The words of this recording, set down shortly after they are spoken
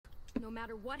No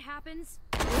matter what happens.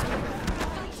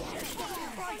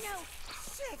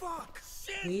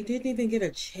 We didn't even get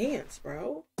a chance,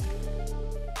 bro.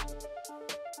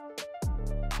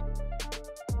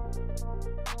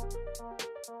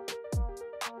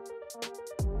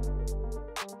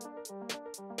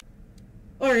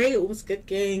 Alright, what's good,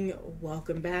 gang?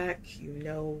 Welcome back. You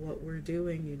know what we're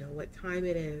doing, you know what time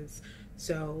it is.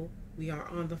 So we are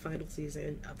on the final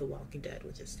season of The Walking Dead,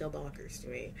 which is still bonkers to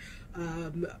me.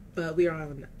 But we are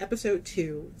on episode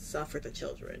 2, Suffer the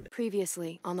Children.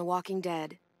 Previously on The Walking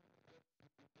Dead,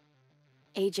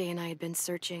 AJ and I had been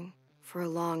searching for a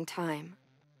long time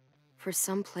for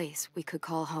some place we could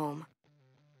call home.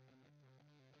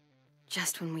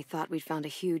 Just when we thought we'd found a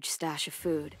huge stash of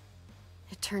food,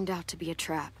 it turned out to be a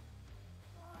trap.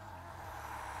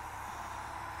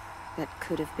 That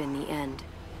could have been the end.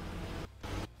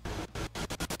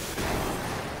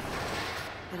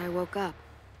 But I woke up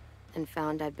and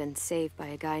found I'd been saved by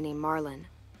a guy named Marlon,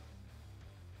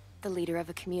 the leader of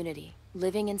a community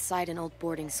living inside an old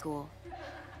boarding school.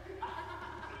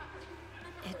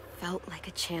 It felt like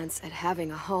a chance at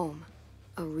having a home,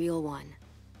 a real one.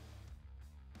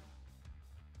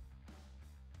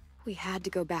 We had to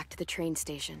go back to the train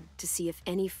station to see if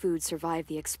any food survived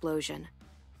the explosion.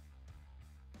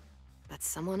 But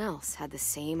someone else had the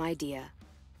same idea.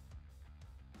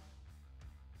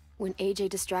 When AJ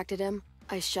distracted him,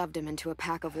 I shoved him into a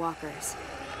pack of walkers.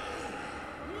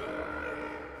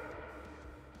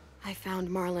 I found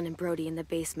Marlon and Brody in the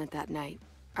basement that night,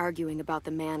 arguing about the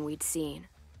man we'd seen,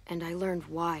 and I learned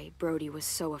why Brody was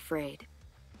so afraid.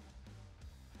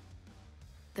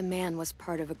 The man was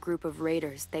part of a group of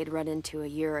raiders they'd run into a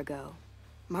year ago.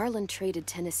 Marlon traded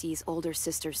Tennessee's older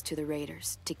sisters to the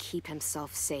raiders to keep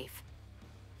himself safe.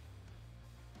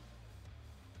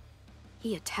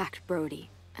 He attacked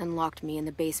Brody and locked me in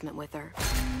the basement with her.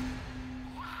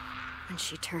 When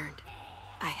she turned,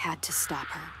 I had to stop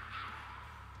her.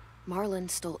 Marlon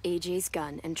stole AJ's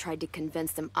gun and tried to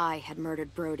convince them I had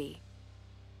murdered Brody.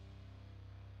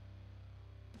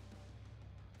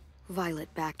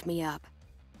 Violet backed me up.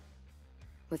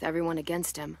 With everyone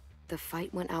against him, the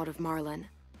fight went out of Marlon.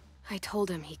 I told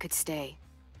him he could stay,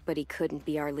 but he couldn't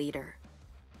be our leader.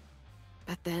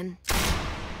 But then,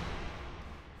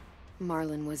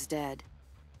 Marlon was dead,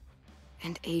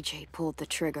 and AJ pulled the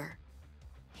trigger.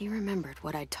 He remembered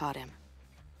what I'd taught him.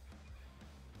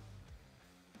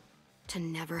 To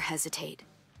never hesitate.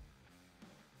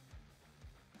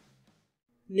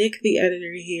 Nick, the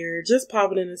editor here, just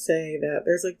popping in to say that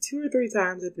there's like 2 or 3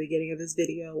 times at the beginning of this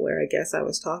video where I guess I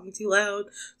was talking too loud,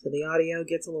 so the audio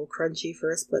gets a little crunchy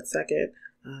for a split second.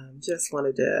 Just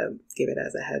wanted to give it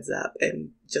as a heads up and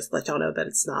just let y'all know that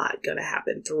it's not gonna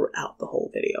happen throughout the whole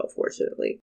video,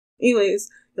 fortunately. Anyways,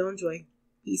 y'all enjoy.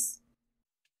 Peace.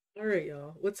 Alright,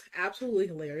 y'all. What's absolutely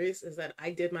hilarious is that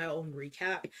I did my own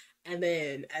recap, and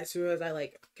then as soon as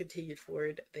I continued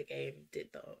forward, the game did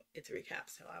its recap,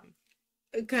 so I'm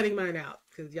cutting mine out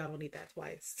because y'all don't need that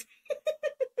twice.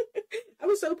 I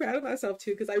was so proud of myself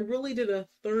too because I really did a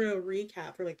thorough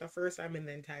recap for the first time in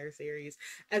the entire series,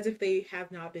 as if they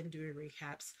have not been doing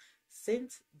recaps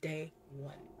since day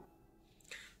 1.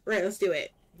 Right, let's do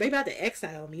it. They about to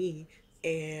exile me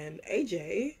and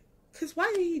AJ, because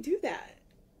why did he do that?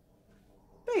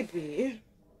 Baby.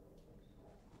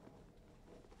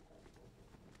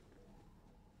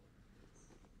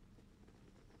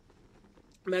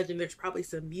 Imagine there's probably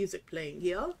some music playing,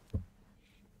 yeah?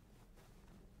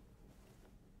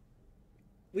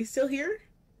 We still here?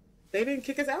 They didn't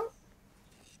kick us out?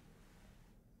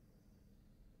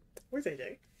 Where's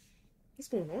AJ? What's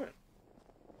going on?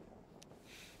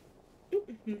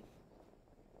 Mm-hmm.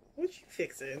 What you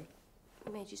fixing? I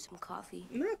made you some coffee.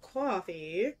 Not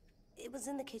coffee. It was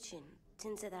in the kitchen.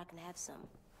 Tin said that I can have some.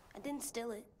 I didn't steal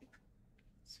it.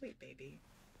 Sweet baby.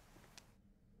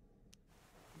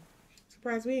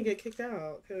 Surprised we didn't get kicked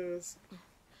out, because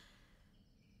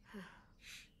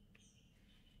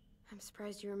I'm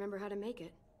surprised you remember how to make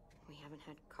it. We haven't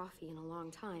had coffee in a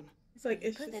long time. it's like,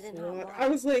 it's Put just it in hot water. water. I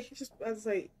was like,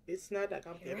 it's not that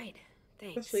complicated. You're right.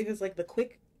 Thanks. Especially if it's the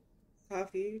quick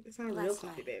coffee. It's not real Last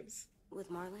coffee, night. babes. With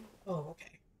Marlon, Oh,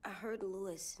 okay. I heard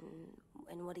Lewis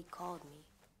and what he called me.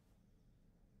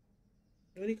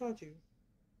 What he called you?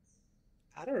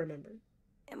 I don't remember.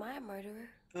 Am I a murderer?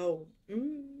 Oh.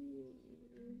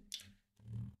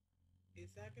 Is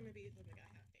that going to be something I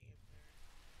have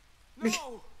to answer?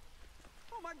 No!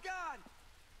 Oh my god!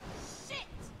 Shit!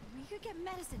 We could get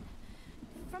medicine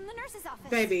from the nurse's office.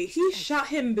 Baby, he shot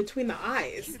him between the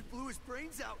eyes. Kid blew his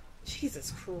brains out.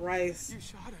 Jesus Christ. You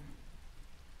shot him.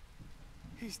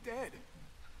 He's dead.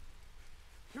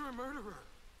 You're a murderer.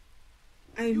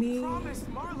 You promised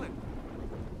Marlon.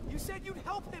 You said you'd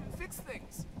help him fix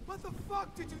things. What the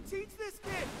fuck did you teach this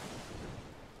kid?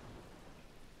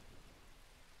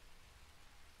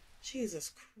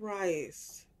 Jesus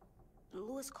Christ.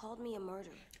 Lewis called me a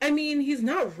murderer. I mean, he's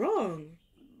not wrong.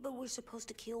 But we're supposed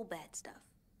to kill bad stuff.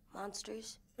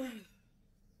 Monsters.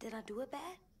 Did I do it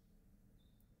bad?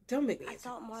 Don't make me. I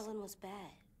thought Marlon was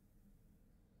bad.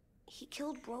 He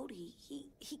killed Brody.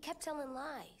 He kept telling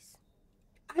lies.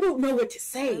 I don't know what to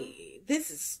say.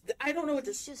 I don't know what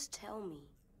to say. Just tell me.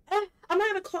 I'm not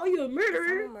gonna call you a If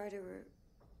murderer. I'm a murderer,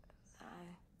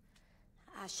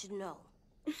 I should know.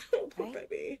 Oh, poor Right?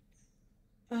 baby.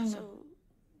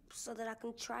 So that I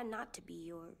can try not to be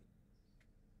your...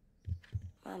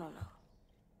 I don't know.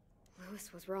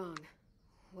 Lewis was wrong.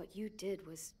 What you did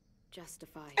was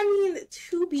justified. I mean,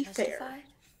 to be fair, Justified?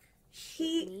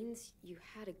 It means you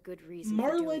had a good reason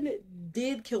for doing Marlon it.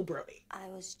 did kill Brody. I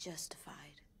was justified.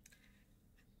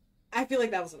 I feel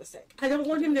like that was a mistake. I don't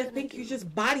want him to think you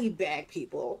just body bag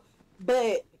people,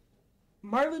 but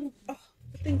Marlon,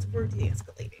 things were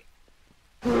de-escalating.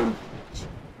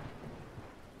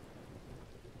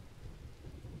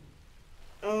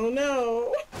 Oh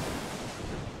no.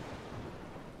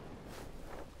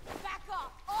 Back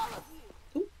off, all of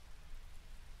you!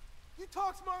 You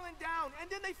talked Marlon down, and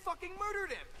then they fucking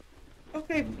murdered him.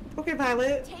 Okay,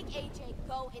 Violet. Take AJ,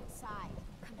 go inside.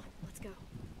 Come on, let's go.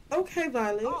 Okay,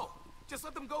 Violet. Oh, just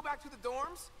let them go back to the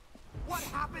dorms? What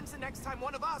happens the next time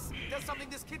one of us does something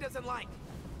this kid doesn't like?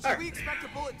 Should we expect a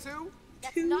bullet too?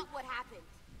 That's not what happened.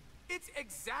 It's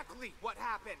exactly what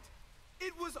happened.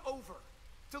 It was over.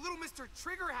 The little Mr.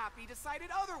 Trigger Happy decided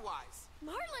otherwise.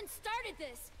 Marlon started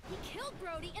this. He killed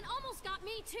Brody and almost got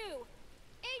me too.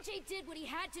 AJ did what he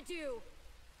had to do.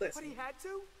 But he had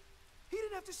to? He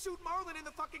didn't have to shoot Marlon in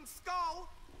the fucking skull.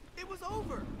 It was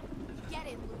over. Get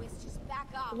it, Lewis. Just back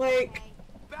off. Like- Okay?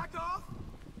 Back off?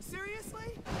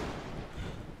 Seriously?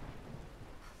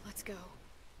 Let's go.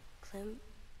 Clem?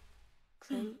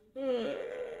 You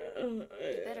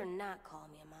better not call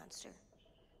me a monster.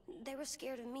 They were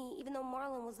scared of me, even though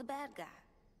Marlon was the bad guy.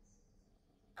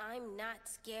 I'm not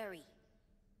scary.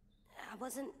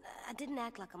 I didn't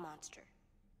act like a monster.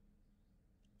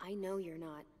 I know you're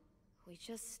not. We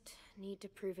just need to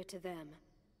prove it to them.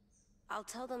 I'll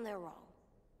tell them they're wrong.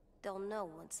 They'll know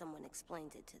when someone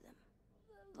explains it to them.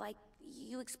 Like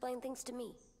you explain things to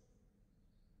me.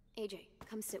 AJ,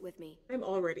 come sit with me. I'm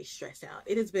already stressed out.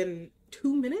 It has been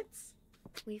 2 minutes.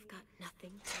 We've got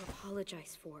nothing to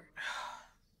apologize for.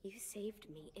 You saved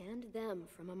me and them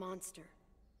from a monster.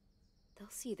 They'll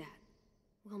see that.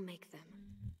 We'll make them.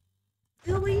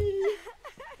 Billy!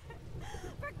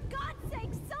 For God's sake,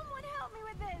 someone help me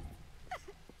with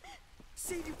this!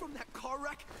 Saved you from that car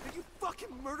wreck, and you fucking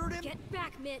murdered him? Get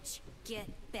back, Mitch! Get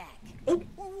back. Or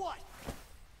what?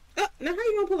 Now how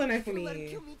you gonna pull a knife on You let him me?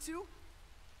 kill me too?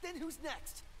 Then who's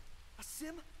next? A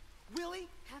Sim? Willie?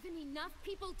 Haven't enough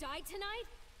people died tonight?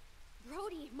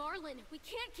 Brody, Marlon, we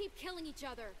can't keep killing each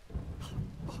other.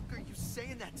 Fuck are you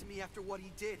saying that to me after what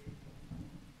he did?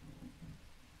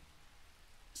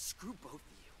 Screw both of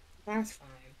you. That's fine.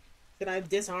 Did I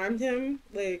disarmed him?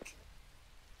 Like,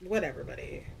 whatever,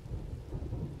 buddy.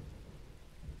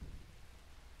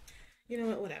 You know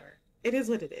what? Whatever. It is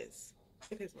what it is.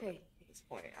 It is what it is at this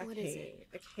point. What is it?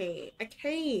 I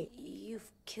can't. You've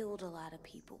killed a lot of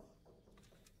people.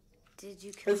 Did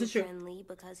you kill This your is true. friend Lee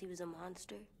because he was a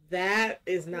monster? That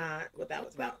is not what that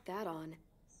was about. Put that on.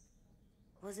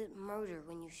 Was it murder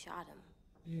when you shot him?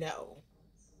 No.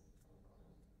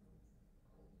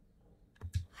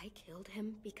 I killed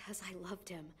him because I loved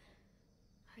him.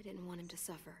 I didn't want him to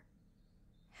suffer.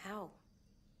 How?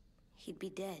 He'd be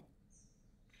dead.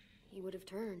 He would have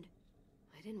turned.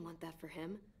 I didn't want that for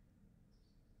him.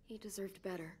 He deserved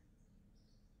better.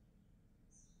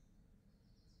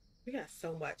 We got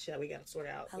so much that we gotta sort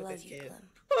out I with love this you, kid. Clem.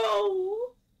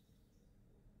 Oh!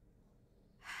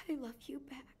 I love you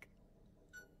back.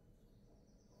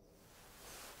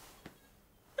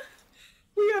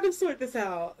 We gotta sort this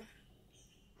out.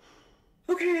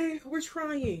 Okay, we're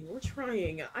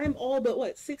trying. I'm all but,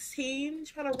 what, 16?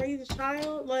 Trying to raise a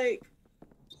child? Like,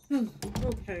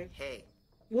 okay. Hey,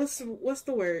 What's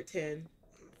the word, 10?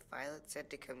 Violet said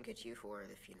to come get you for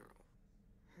the funeral.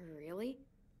 Really?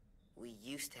 We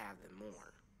used to have them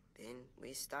more. Then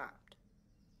we stopped.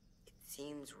 It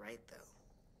seems right,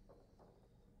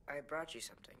 though. I brought you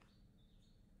something.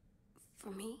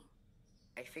 For me?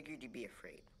 I figured you'd be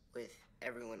afraid, with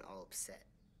everyone all upset.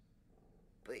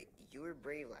 But you were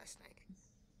brave last night.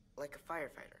 Like a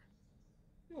firefighter.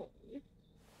 Oh.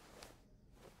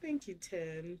 Thank you,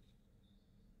 10.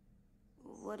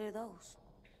 What are those?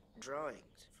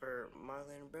 drawings for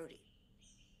Marlon and Brody.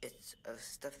 It's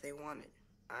stuff they wanted.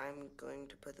 I'm going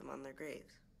to put them on their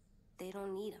graves. They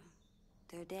don't need them.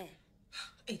 They're dead.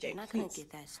 AJ, They're not please. gonna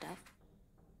get that stuff.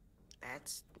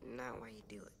 That's not why you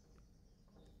do it.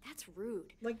 That's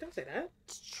rude. Like, don't say that.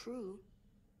 It's true.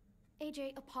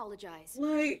 AJ, apologize.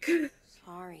 Like,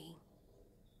 Sorry.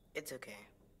 It's okay.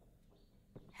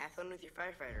 Have fun with your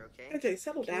firefighter, okay? AJ,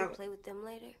 settle Can down. we play with them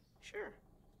later? Sure.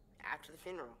 After the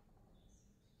funeral.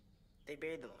 They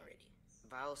buried them already.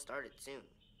 Vile started soon.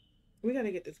 We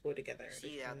gotta get this boy together.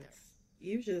 See you out there.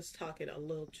 You just talking a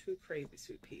little too crazy,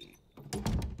 Sweet Pea.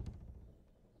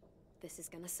 This is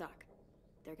gonna suck.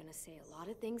 They're gonna say a lot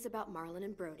of things about Marlon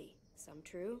and Brody. Some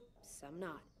true, some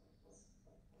not.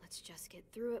 Let's just get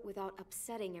through it without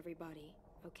upsetting everybody,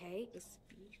 okay? Just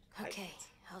be quiet. Okay,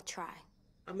 I'll try.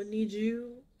 I'm gonna need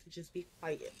you to just be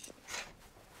quiet.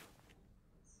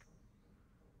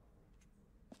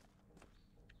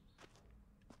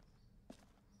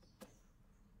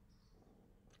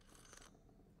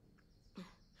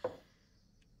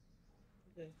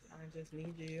 I just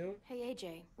need you. Hey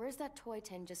AJ, where's that toy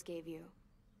Tin just gave you?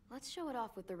 Let's show it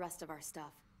off with the rest of our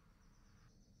stuff.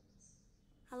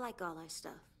 I like all our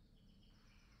stuff.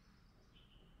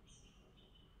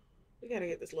 We gotta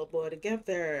get this little boy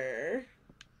together.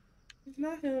 It's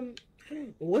not him.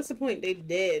 What's the point? They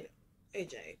dead.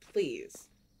 AJ, please.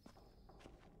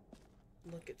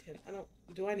 Look at him.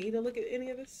 Do I need to look at any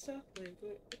of this stuff? Like,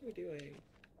 what are we doing?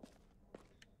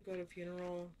 Go to a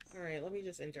funeral. Alright, let me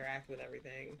just interact with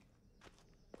everything.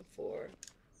 Before.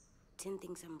 Tin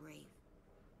thinks I'm brave.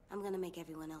 I'm gonna make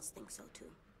everyone else think so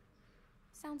too.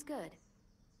 Sounds good.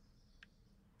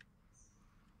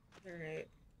 Alright.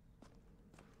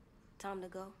 Time to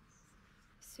go?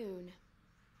 Soon.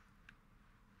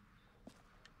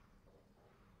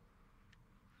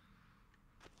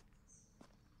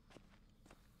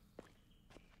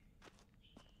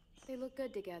 They look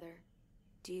good together.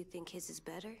 Do you think his is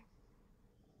better?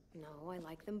 No, I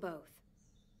like them both.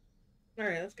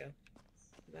 Alright, let's go.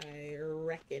 I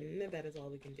reckon that is all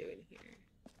we can do in here.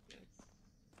 Yeah.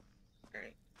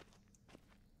 Alright.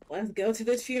 Let's go to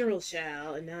this funeral,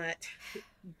 shall and not...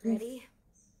 Ready?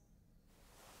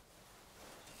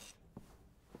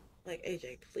 Like,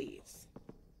 AJ, please.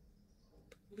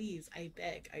 Please, I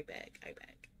beg, I beg, I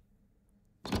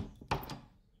beg.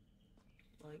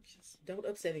 Like, just don't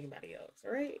upset anybody else,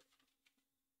 alright?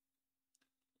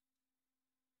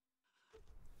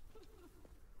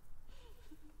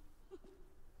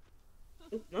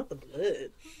 Ooh, not the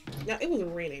blood. Now, it was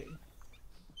raining.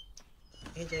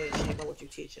 AJ, check out what you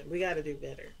teach him. We gotta do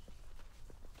better.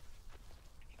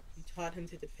 You taught him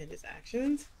to defend his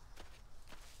actions?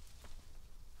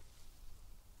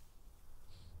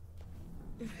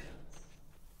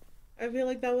 I feel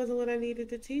like that wasn't what I needed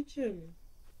to teach him.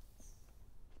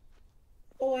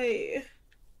 Oi.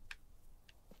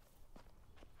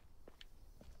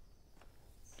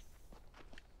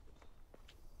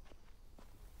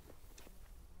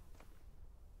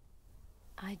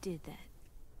 I did that.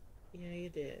 Yeah, you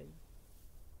did.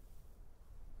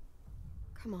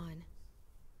 Come on.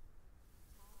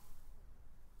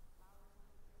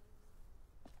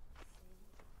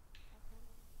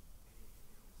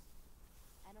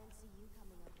 I don't see you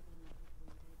coming up with any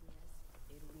brilliant ideas.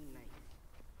 It'll be nice.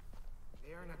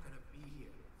 They are not gonna be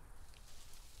here.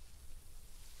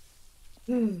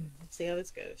 Let's see how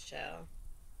this goes, shall.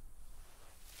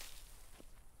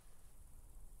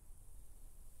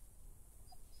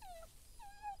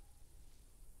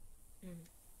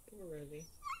 We're ready.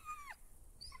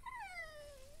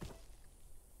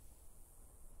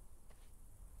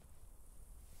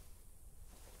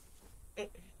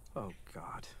 Oh,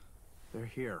 God. They're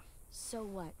here. So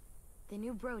what? They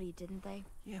knew Brody, didn't they?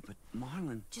 Yeah, but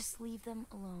Marlon... Just leave them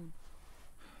alone.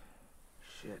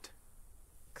 Shit.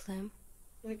 Clem,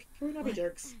 Like, can we not be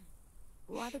jerks?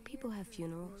 why do people have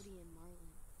funerals?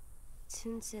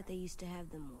 Tin said they used to have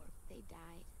them more. They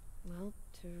died. Well,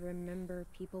 to remember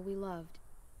people we loved.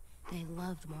 They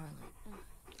loved Marlon.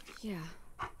 Yeah,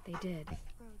 they did.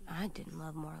 I didn't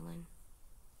love Marlon.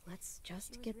 Let's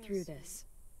just get through this.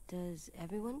 Does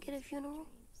everyone get a funeral?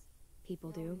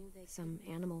 People do. Some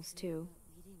animals, too.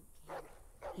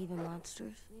 Even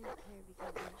monsters?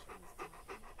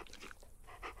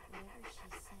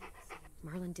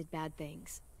 Marlon did bad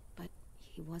things, but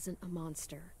he wasn't a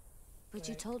monster. But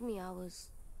you told me I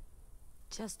was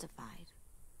justified.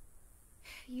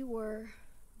 You were,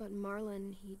 but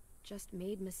Marlon, he just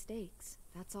made mistakes.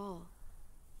 That's all.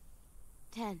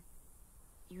 10.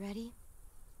 You ready?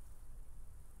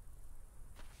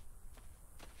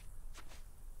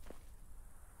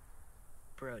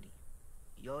 Brody,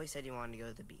 You always said you wanted to go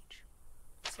to the beach.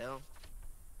 So,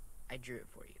 I drew it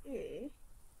for you. Mm.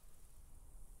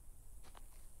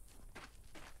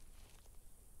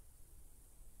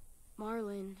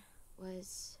 Marlon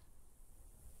was...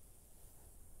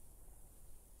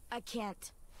 I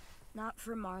can't. Not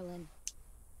for Marlon.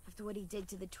 After what he did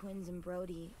to the twins and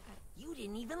Brody. You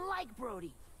didn't even like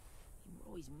Brody. You were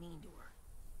always mean to her.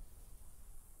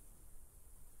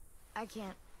 I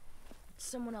can't.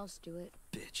 Someone else do it.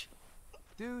 Bitch.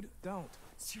 Dude, don't.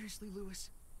 Seriously, Lewis?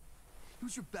 He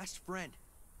was your best friend.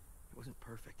 He wasn't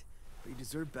perfect, but he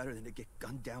deserved better than to get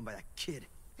gunned down by that kid.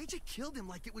 AJ killed him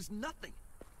like it was nothing.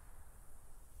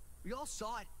 We all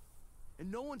saw it,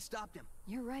 and no one stopped him.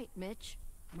 You're right, Mitch.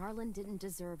 Marlon didn't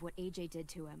deserve what AJ did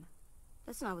to him.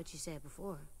 That's not what you said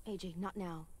before. AJ, not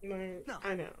now. No,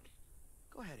 I know.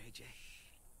 Go ahead,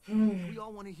 AJ. We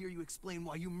all want to hear you explain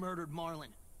why you murdered Marlon.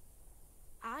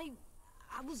 I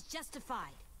was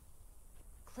justified.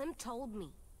 Clem told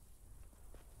me.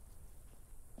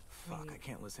 Fuck, I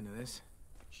can't listen to this.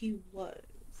 He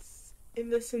was. In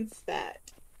the sense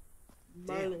that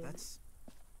Marlon Damn, that's...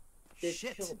 did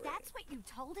shit. kill Brody. That's what you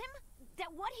told him?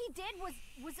 That what he did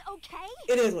was okay?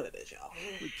 It is what it is, y'all.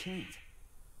 We can't.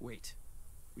 Wait.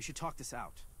 We should talk this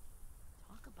out.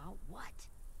 Talk about what?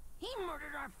 He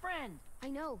murdered our friend! I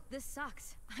know, this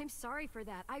sucks. I'm sorry for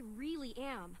that. I really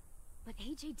am. But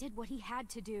AJ did what he had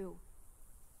to do.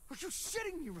 Are you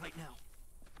shitting me right now?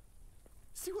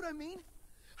 See what I mean?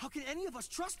 How can any of us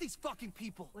trust these fucking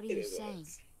people? What are you saying?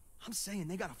 I'm saying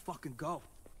they gotta fucking go.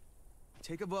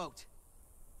 Take a vote.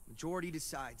 Majority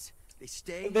decides. They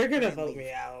stay. They're or gonna they vote leave.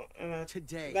 me out.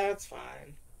 Today. That's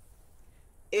fine.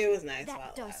 It was nice while That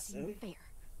it does lasted. seem fair.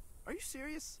 Are you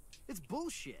serious? It's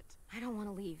bullshit. I don't want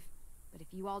to leave. But if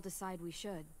you all decide we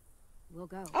should, we'll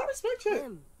go. I respect it.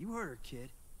 Clem, You heard her,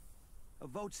 kid. A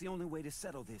vote's the only way to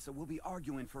settle this, or we'll be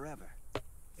arguing forever. If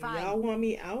Fine. y'all want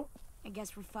me out, I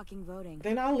guess we're fucking voting.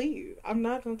 then I'll leave. I'm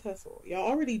not gonna tussle. Y'all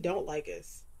already don't like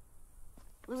us.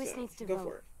 Lewis So, needs to go vote.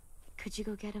 for it. Could you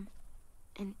go get him?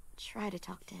 And try to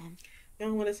talk to him. Y'all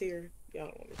don't want to see her. Y'all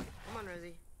don't want to see her. Come on,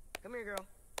 Rosie. Come here, girl.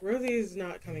 Rosie is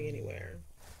not coming anywhere.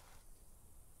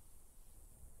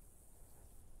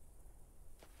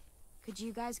 Could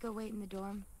you guys go wait in the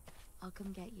dorm? I'll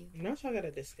come get you. Now y'all gotta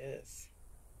discuss.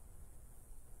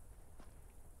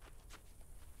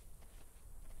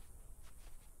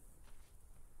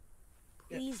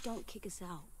 Please don't kick us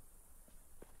out.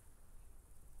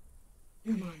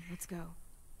 Come on, let's go.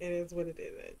 It is what it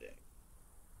is, AJ.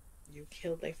 You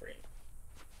killed their friend.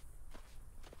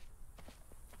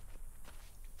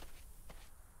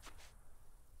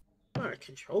 Our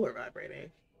controller vibrating.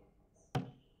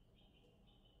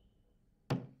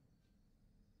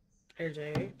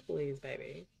 AJ, please,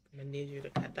 baby. I'm gonna need you to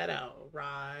cut that out,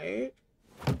 right?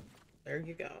 There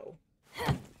you go.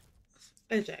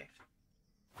 AJ.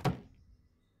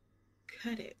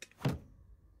 Cut it.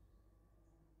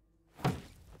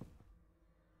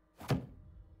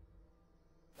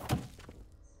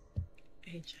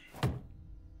 AJ.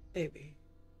 Baby.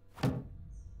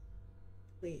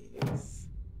 Please.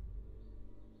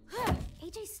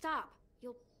 AJ, stop.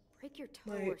 You'll break your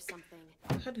toe or Like- something.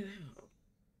 Cut it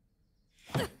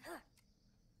out.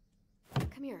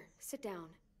 Come here, sit down.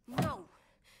 No.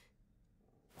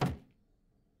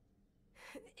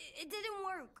 It didn't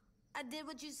work. I did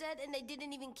what you said and they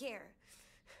didn't even care.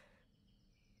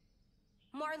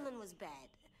 Marlon was bad.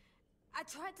 I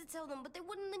tried to tell them, but they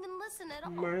wouldn't even listen at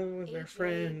all. Marlon was their AJ,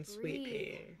 friend, sweet breathe.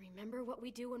 pea. Remember what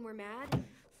we do when we're mad?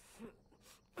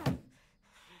 Come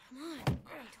on, you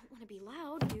don't want to be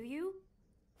loud, do you?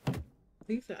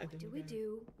 Please, I What do we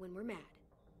do when we're mad?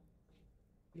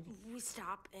 We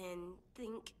stop and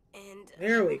think and...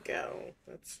 There we go.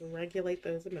 Let's regulate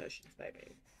those emotions,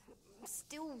 baby. I'm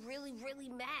still really, really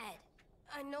mad.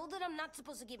 I know that I'm not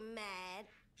supposed to get mad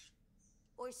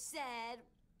or sad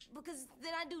because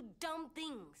then I do dumb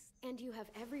things. And you have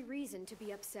every reason to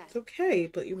be upset. It's okay,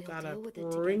 but you We'll gotta deal with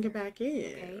it bring it together, back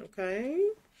in, okay? okay?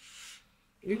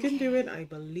 You can do it. I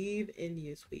believe in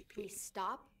you, sweet We pea.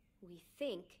 stop, we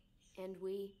think, and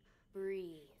we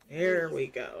breathe. There we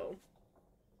go.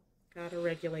 Gotta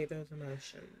regulate those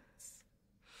emotions.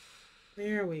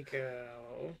 There we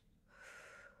go.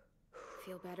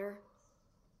 Feel better?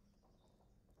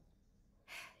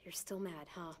 You're still mad,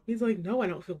 huh? He's like, no, I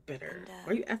don't feel better. And,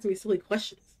 Why are you asking me silly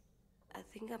questions? I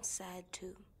think I'm sad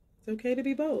too. It's okay to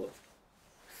be both.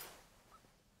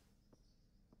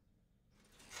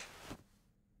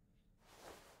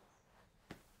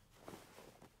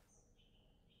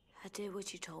 I did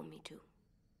what you told me to.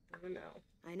 I don't know.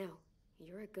 I know.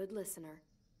 You're a good listener.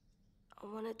 I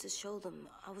wanted to show them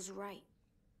I was right.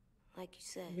 like you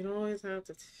said. You don't always have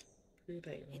to do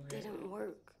that. It didn't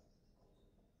work.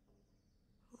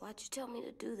 Why'd you tell me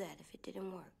to do that if it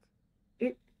didn't work?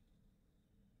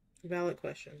 Valid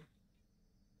question.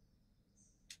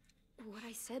 What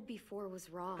I said before was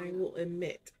wrong. I will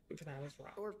admit that I was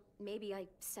wrong. Or maybe I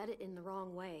said it in the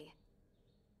wrong way.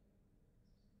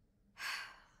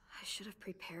 I should have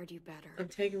prepared you better. I'm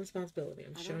taking responsibility.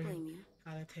 I'm I don't showing blame you you.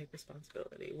 how to take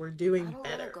responsibility. We're doing I don't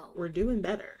wanna better. go. We're doing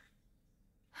better.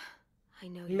 I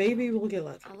know you Maybe don't. we'll get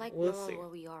lucky. I like We'll knowing see. where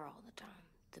we are all the time.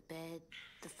 The bed,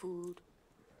 the food.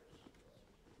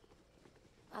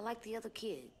 I like the other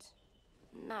kids.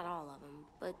 Not all of them,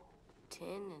 but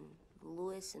Tin and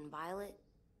Louis and Violet.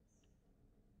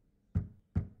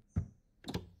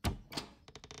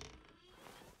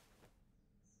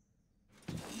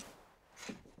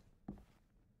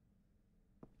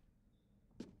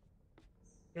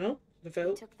 No? The We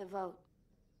vote? took the vote.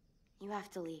 You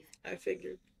have to leave. I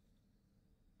figured.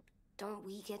 Don't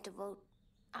we get to vote?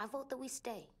 I vote that we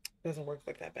stay. Doesn't work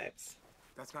like that, babes.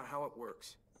 That's not how it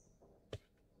works.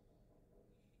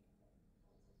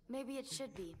 Maybe it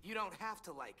should be. You don't have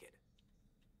to like it.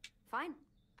 Fine.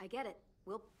 I get it.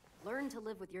 We'll learn to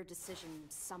live with your decision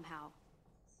somehow.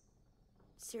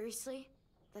 Seriously?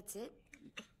 That's it?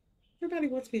 Everybody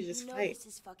wants me to just You know fight. this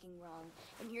is fucking wrong,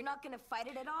 and you're not gonna fight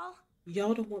it at all?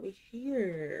 Y'all don't want me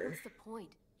here. What's the point?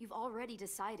 You've already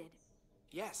decided.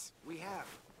 Yes, we have.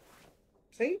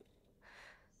 See?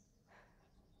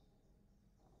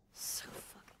 So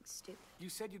fucking stupid. You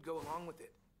said you'd go along with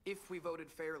it, if we voted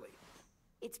fairly.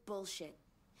 It's bullshit.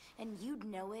 And you'd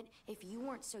know it if you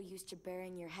weren't so used to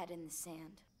burying your head in the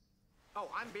sand. Oh,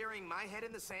 I'm burying my head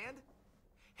in the sand?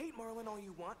 Hate Marlon all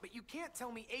you want, but you can't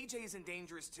tell me AJ isn't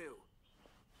dangerous too.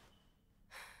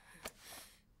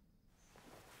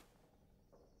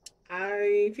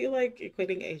 I feel like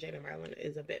equating AJ to Marlon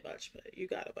is a bit much, but you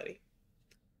got it, buddy.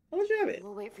 I'll let you have it.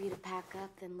 We'll wait for you to pack up,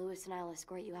 then Louis and I'll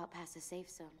escort you out past the safe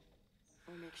zone.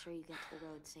 We'll make sure you get to the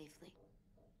road safely.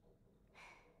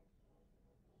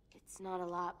 It's not a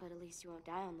lot, but at least you won't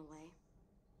die on the way.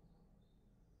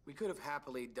 We could have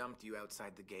happily dumped you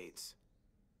outside the gates.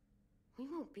 We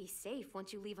won't be safe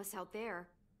once you leave us out there.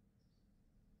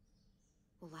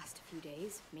 We'll last a few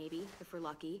days, maybe, if we're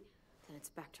lucky. Then it's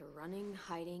back to running,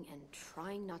 hiding, and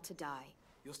trying not to die.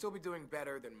 You'll still be doing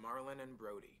better than Marlon and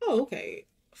Brody. Oh, okay.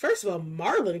 First of all,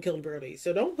 Marlon killed Brody,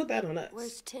 so don't put that on us.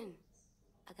 Where's Tin?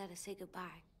 I gotta say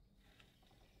goodbye.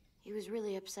 He was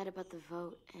really upset about the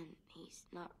vote, and he's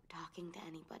not talking to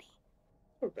anybody.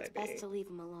 Poor It's baby. best to leave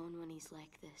him alone when he's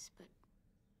like this, but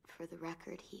for the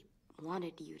record, he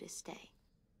wanted you to stay.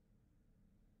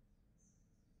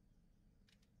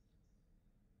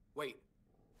 Wait.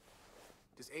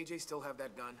 Does AJ still have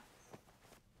that gun?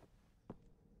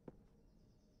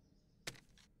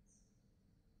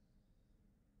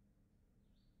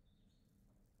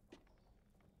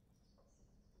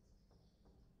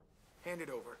 Hand it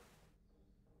over.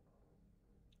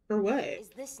 For what? Is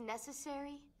this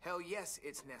necessary? Hell yes,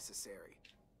 it's necessary.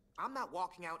 I'm not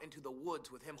walking out into the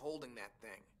woods with him holding that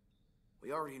thing.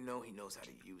 We already know he knows how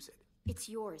to use it. It's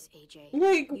yours, AJ.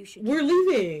 Like, You should we're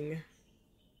leaving.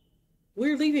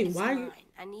 We're leaving. It's Why? mine.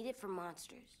 I need it for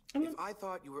monsters. If I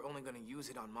thought you were only going to use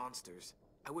it on monsters,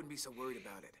 I wouldn't be so worried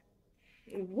about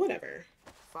it. Whatever.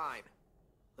 Fine.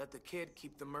 Let the kid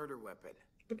keep the murder weapon.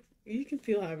 You can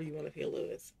feel however you want to feel,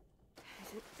 Louis.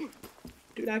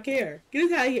 Do not care. Get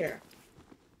us out of here.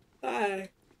 Bye.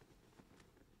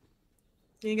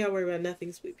 You ain't gotta worry about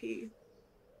nothing, sweet pea.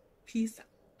 Peace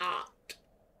out.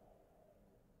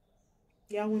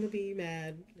 Y'all wanna be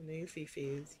mad, and then your fifis,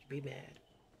 you can be mad,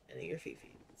 and then your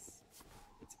fifis.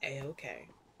 It's A-okay.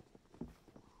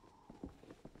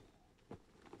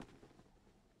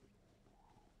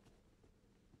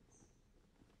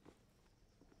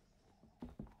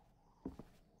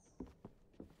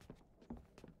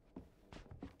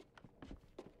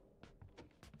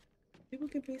 People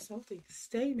can be salty.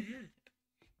 Stay mad.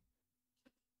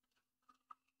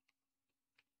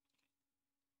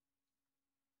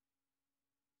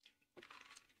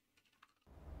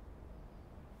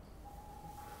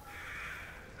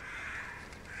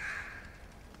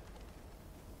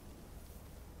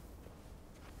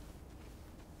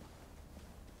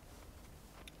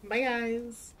 Bye,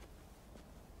 guys.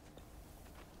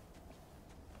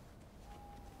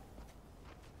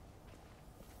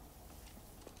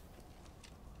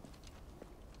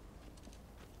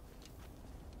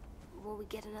 Will we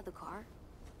get another car?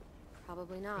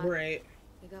 Probably not. Right.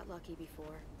 We got lucky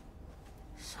before.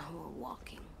 So we're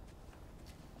walking.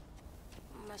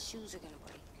 My shoes are gonna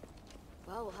break.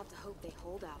 Well, we'll have to hope they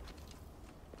hold out.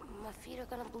 My feet are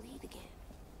gonna bleed again.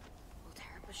 We'll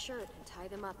tear up a shirt and tie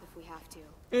them up if we have to.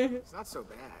 It's not so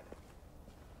bad.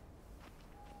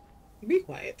 Be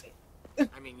quiet.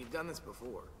 I mean, you've done this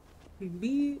before.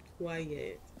 Be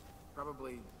quiet.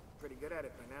 Probably pretty good at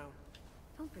it by now.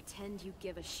 Don't pretend you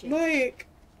give a shit. Like,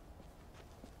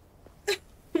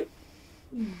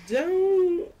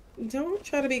 don't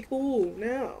try to be cool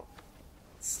now.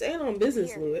 Stand on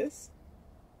business, Here. Lewis.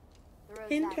 The road's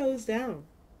 10 out. toes down.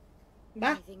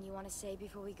 Bye. Anything you want to say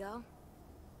before we go?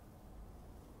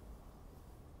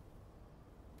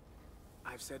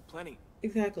 I've said plenty.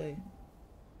 Exactly.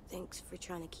 Thanks for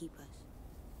trying to keep us.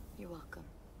 You're welcome.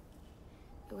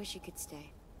 I wish you could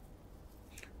stay.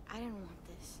 I didn't want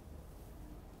this.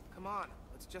 Come on,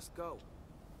 let's just go.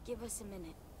 Give us a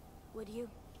minute, would you?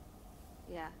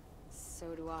 Yeah,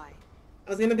 so do I. I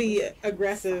was gonna be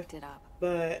aggressive, Fucked it up.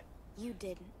 but You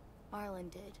didn't. Marlon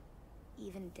did.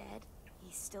 Even dead,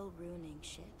 he's still ruining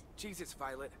shit. Jesus,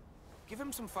 Violet. Give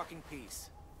him some fucking peace.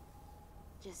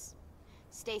 Just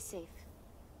stay safe.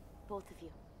 Both of you.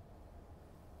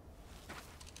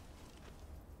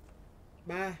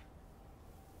 bye.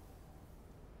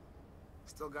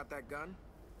 Still got that gun?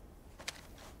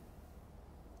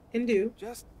 And do.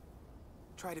 Just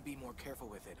try to be more careful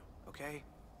with it, okay?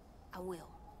 I will.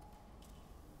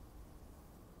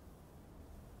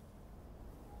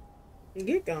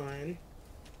 Get gone.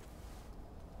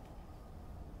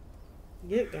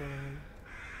 Get gone.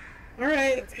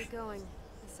 Alright. Let's get going.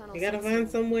 The sun will You gotta set find soon.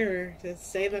 somewhere to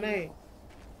say the night.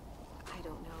 I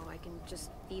don't know. I can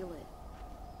just feel it.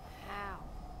 How?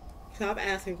 Stop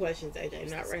asking questions, AJ.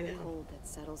 There's Not this right now. cold that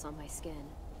settles on my skin.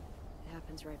 It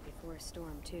happens right before a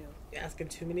storm, too. You're asking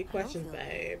too many questions, feel it.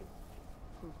 babe.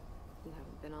 You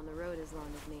haven't been on the road as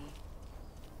long as me.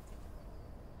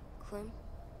 Clem?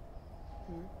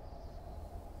 Hmm?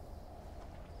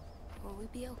 Will we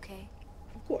be okay?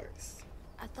 Of course.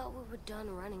 I thought we were done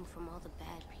running from all the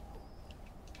bad people.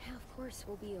 Yeah, of course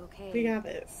we'll be okay. We got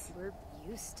this. We're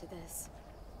used to this.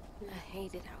 I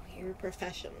hate it out We're here.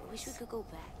 professionals. Wish we could go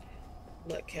back.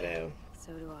 Look, kiddo.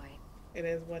 So do I. It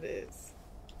is what it is.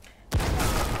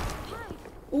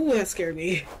 Ooh, that scared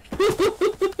me.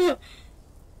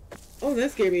 Oh,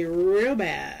 that scared me real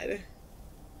bad.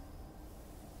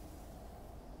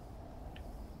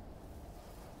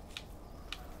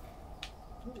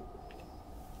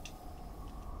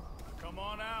 Come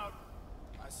on out.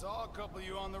 I saw a couple of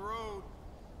you on the road.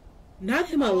 Not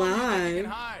him You alive.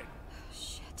 can hide.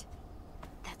 Shit.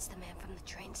 That's the man from the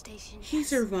train station? He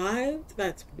survived?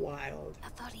 That's wild. I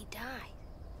thought he died.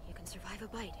 You can survive a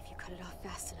bite if you cut it off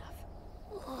fast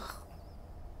enough. Ugh.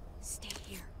 Stay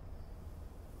here.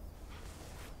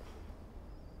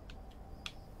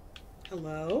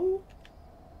 Hello?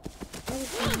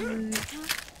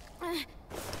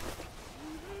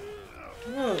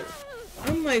 Oh,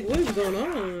 I'm like, what is going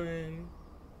on?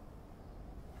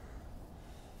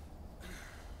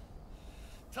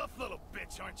 Tough little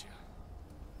bitch, aren't you?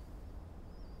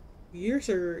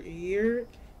 You're.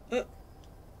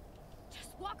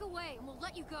 Just walk away and we'll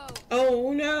let you go.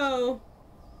 Oh no.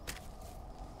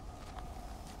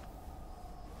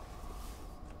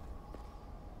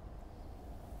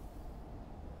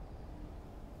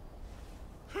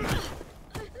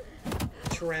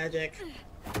 Tragic.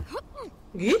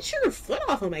 Get your foot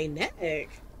off of my neck.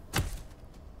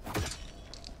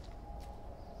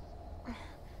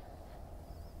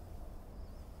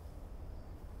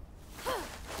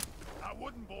 I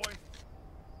wouldn't, boy.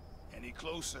 Any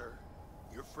closer,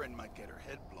 your friend might get her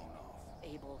head blown off.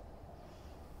 Abel.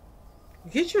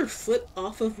 Get your foot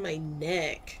off of my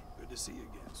neck. Good to see you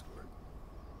again, Squirt.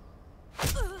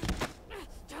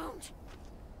 Don't.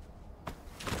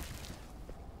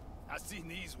 I've seen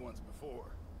these ones before.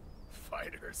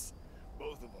 Fighters.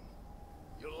 Both of them.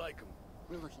 You'll like them.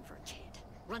 We're looking for a kid.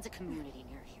 Runs a community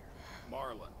near here.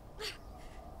 Marlon.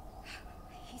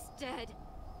 He's dead.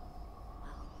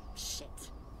 Well, shit.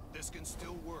 This can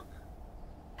still work.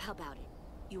 How about it?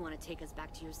 You want to take us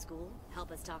back to your school?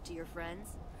 Help us talk to your friends?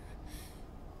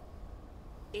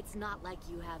 It's not like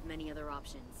you have many other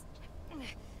options.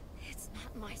 It's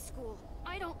not my school.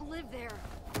 I don't live there.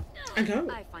 I don't.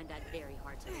 I find that very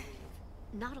hard to believe.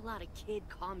 Not a lot of kid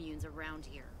communes around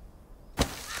here.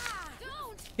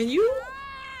 Don't! Can you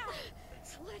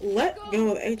let Let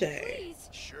go of AJ? Please.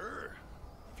 Sure.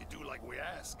 If you do like we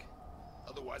ask.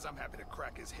 Otherwise, I'm happy to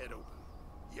crack his head open.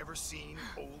 You ever seen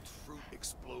old fruit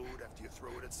explode after you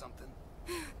throw it at something?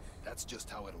 That's just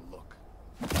how it'll look.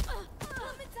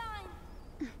 Clementine!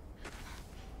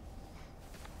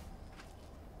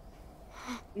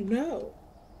 No.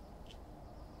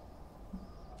 Oh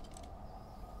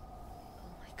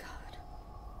my god.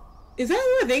 Is that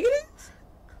what I think it is?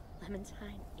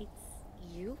 Clementine, it's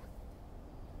You?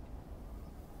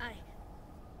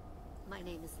 My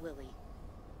name is Lily.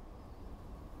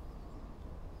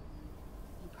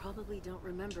 You probably don't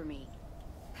remember me.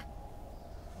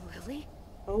 Lily?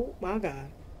 Oh my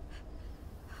god.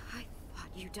 I thought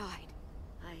you died.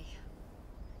 I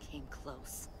came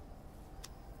close.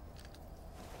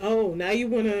 Oh, now you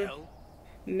wanna... Hell?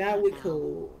 Now we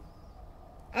cool.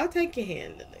 I'll take your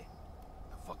hand, Lily.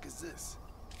 The fuck is this?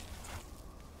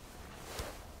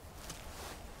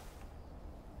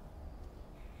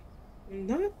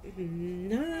 Not,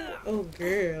 oh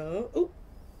girl. Oh,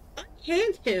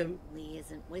 hand him. Lee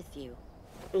isn't with you.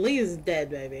 Lee is dead,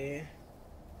 baby.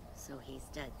 So he's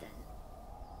dead then.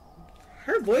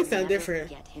 Her voice sounds Never different.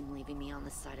 Forget him leaving me on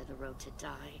the side of the road to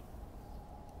die.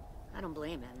 I don't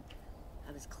blame him.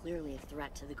 I was clearly a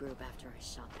threat to the group after I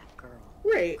shot that girl.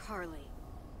 Right. Carly.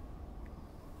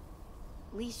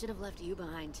 Lee should have left you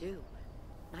behind too.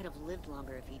 Might have lived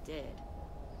longer if he did.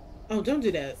 Oh, don't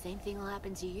do that. Same thing will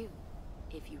happen to you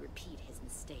if you repeat his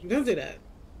mistakes. Don't do that.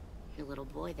 Your little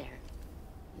boy there.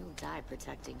 You'll die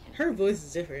protecting him. Her voice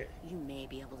is different. You may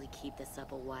be able to keep this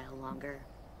up a while longer,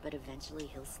 but eventually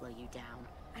he'll slow you down.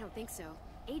 I don't think so.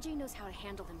 AJ knows how to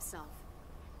handle himself.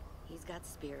 He's got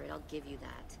spirit, I'll give you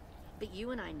that. But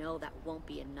you and I know that won't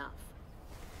be enough.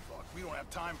 Fuck, we don't have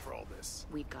time for all this.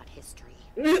 We've got history.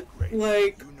 Great.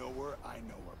 Like... You know her, I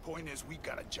know her. Point is, we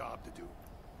got a job to do.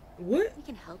 What? We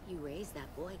can help you raise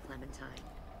that boy, Clementine.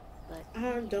 But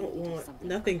I don't want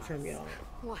nothing from y'all.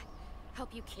 What?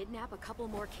 Help you kidnap a couple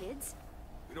more kids?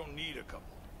 We don't need a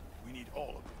couple. We need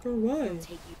all of them. For what? We'll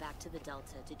take you back to the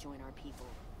Delta to join our people.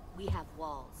 We have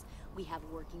walls, we have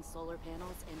working solar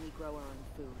panels, and we grow our own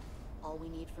food. All we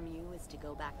need from you is to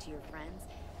go back to your friends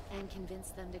and convince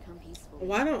them to come peacefully.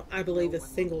 Why don't I believe a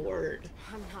single word?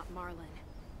 I'm not Marlon.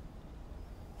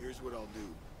 Here's what I'll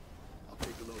do. I'll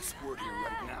take a little squirt here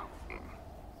right now.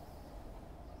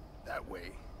 That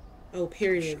way, Oh, I'm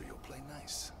period. sure you'll play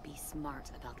nice. Be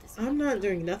smart about this. I'm not Clementine.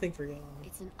 doing nothing for y'all.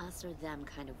 It's an us or them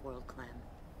kind of world, Clem.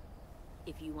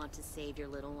 If you want to save your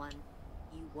little one,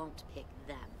 you won't pick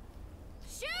them.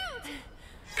 Shoot!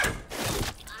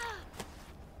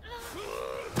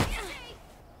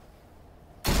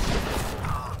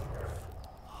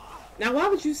 Now, why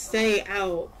would you stay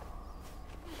out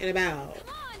and about?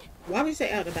 Why would you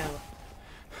stay out and about?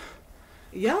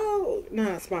 Y'all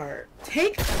not smart.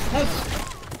 Take cover.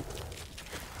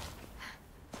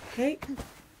 Take,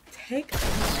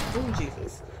 oh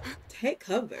Jesus. Take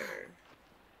cover.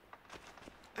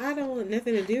 I don't want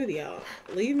nothing to do with y'all.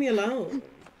 Leave me alone.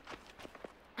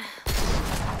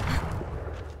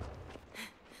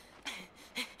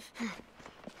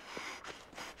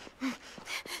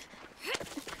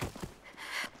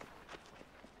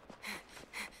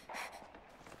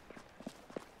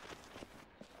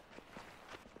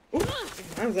 Ooh,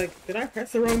 I was like, did I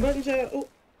press the wrong button, child? Oh.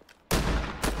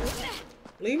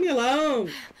 Leave me alone.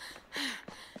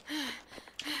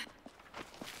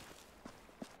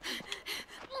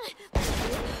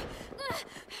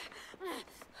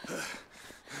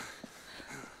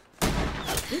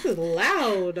 This is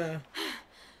loud.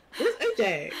 Where's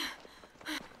AJ?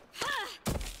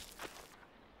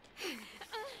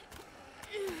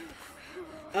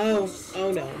 Oh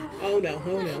no. Oh no,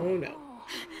 oh no, oh no.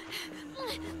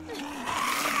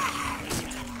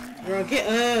 Girl, get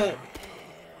up.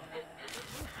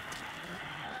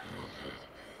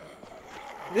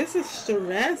 This is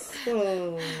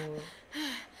stressful. I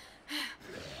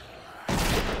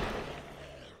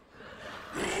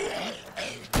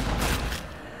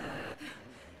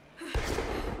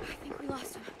think we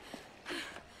lost him.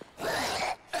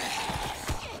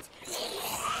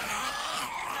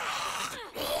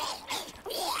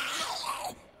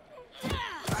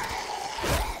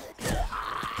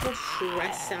 I'm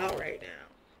stressed out right now.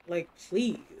 Like,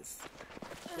 please.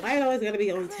 Why it always gotta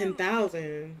be on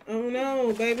 10,000? Oh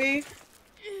no, baby.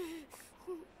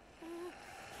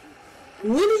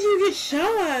 When did you get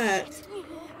shot?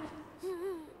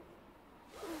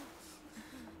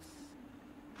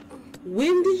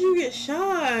 When did you get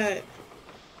shot?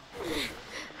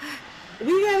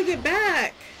 We gotta get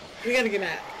back. We gotta get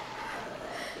back.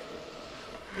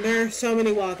 There are so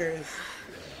many walkers.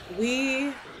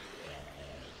 Ain't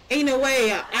no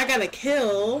way I gotta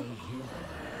kill.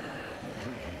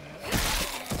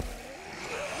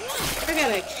 I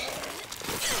gotta.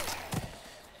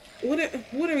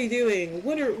 What are we doing?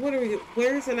 What are we doing?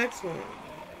 Where's the next one?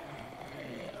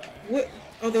 What?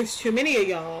 Oh, there's too many of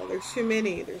y'all. There's too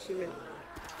many. There's too many.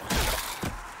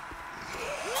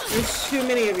 There's too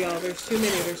many of y'all. There's too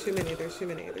many. There's too many. There's too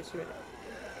many. There's too many.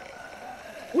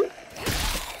 Whoop.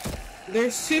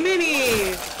 There's too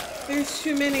many. There's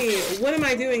too many. What am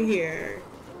I doing here?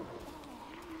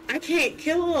 I can't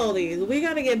kill all these. We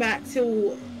gotta get back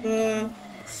to the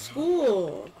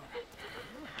school.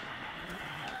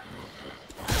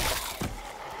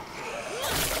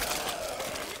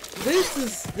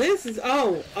 This is,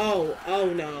 oh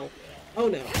no. Oh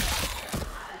no.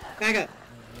 Back up.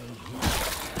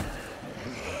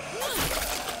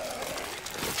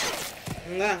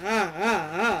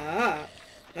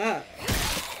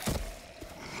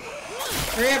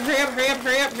 Hurry up, hurry up, hurry up,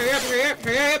 hurry up, hurry up, hurry up,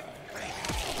 hurry up.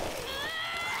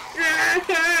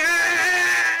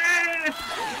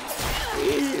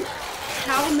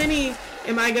 How many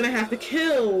am I gonna have to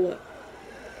kill?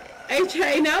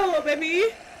 HA, no,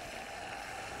 baby.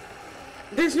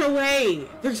 There's no way.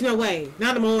 There's no way.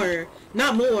 Not more.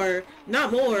 Not more.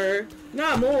 Not more.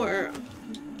 Not more.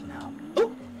 No.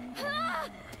 Oh.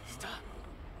 Stop.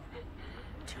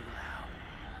 Too loud.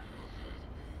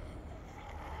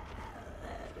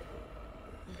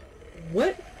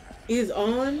 What is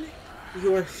on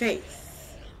your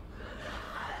face?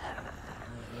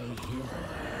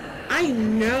 I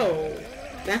know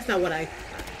that's not what I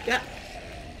got.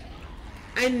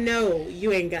 I know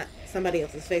you ain't got somebody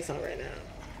else's face on right now.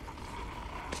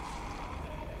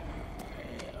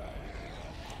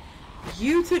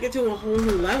 You took it to a whole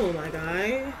new level, my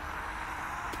guy.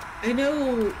 I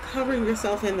know covering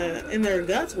yourself in their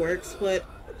guts works, but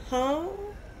huh?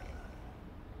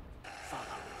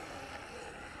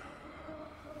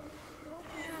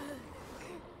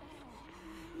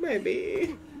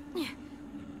 Maybe.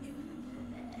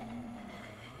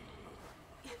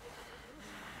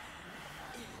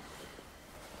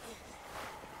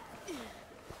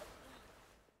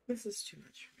 This is too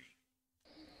much for me.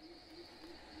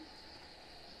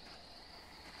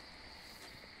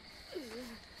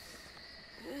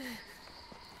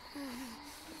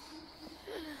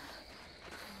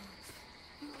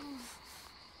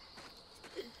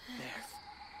 There.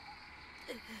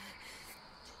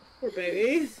 Poor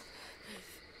baby.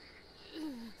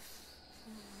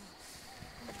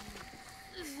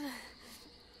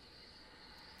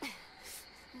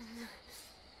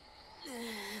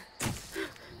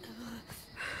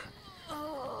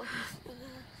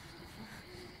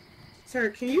 Sir,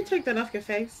 can you take that off your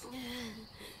face?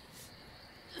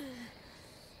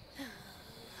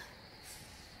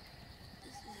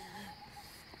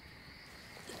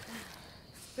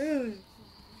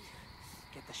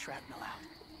 Get the shrapnel out.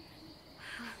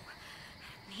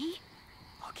 Me?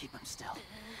 I'll keep him still.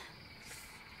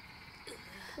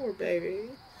 Poor baby.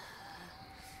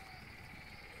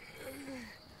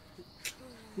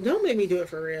 Don't make me do it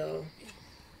for real.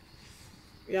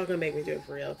 Y'all gonna make me do it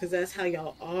for real, because that's how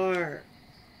y'all are.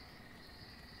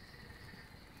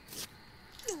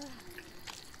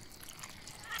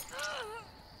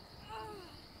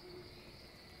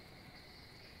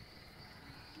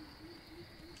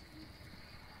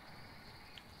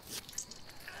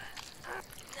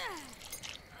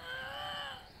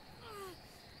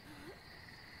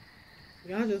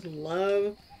 Y'all just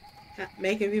love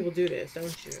making people do this,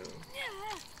 don't you?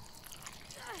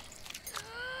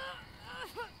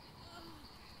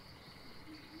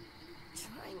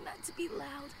 Trying not to be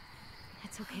loud.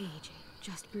 It's okay, AJ.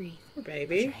 Just breathe. Poor Put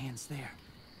baby. your hands there.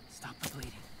 Stop the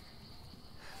bleeding.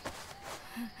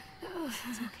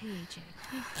 It's okay, AJ.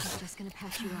 I'm just gonna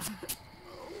patch you up.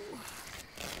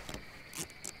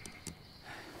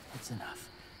 It's enough.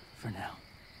 For now.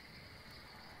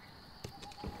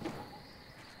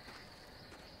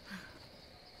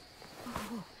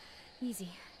 Oh,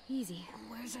 easy, easy.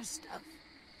 Where's our stuff?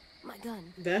 My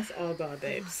gun. That's all gone,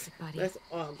 babes. Lost it, buddy. That's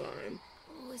all gone.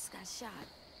 Louis got shot.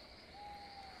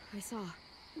 I saw.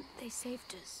 They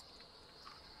saved us.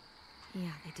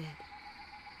 Yeah, they did.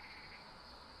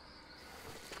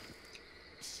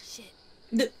 Shit.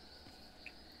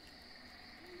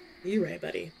 You right,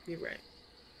 buddy. You right.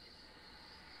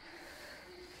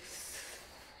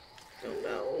 Oh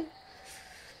no.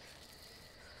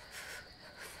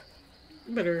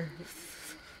 You better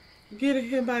get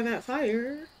him by that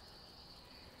fire.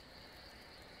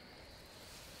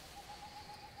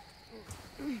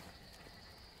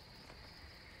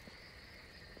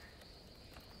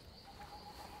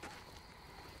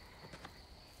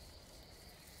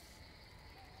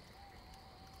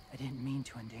 I didn't mean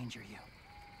to endanger you.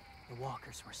 The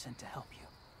walkers were sent to help you.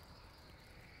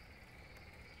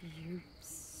 You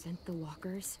sent the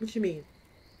walkers? What you mean?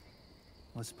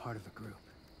 Was part of a group.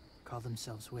 Call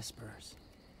themselves Whisperers.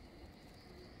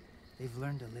 They've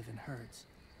learned to live in herds,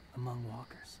 among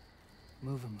walkers.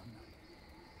 Move among them.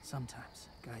 Sometimes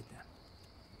guide them.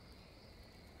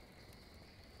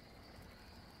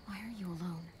 Why are you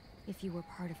alone? if you were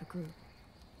part of a group.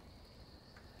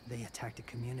 They attacked a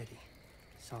community,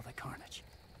 saw the carnage.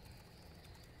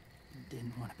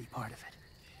 Didn't want to be part of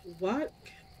it. What?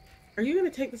 Are you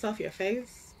gonna take this off your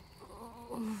face?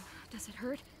 Oh, does it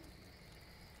hurt?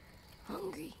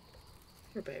 Hungry.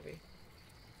 Poor baby.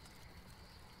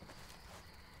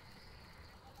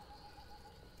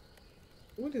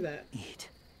 What is that? Eat.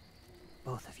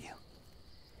 Both of you.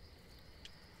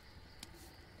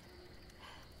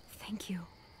 Thank you.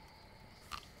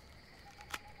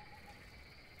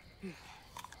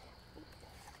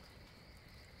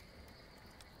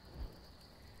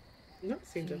 No,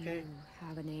 seems okay. You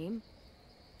have a name?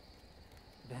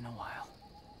 Been a while.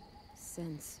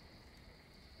 Since.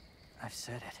 I've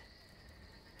said it.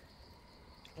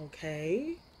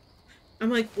 Okay. I'm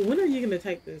like, when are you gonna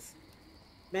take this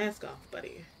mask off,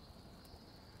 buddy?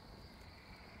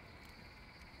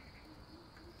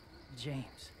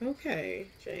 James. Okay,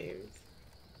 James.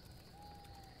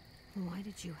 Why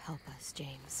did you help us,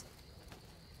 James?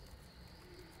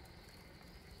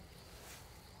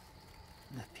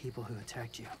 The people who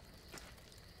attacked you.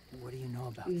 What do you know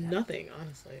about them? Nothing,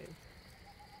 honestly.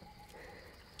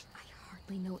 I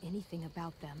hardly know anything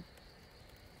about them.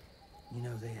 You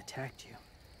know they attacked you.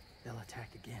 They'll attack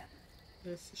again.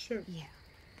 That's sure. Yeah,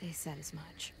 they said as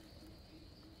much.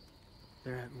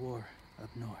 They're at war up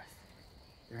north.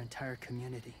 Their entire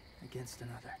community against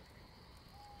another.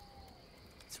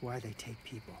 It's why they take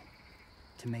people.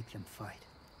 To make them fight.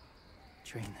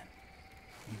 Train them.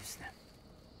 Use them.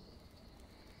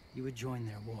 You would join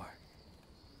their war.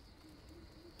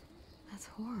 That's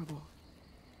horrible.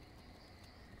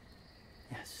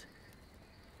 Yes.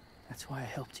 That's why I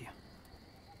helped you.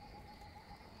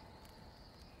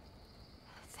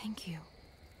 Thank you.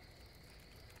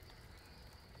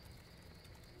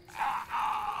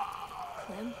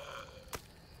 Clem?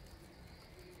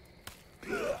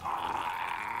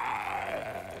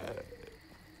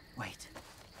 Wait.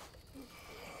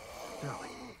 Throw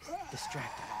it.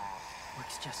 Distract him.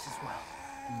 Works just as well.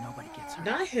 And nobody gets hurt.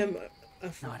 Not him.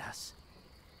 Not us.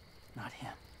 Not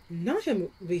him. Not him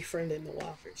befriending the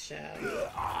Walford Shadow.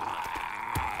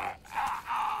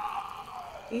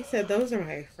 He said, those are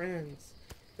my friends.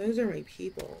 Those are my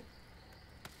people.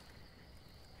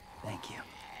 Thank you.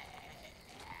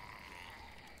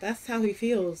 That's how he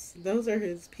feels. Those are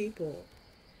his people.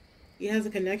 He has a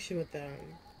connection with them.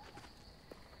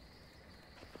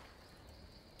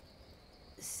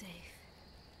 Safe.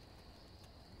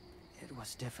 It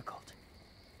was difficult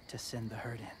to send the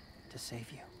herd in to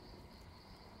save you.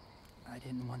 I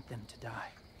didn't want them to die.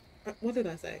 What did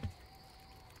I say?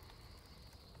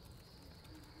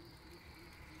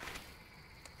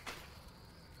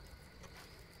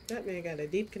 That man got a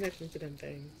deep connection to them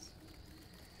things.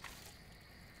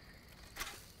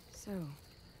 So,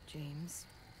 James,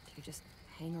 do you just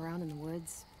hang around in the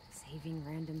woods, saving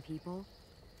random people?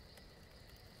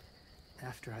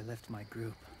 After I left my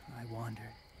group, I wandered.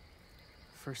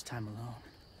 First time alone,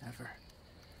 ever.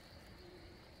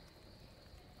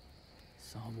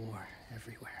 Saw war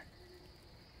everywhere.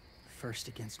 First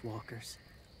against walkers,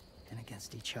 then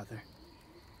against each other.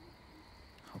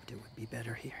 Hoped it would be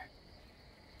better here.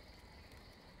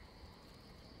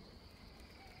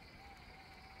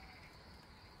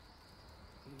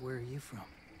 Where are you from?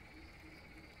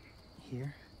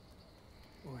 Here?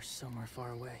 Or somewhere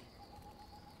far away?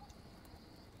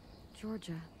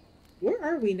 Georgia. Where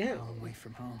are we now? A long way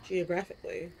from home.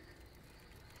 Geographically.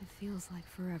 It feels like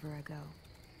forever ago.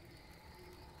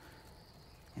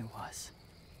 It was.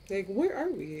 Like, where are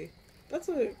we? That's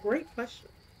a great question.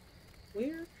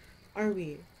 Where are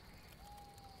we?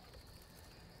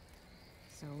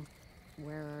 So,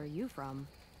 where are you from?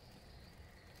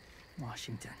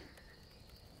 Washington.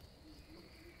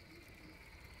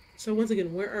 So once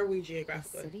again, where are we The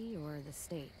geographically? city or the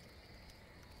state?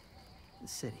 The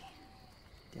city.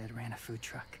 Dad ran a food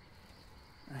truck.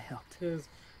 I helped. Because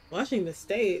Washington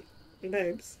State,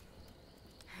 babes.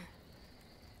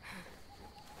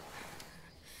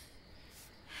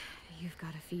 You've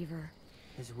got a fever.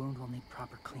 His wound will need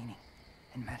proper cleaning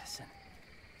and medicine.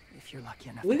 If you're lucky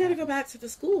enough We to gotta have go it. back to the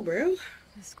school, bro.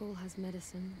 The school has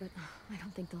medicine, but I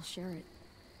don't think they'll share it.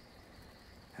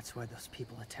 That's why those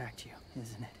people attacked you,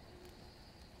 isn't it?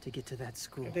 To get to that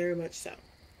school, Very much so.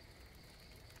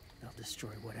 they'll destroy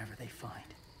whatever they find.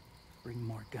 Bring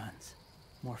more guns,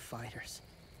 more fighters.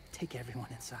 Take everyone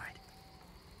inside.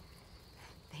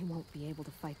 They won't be able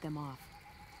to fight them off.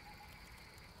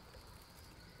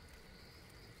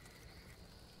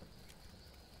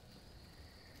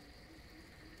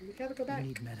 We gotta go back. You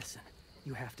need medicine.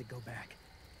 You have to go back,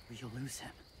 or you'll lose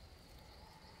him.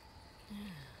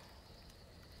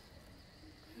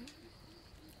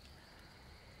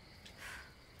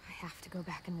 have to go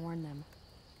back and warn them.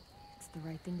 It's the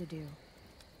right thing to do.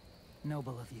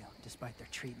 Noble of you, despite their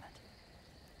treatment.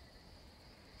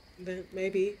 Then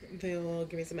maybe they'll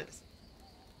give me some medicine.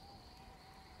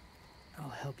 I'll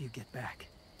help you get back.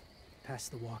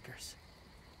 Past the walkers.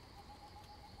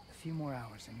 A few more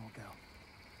hours and we'll go.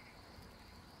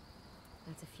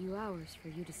 That's a few hours for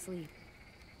you to sleep.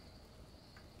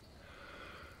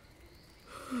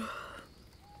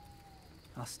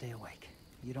 I'll stay awake.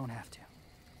 You don't have to.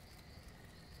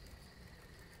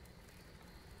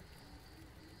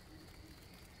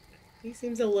 He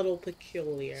seems a little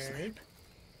peculiar. Sleep.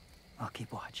 I'll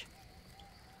keep watch.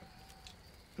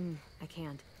 I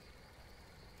can't.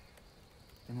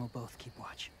 Then we'll both keep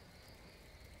watch.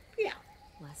 Yeah.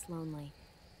 Less lonely.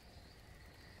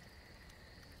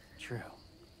 True.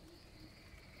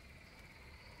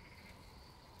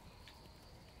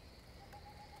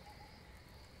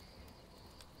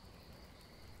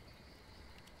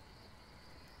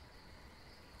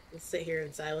 We'll sit here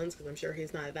in silence because I'm sure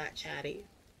he's not that chatty.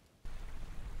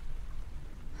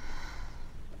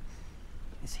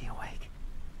 Is he awake?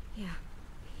 Yeah,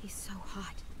 he's so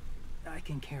hot. I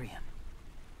can carry him.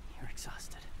 You're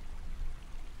exhausted.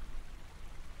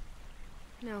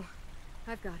 No,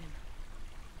 I've got him.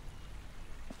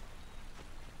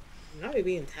 You might be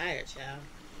being tired, child.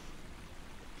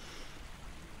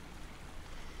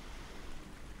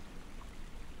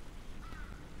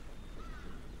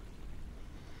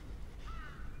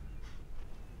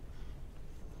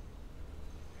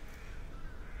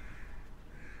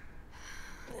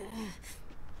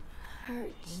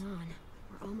 Hurts. Hang on,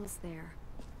 we're almost there.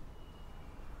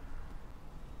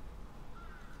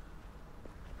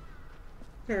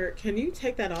 Kurt, can you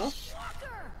take that off?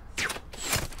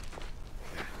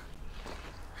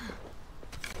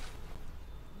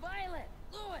 Violet,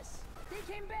 Lewis,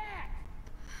 they came back.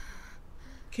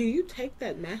 Can you take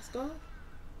that mask off?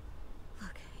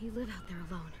 Look, you live out there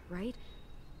alone, right?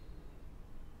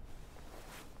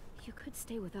 You could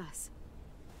stay with us.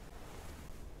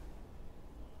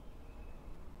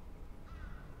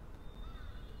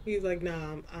 He's like,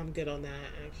 nah, I'm good on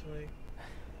that, actually.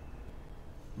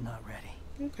 Not ready.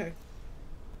 Okay.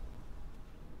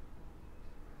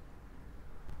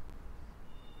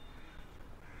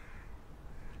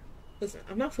 Listen,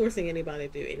 I'm not forcing anybody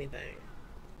to do anything.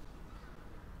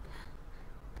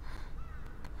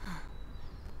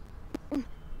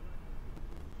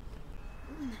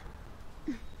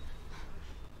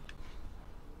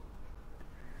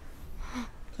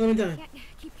 Clementine. I can't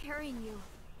keep carrying you.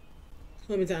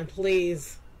 Clementine,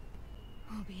 please.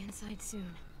 We'll be inside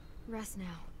soon. Rest now.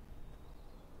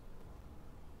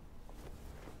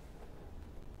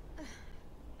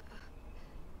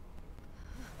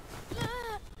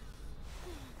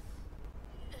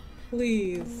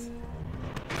 Please.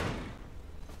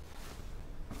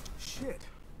 Shit.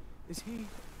 Is he...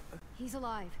 He's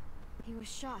alive. He was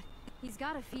shot. He's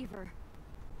got a fever.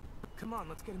 Come on,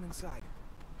 let's get him inside.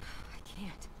 I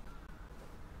can't.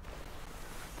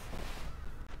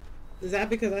 Is that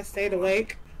because I stayed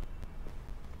awake?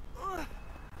 Are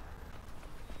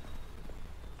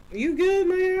you good,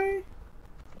 Mary?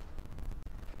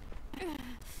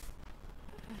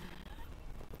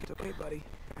 It's okay, buddy.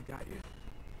 I got you.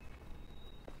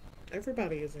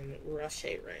 Everybody is in rough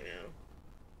shape right now.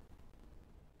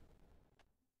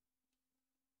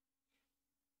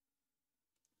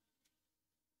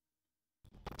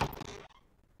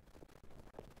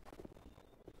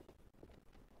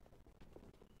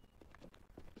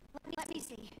 Let me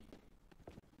see.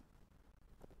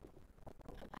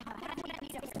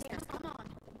 Come on.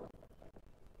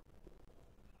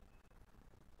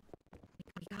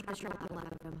 We gotta try to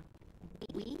out of him.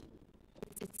 We?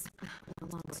 It's a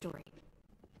long story.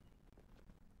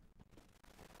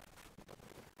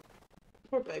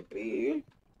 Poor baby.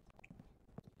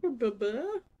 Poor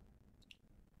baba.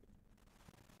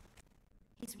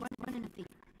 He's running a fever.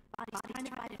 Body's trying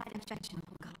to fight infection.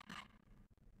 Oh God.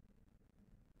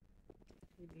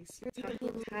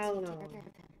 Tylenol.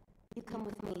 You come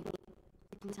with me.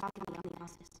 We can talk about the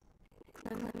process.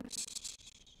 Clem, shh.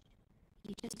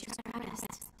 You just try to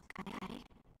rest, okay?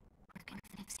 We're gonna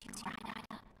fix you right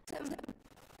up. Clem.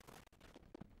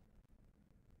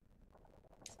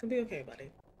 It's gonna be okay,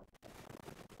 buddy.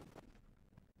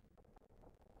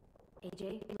 AJ,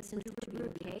 listen to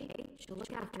Ruby, okay? She'll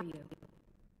look after you.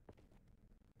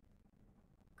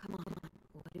 Come on.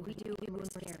 What do we do when we're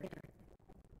scared?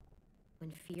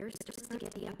 When fear starts to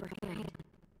get the upper hand,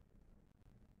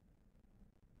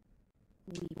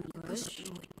 we push.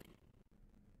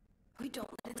 We don't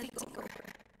let it take over.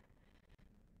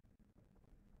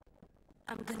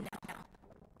 I'm good now.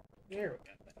 There we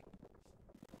go, buddy.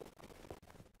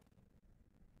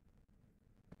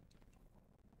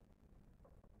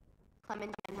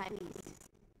 Clementine, please.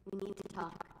 We need to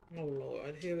talk. Oh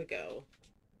Lord, here we go.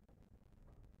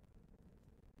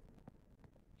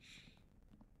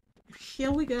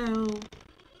 Here we go.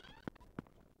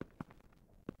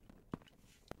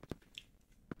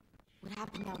 What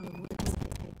happened out in the woods?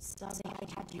 I saw they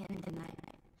had you in tonight.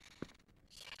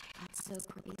 That's so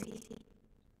crazy.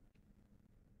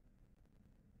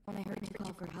 When I heard you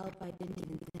call for help, I didn't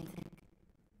even think.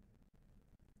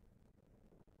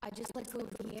 I just let go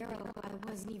of the arrow. I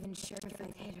wasn't even sure if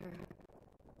I'd hit her.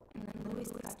 And then Louis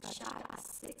got shot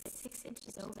 6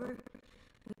 inches over.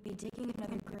 We'd be digging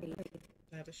another grave.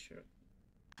 That is true.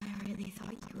 I really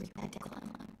thought you were dead,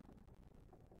 Clem.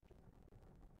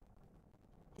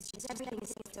 It's just everything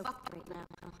is so fucked right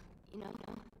now. You know?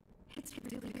 It's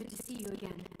really good to see you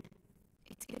again.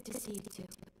 It's good to see you too.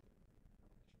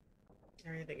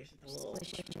 Everything is just a little.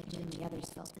 And the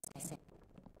others felt the same.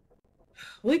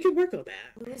 We could work on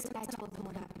that. Louis and I told them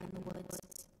what happened in the woods.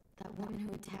 That woman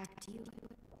who attacked you,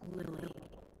 Lily.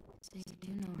 So you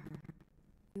do know her.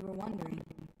 We were wondering.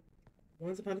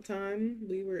 Once upon a time,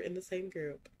 we were in the same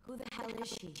group. Who the hell is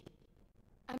she?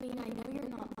 I mean, I know you're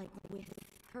not, like, with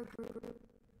her group,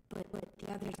 but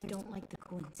the others don't like the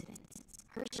coincidence.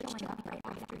 Her showing up right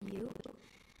after you?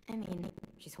 I mean,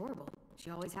 she's horrible. She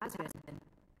always has been.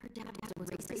 Her dad was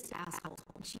a racist asshole,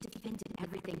 and she defended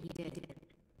everything he did.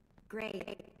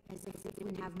 Great. As if they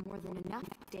didn't have more than enough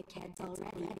dickheads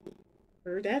already.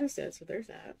 Her dad is dead, so there's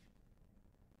that.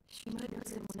 She murdered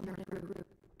someone in her group,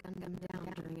 gunned them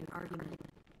down during an argument.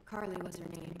 Carly was her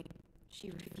name. She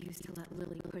refused to let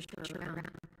Lily push her around.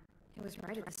 It was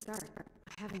right at the start.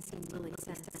 I haven't seen Lily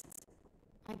since.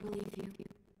 I believe you.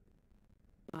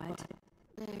 But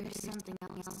there's something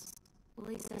else.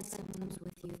 Lily said someone was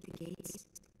with you at the gates.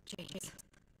 James.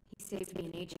 He saved me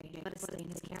and AJ. Let us stay in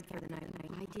his camp for the night.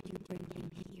 Why did you bring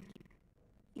him here?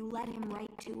 You led him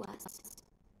right to us.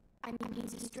 I mean,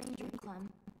 he's a stranger, Clem.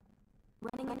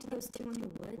 Running into those two in the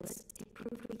woods, it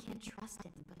proved we can't trust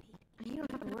anybody. You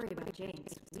don't have to worry about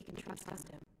James. We can trust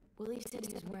him. Willie said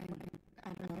he was wearing, I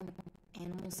don't know,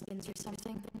 animal skins or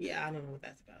something. Yeah, I don't know what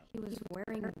that's about. He was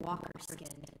wearing walker skin.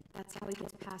 That's how he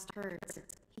gets past hers.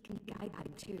 He can guide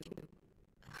them too.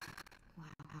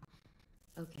 Wow.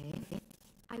 Okay.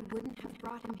 I wouldn't have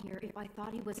brought him here if I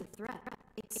thought he was a threat.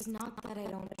 It's not that I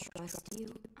don't trust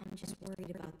you. I'm just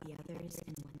worried about the others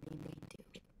and what they may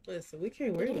do. Listen, we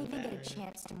can't worry about that. We didn't even get a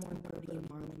chance to mourn Brody and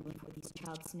Marlon before these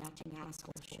child-snatching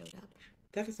assholes showed up.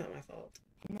 That is not my fault.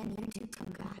 And then you two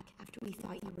come back after we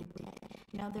thought you were dead.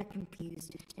 Now they're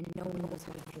confused, and no one knows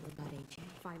how to feel about AJ.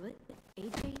 Violet,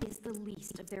 AJ is the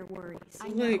least of their worries. I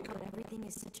know, but everything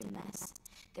is such a mess.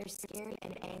 They're scared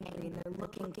and angry, and they're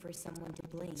looking for someone to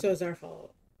blame. So it's our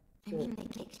fault. I mean, they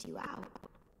kicked you out.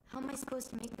 How am I supposed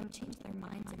to make them change their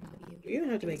minds about you? You don't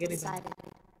have to make anything. Decided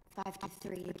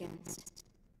 5-3 against.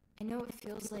 I know it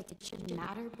feels like it shouldn't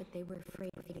matter, but they were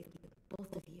afraid of you.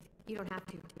 Both of you. You don't have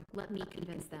to. Let me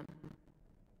convince them.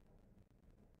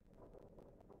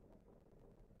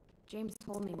 James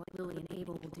told me what Lily and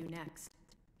Abel will do next.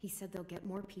 He said they'll get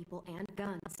more people and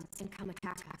guns and come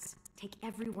attack us. Take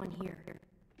everyone here.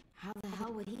 How the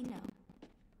hell would he know?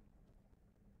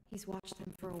 He's watched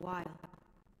them for a while.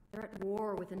 They're at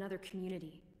war with another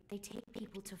community. They take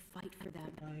people to fight for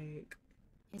them.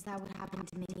 Is that what happened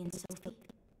to Minnie and Sophie?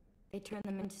 They turn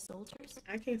them into soldiers?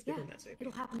 I can't speak on that.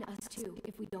 It'll happen to us too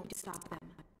if we don't stop them.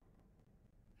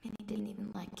 Minnie didn't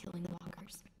even like killing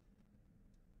walkers.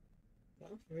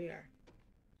 Well, here we are.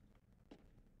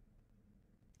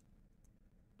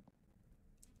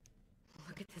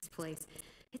 Look at this place.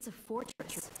 It's a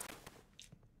fortress.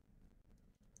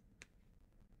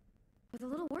 With a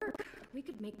little work, we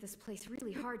could make this place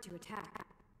really hard to attack.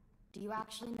 Do you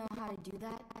actually know how to do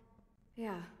that?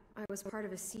 Yeah, I was part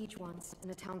of a siege once in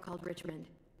a town called Richmond.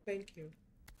 Thank you.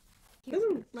 Here,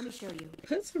 let me show you.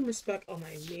 Put some respect on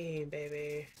my name,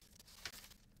 baby.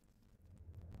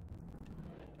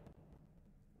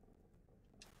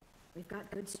 We've got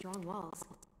good, strong walls.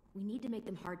 We need to make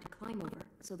them hard to climb over,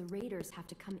 so the raiders have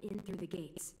to come in through the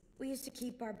gates. We used to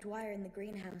keep barbed wire in the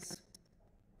greenhouse.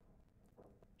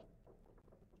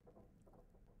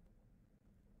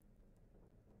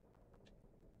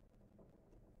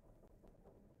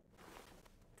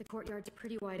 The courtyard's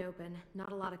pretty wide open,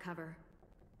 not a lot of cover.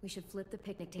 We should flip the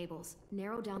picnic tables,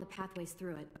 narrow down the pathways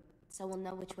through it. So we'll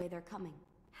know which way they're coming.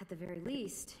 At the very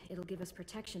least, it'll give us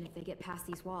protection if they get past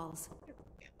these walls.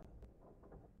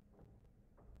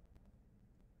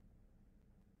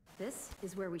 This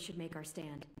is where we should make our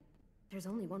stand. There's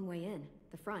only one way in,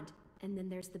 the front, and then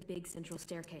there's the big central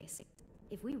staircase.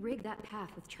 If we rig that path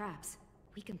with traps,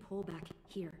 we can pull back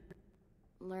here.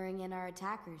 Luring in our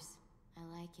attackers. I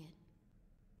like it.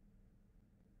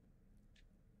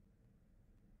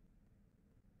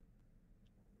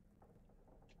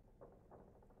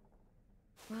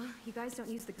 you guys don't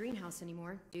use the greenhouse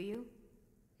anymore, do you?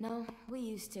 No, we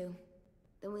used to.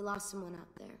 Then we lost someone out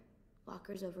there.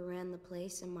 Walkers overran the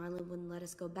place and Marlon wouldn't let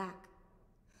us go back.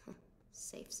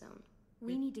 Safe zone.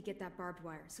 We need to get that barbed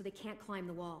wire so they can't climb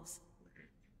the walls.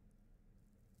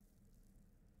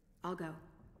 I'll go.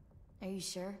 Are you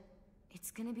sure? It's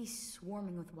gonna be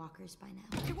swarming with walkers by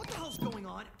now. Hey, what the hell's going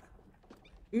on?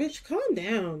 Mitch, calm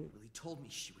down. Willie told me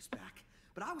she was back,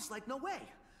 but I was like, no way.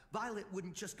 Violet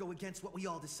wouldn't just go against what we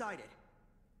all decided.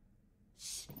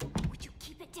 Shh. Would you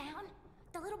keep it down?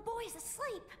 The little boy's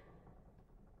asleep.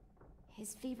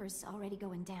 His fever's already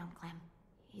going down, Clem.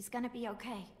 He's gonna be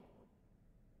okay.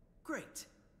 Great.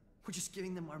 We're just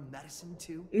giving them our medicine,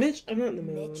 too? Mitch, I'm not in the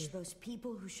mood. Mitch, those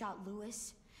people who shot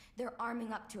Lewis, they're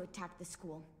arming up to attack the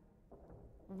school.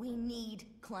 We need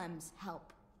Clem's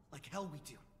help. Like hell we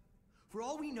do. For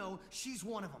all we know, she's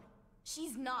one of them.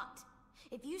 She's not.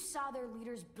 If you saw their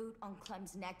leader's boot on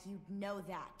Clem's neck, you'd know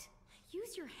that.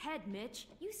 Use your head, Mitch.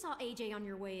 You saw AJ on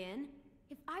your way in.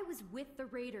 If I was with the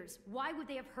Raiders, why would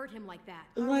they have hurt him like that?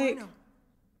 Like,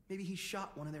 maybe he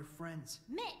shot one of their friends.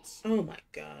 Mitch! Oh my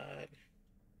god.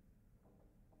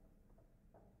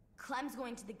 Clem's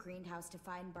going to the greenhouse to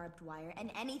find barbed wire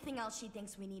and anything else she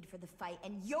thinks we need for the fight,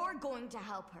 and you're going to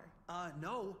help her.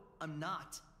 No, I'm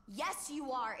not. Yes,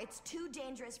 you are. It's too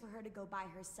dangerous for her to go by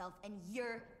herself, and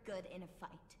you're good in a fight.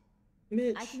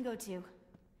 Mitch. I can go too.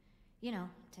 You know,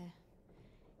 to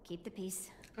keep the peace.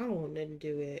 I don't want nothing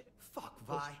to do it. Fuck,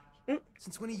 Vi.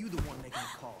 Since when are you the one making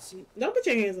the calls? Don't put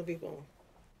your hands on people.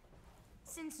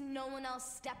 Since no one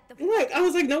else stepped the Like, I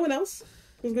was like, no one else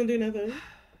was gonna do nothing.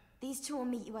 These two will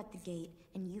meet you at the gate,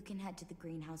 and you can head to the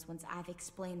greenhouse once I've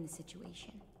explained the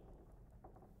situation.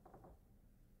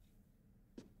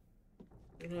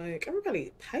 Like,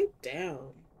 everybody pipe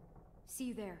down. See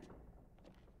you there.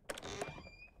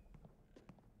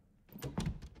 I'm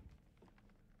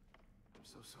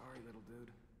so sorry, little dude.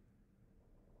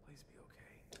 Please be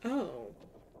okay. Oh.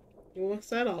 What's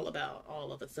that all about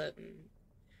all of a sudden?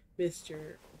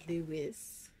 Mr.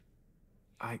 Lewis.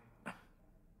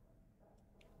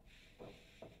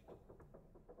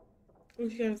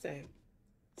 What you gotta say?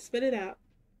 Spit it out.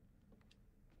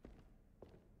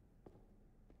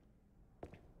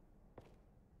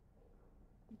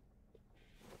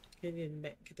 You didn't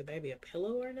get the baby a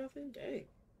pillow or nothing? Dang.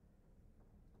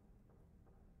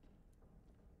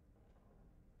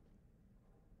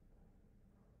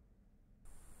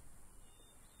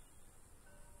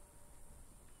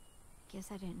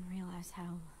 Guess I didn't realize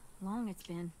how long it's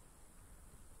been.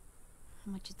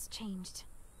 How much it's changed.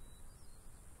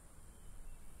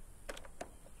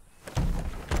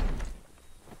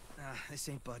 This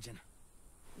ain't budging.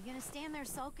 You gonna stand there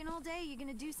sulking all day? You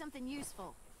gonna do something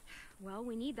useful? Well,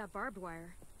 we need that barbed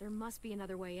wire. There must be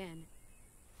another way in.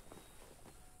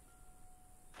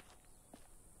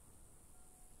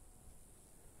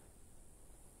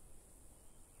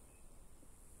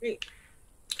 Great.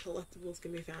 Collectibles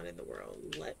can be found in the world.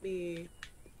 Let me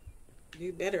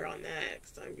do better on that,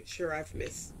 because I'm sure I've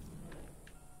missed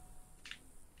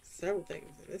several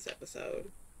things in this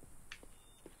episode.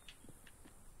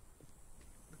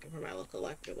 Looking for my little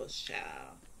collectibles,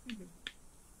 child.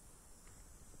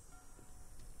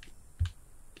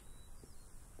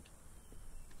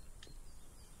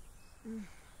 I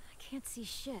can't see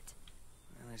shit.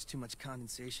 Well, there's too much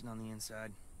condensation on the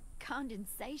inside.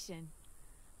 Condensation?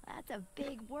 That's a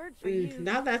big word for you.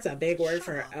 Now that's a big word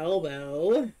for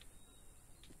elbow.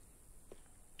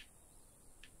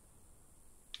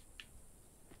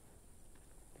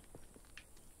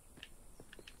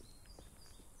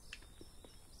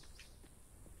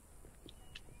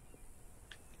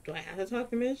 Do I have to talk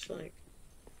to Mitch? Like,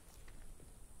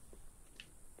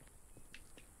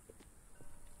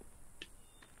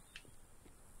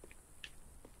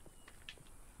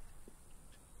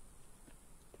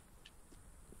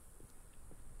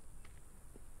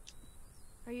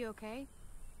 Are you okay?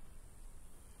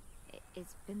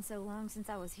 It's been so long since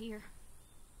I was here.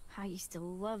 I used to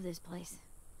love this place,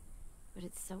 but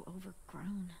it's so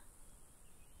overgrown.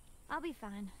 I'll be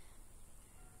fine.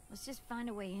 Let's just find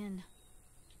a way in.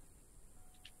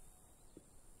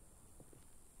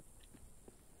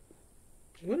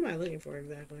 what am I looking for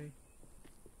exactly?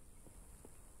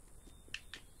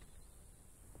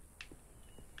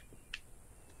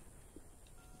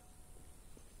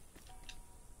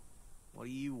 What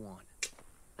do you want?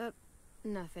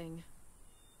 Nothing.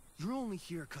 You're only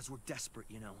here because we're desperate,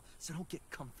 you know, so don't get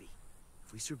comfy.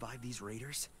 If we survive these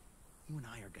raiders, you and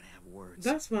I are gonna have words.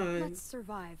 That's fine. Let's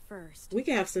survive first. We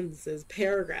can have sentences,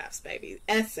 paragraphs, baby.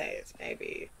 Essays,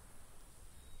 baby.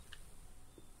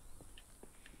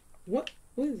 What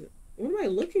is it? What am I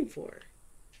looking for?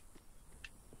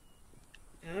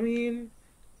 I mean,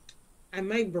 I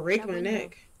might break my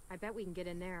neck. I bet we can get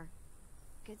in there.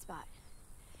 Good spot.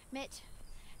 Mitch,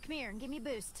 come here and give me a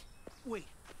boost. Wait.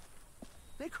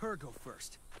 Make her go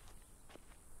first.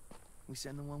 We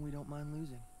send the one we don't mind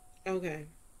losing. Okay.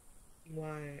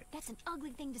 Why? That's an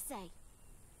ugly thing to say.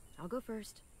 I'll go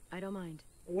first. I don't mind.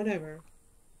 Whatever.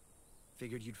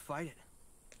 Figured you'd fight it.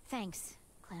 Thanks,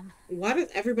 Clem. Why does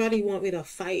everybody want me to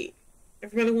fight?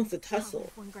 Everybody wants to tussle.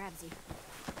 If one grabs you.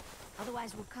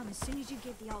 Otherwise, we'll come as soon as you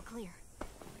give the all clear. I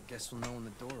guess we'll know when the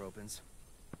door opens.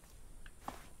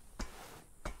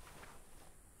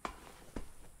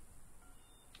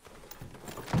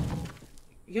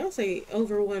 Y'all say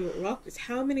over 1 walkers.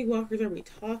 How many walkers are we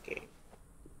talking?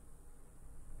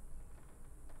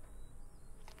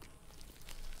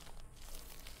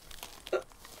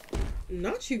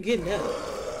 Not you getting up.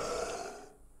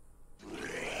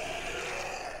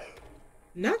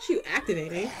 Not you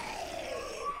activating.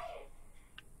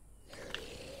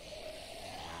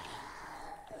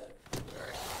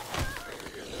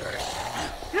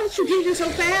 How did you get here so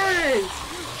fast?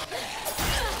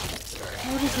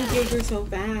 How did you get here so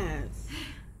fast?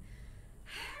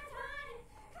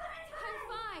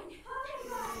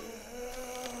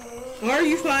 I'm fine. Are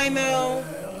you fine though?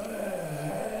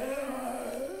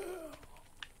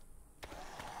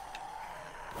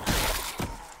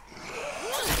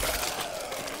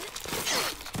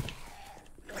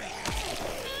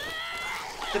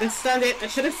 Should have stunned it. I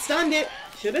should have stunned it.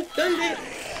 Should have stunned it.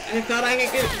 I thought I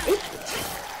could get. Oop.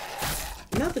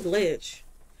 Not the glitch.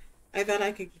 I thought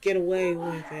I could get away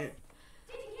with it.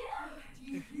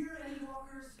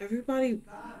 Everybody,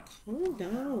 calm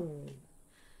down.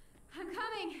 I'm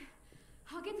coming.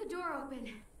 I'll get the door open.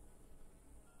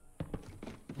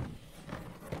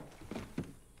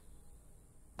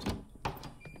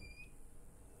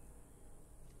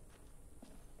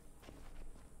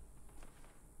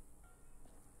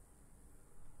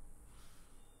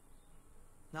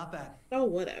 Not bad. Oh,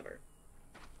 whatever.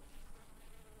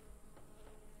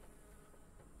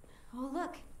 Oh,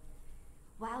 look.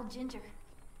 Wild ginger.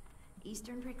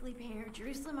 Eastern prickly pear,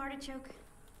 Jerusalem artichoke,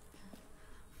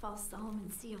 false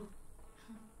Solomon seal.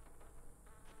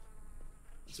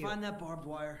 Let's find that barbed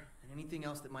wire and anything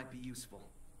else that might be useful.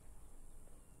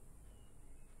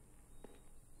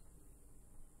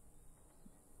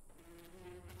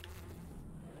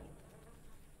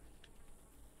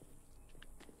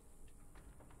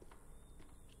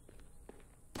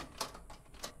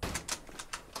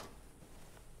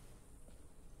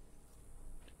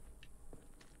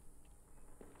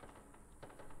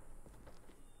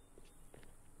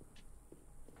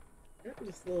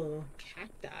 Just a little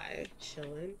cacti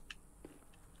chilling.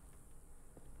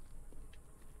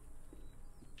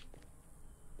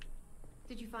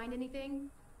 Did you find anything?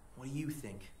 What do you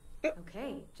think?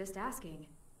 Okay, just asking.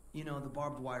 You know, the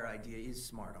barbed wire idea is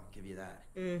smart, I'll give you that.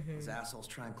 Those assholes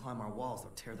try and climb our walls,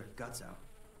 they'll tear their guts out.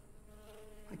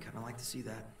 I kinda like to see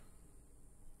that.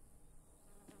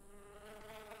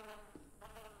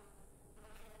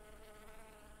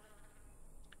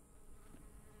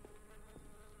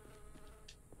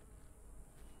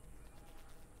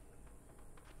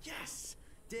 Yes!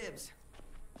 Dibs!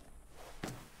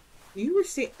 You were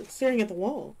staring at the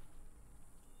wall.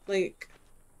 Like...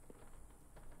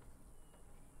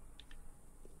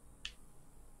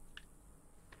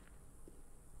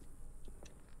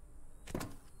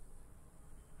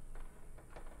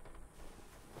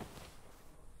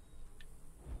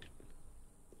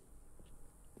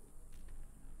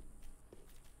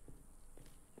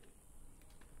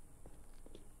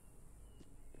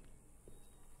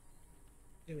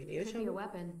 Do we need a Could be a shovel?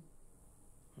 weapon.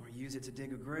 Or use it to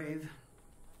dig a grave.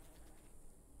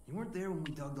 You weren't there when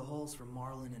we dug the holes for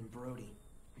Marlin and Brody.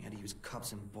 We had to use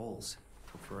cups and bowls.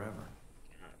 Took forever.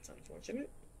 That's unfortunate.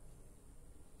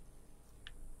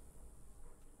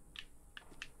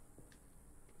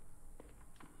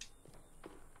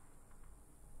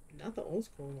 Not the old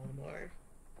school lawnmower.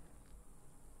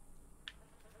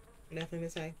 Nothing to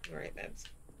say. Alright, Babs.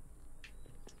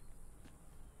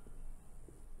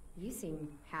 You seem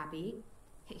happy.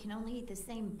 You can only eat the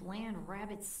same bland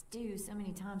rabbit stew so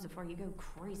many times before you go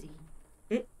crazy.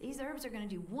 These herbs are gonna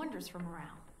do wonders for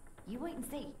morale. You wait and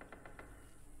see.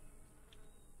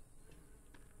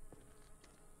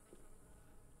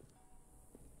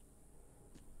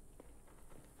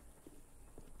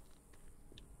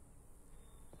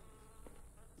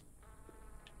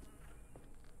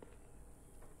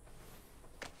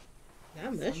 Not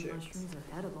Some mushrooms. mushrooms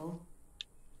are edible.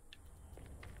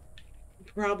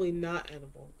 Probably not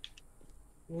edible.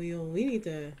 We need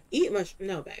to eat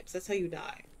No, babes. That's how you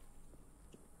die.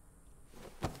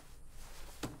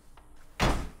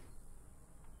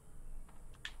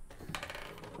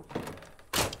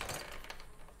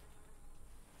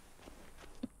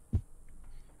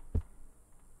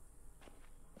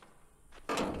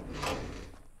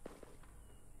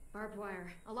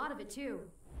 there. A lot of it, too.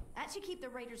 That should keep the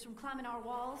raiders from climbing our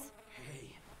walls.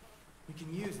 Hey, we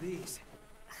can use these.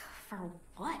 For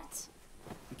what?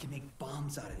 We can make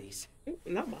bombs out of these.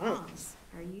 Not bombs.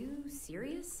 Are you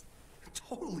serious?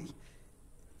 Totally.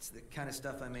 It's the kind of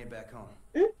stuff I made back home.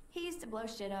 He used to blow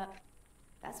shit up.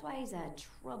 That's why he's a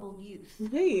troubled youth.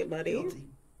 Hey, buddy. Guilty.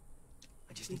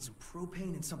 I just need some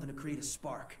propane and something to create a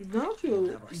spark. Not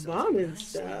you bombing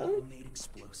stuff. Made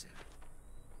explosive.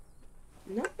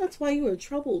 No, that's why you were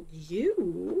troubled.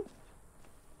 You.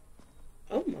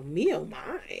 Oh my, oh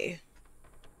my.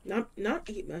 Not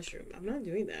eat mushroom. I'm not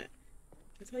doing that.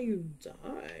 That's how you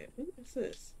die. What is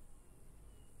this?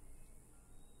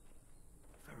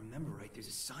 If I remember right, there's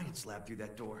a science lab through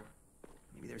that door.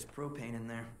 Maybe there's propane in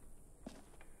there.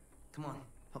 Come on,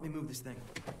 help me move this thing.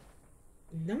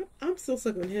 No, I'm still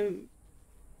stuck on him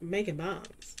making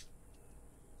bombs.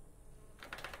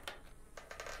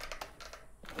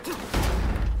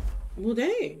 Well,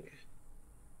 dang.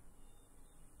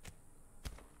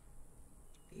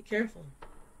 Be careful.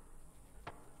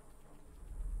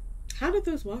 How did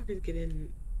those walkers get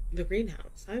in the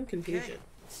greenhouse? I'm confused. Okay,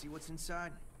 let's see what's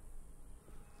inside.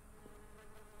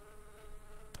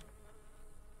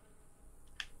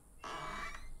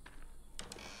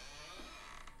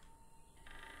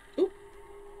 Oop.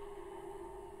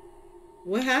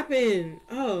 What happened?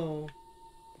 Oh.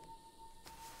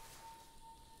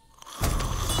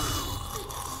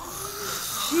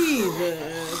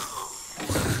 Jesus.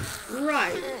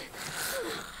 Right.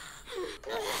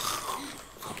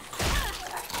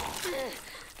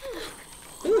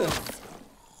 Ugh.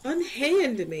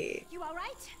 Unhand me. You all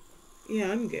right?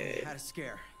 Yeah, I'm good. Had a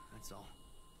scare, that's all.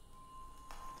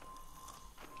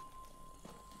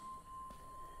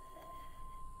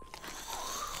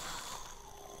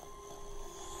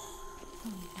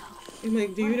 I'm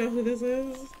like, do you know who this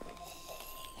is?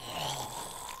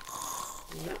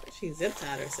 No, she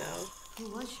zip-tied herself.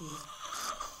 Who was she?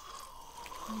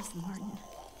 Miss Martin.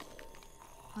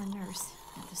 Our nurse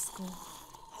at the school.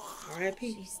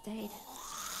 R.I.P. She stayed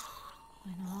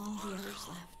when all the others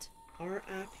left.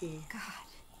 R.I.P. God.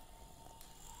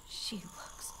 She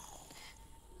looks...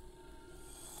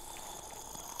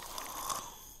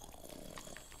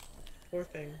 Poor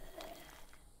thing.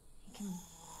 You can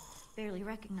barely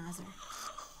recognize her.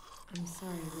 I'm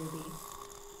sorry,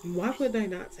 Ruby. Why would they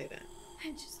not say that?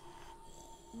 I just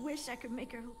wish I could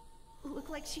make her look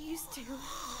like she used to.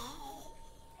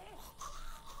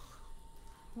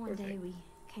 One day we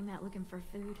came out looking for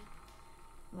food.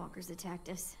 Walkers attacked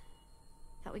us.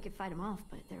 Thought we could fight them off,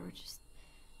 but there were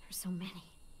so many.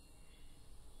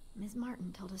 Ms.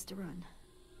 Martin told us to run,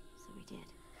 so we did.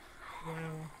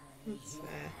 Wow,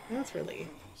 that's really...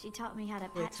 She taught me how to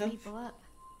patch people up.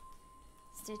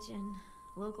 Stitching,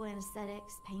 local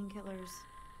anesthetics, painkillers,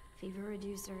 fever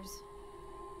reducers.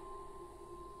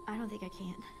 I don't think I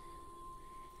can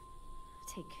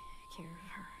take care of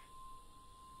her.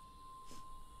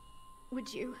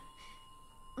 Would you?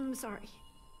 I'm sorry.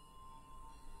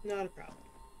 Not a problem.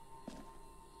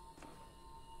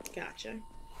 Gotcha.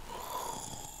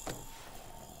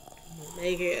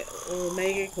 We'll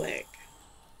make it click.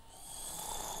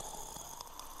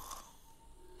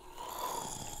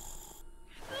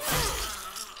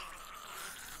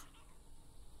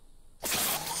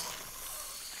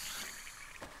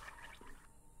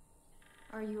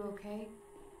 Are you okay?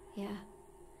 Yeah.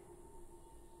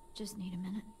 Just need a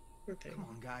minute. Come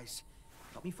on, guys.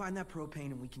 Help me find that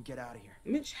propane and we can get out of here.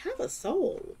 Mitch, have a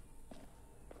soul.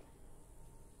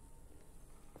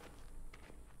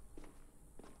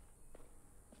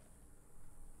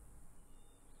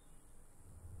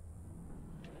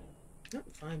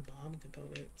 Not find bomb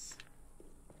components.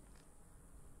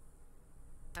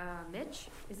 Mitch,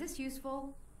 is this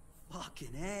useful?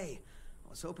 Fucking A. I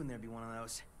was hoping there'd be one of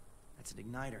those. That's an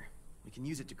igniter. We can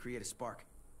use it to create a spark.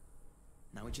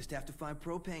 Now we just have to find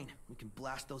propane. We can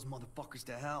blast those motherfuckers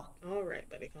to hell. Alright,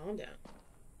 buddy, calm down.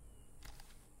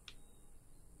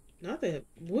 Not that...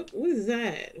 What is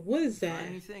that? What is that? Find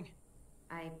anything?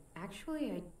 I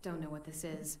don't know what this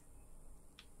is.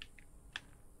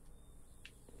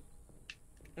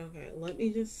 Okay, let me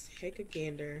just take a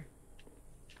gander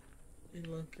and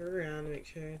look around to make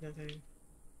sure there's nothing.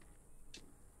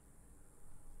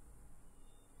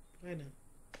 I know.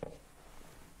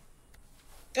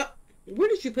 Oh, where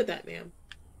did you put that, ma'am?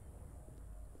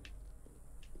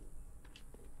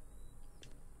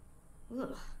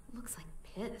 Ugh, looks like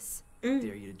piss. Dare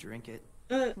you to drink it.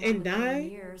 And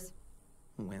die?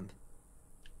 Wimp.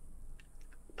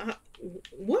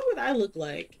 What would I look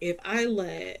like if I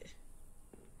let...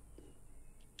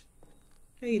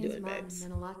 How you doing, babes?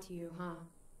 Meant a lot to you, huh?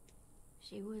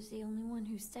 She was the only one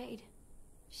who stayed.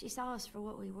 She saw us for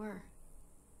what we were.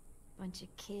 Bunch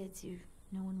of kids who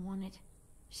no one wanted.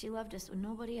 She loved us when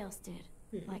nobody else did.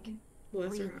 Like,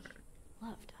 Bless really her heart.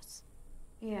 loved us.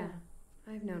 Yeah,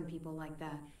 I've known people like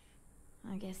that.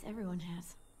 I guess everyone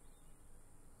has.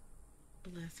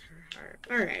 Bless her heart.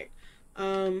 Alright.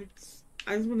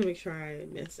 I just want to make sure I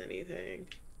didn't miss anything.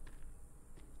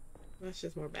 That's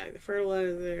just more bag of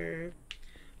fertilizer.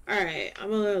 Alright, I'm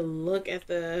gonna look at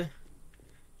the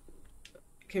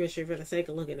chemistry for the sake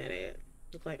of looking at it.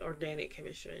 Look like organic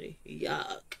chemistry.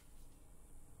 Yuck.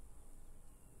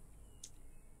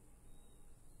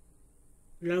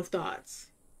 No thoughts.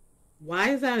 Why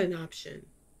is that an option?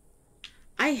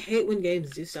 I hate when games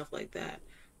do stuff like that.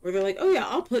 Where they're like, oh yeah,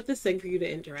 I'll put this thing for you to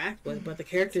interact with, but the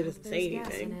character doesn't say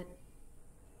anything.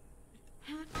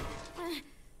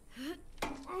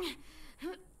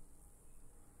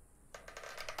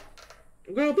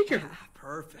 Girl, be careful.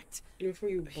 Perfect. Before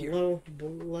you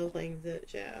blow things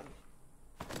at yeah.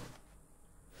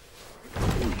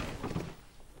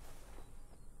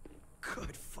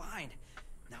 Good, fine.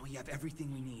 Now we have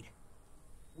everything we need.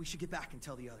 We should get back and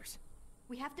tell the others.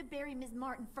 We have to bury Ms.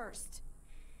 Martin first.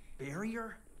 Bury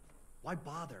her? Why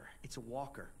bother? It's a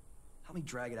walker. Help me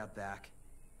drag it out back.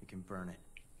 We can burn it.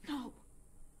 No.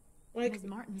 Like, Ms.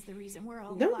 Martin's the reason we're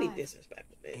all don't alive. be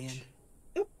disrespectful, bitch.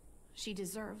 And she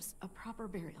deserves a proper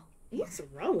burial. What's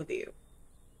wrong with you?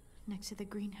 Next to the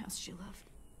greenhouse she loved.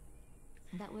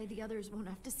 That way the others won't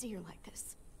have to see her like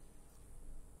this.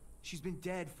 she's been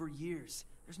dead for years.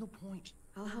 There's no point.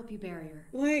 I'll help you bury her.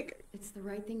 Like, it's the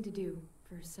right thing to do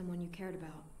for someone you cared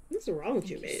about. What's wrong with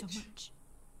you, Thank you bitch? so much.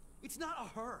 It's not a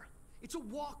her. It's a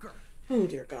walker. Oh,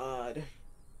 dear God.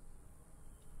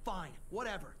 Fine,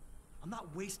 whatever. I'm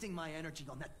not wasting my energy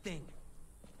on that thing.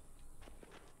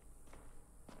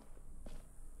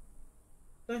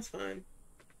 That's fine.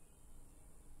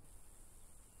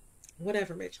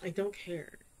 Whatever, Mitch. I don't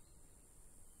care.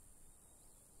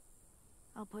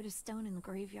 I'll put a stone in the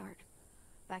graveyard,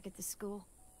 back at the school.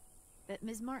 Bet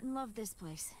Ms. Martin loved this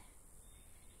place.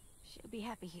 She'll be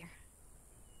happy here.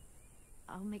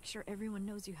 I'll make sure everyone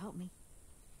knows you helped me.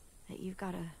 That you've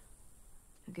got a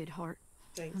good heart.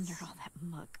 Thanks. Under all that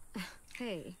muck.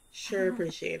 Hey. Sure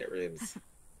appreciate it, Rubes.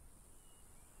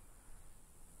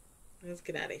 Let's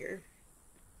get out of here.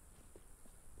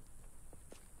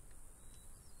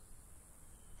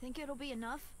 Think it'll be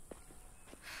enough?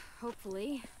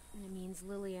 Hopefully. And it means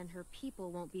Lily and her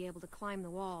people won't be able to climb the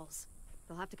walls.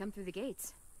 They'll have to come through the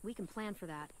gates. We can plan for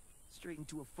that. Straight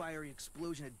into a fiery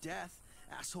explosion of death.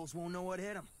 Assholes won't know what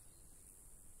hit them.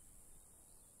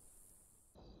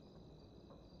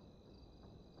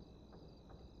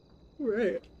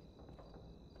 Right.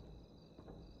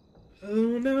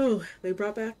 Oh no, they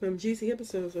brought back them juicy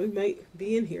episodes. We might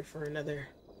be in here for another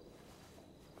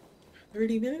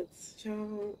 30 minutes.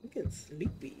 Y'all, we get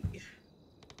sleepy.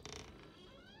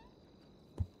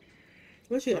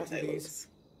 What you got to say, Luis?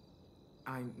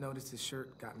 I noticed his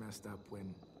shirt got messed up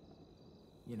when,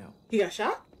 you know. He got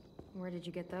shot? Where did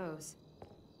you get those?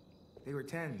 They were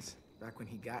 10s back when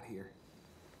he got here.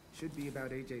 Should be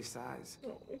about AJ's size.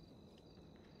 Oh.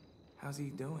 How's he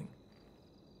doing?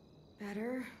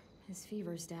 Better. His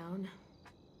fever's down.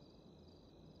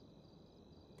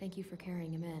 Thank you for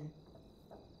carrying him in.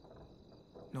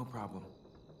 No problem.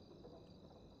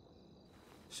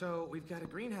 So, we've got a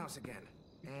greenhouse again.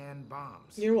 And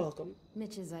bombs. You're welcome.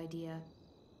 Mitch's idea.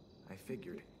 I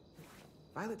figured.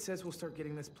 Violet says we'll start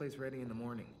getting this place ready in the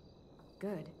morning.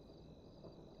 Good.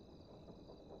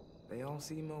 They all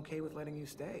seem okay with letting you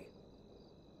stay.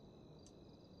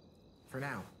 For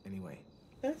now, anyway.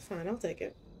 That's fine, I'll take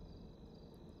it.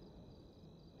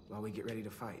 While we get ready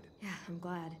to fight. Yeah, I'm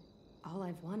glad. All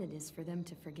I've wanted is for them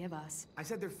to forgive us. I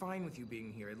said they're fine with you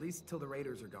being here, at least till the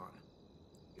raiders are gone.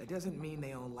 That doesn't mean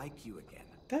they all like you again.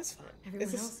 That's fine.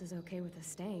 Everyone else is okay with us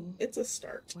staying. It's a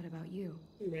start. What about you?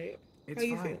 Right. It's How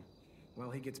you fine. feel? Well,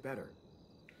 he gets better.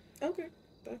 Okay,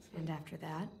 that's fine. And after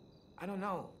that? I don't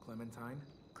know, Clementine.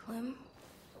 Clem?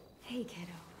 Hey,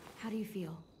 kiddo. How do you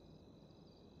feel?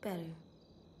 Better.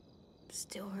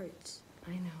 Still hurts.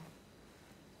 I know.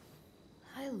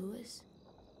 Hi, Louis.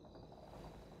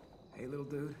 Hey, little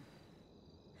dude.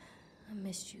 I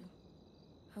missed you.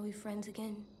 Are we friends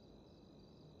again?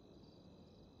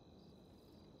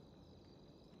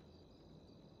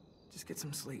 Just get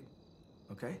some sleep,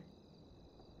 okay?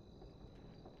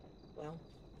 Well.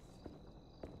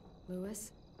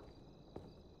 Louis?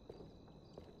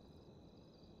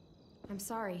 I'm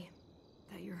sorry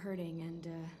that you're hurting, and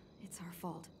it's our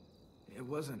fault. It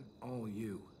wasn't all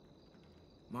you.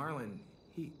 Marlon,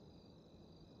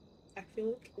 I feel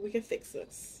like we can fix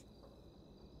this.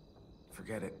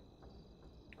 forget it.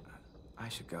 I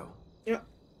should go. Yep.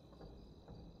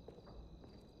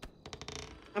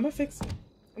 I'm gonna fix it.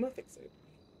 I'm gonna fix it.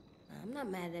 I'm not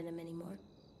mad at him anymore.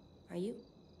 Are you?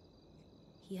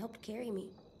 He helped carry me,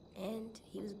 and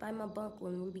he was by my bunk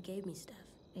when Ruby gave me stuff.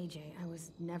 AJ, I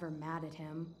was never mad at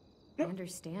him. I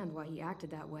understand why he acted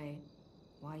that way.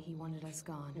 Why he wanted us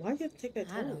gone. Why'd you have to take that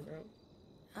tone, bro?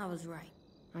 I was right.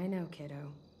 I know,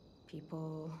 kiddo.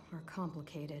 People are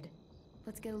complicated.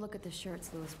 Let's get a look at the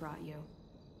shirts Lewis brought you.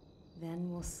 Then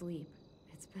we'll sleep.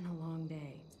 It's been a long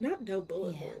day. Not no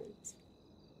bullet holes.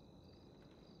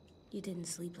 You didn't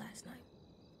sleep last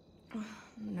night.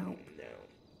 No. No.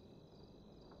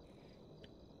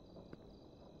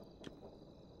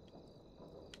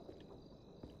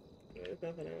 There's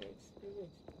nothing else.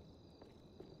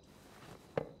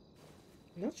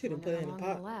 Not you to put it in a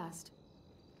pot. Last.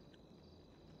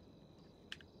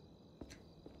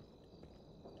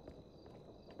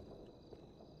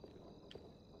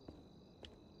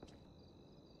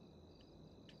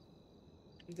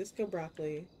 Disco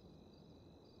broccoli.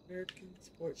 American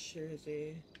sports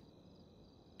jersey.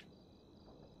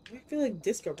 I feel like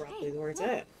disco broccoli is where it's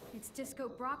at. It's Disco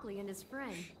Broccoli and his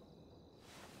friend.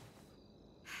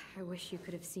 I wish you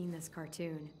could have seen this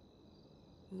cartoon.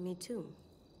 Me too.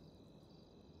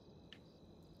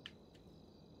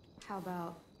 How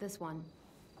about this one?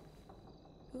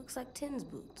 Looks like Tin's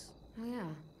boots. Oh yeah,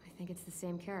 I think it's the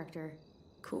same character.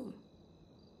 Cool.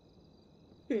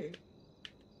 Hey,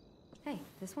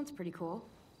 this one's pretty cool.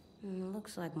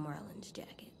 Looks like Marlon's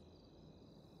jacket.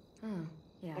 Oh,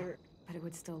 yeah, but it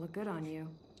would still look good on you.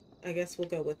 I guess we'll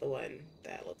go with the one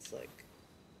that looks like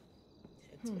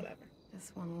it's whatever.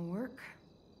 This one will work.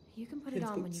 You can put it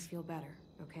on when you feel better,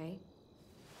 okay?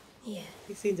 Yeah.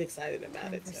 He seems excited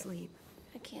about it. For sleep.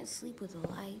 I can't sleep with a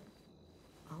light.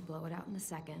 I'll blow it out in a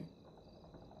second.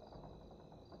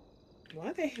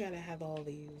 Why they gotta have all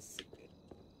these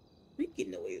freaky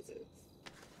noises?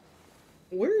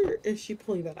 Where is she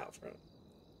pulling that out from?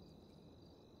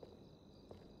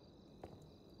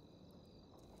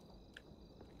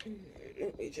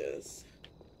 Let me just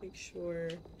make sure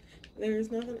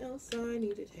there's nothing else I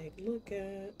need to take a look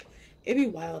at. It'd be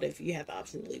wild if you had the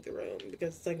option to leave the room,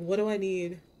 because it's like, what do I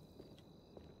need?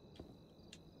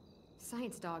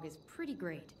 Science Dog is pretty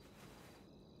great.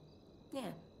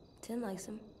 Yeah, Tin likes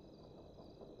him.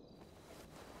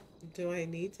 Do I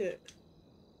need to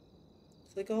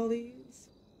click all these?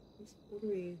 What do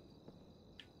we...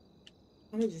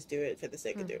 I'm gonna just do it for the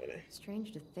sake of doing it.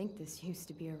 Strange to think this used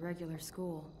to be a regular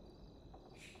school.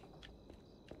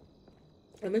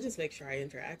 I'm gonna just make sure I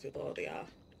interact with all the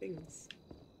things.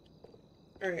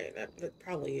 Alright, that's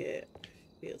probably it.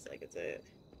 Feels like it's it.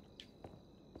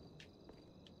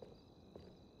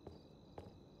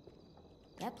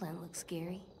 That plant looks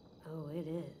scary. Oh, it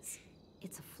is.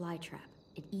 It's a fly trap.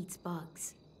 It eats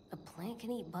bugs. A plant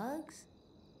can eat bugs?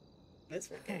 That's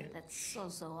okay. That's so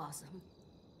awesome.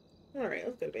 Alright,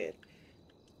 let's go to bed.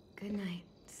 Good night.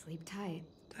 Sleep tight.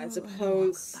 I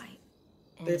suppose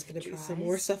there's gonna be some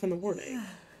more stuff in the morning.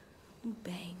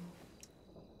 Bang.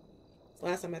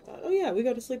 Last time I thought, oh yeah, we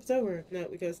go to sleep, it's over. No,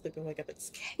 we go to sleep and wake up,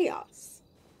 it's chaos.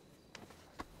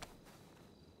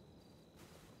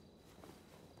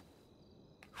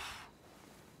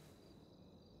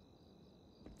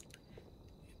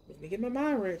 Let me get my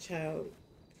mind right, child,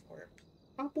 before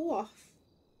I pop off.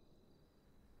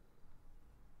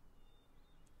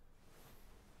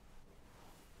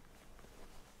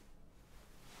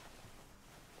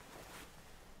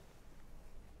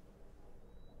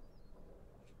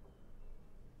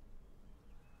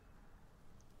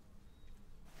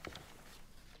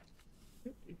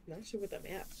 Not sure with a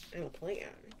map and a plan.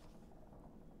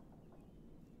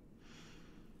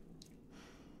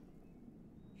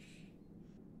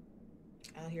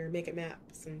 Out here making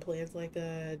maps and plans like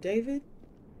David.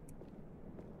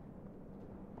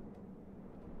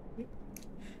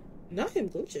 Not him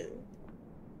glitching.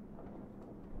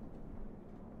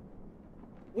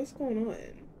 What's going on?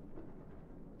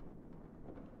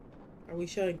 Are we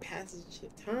showing passage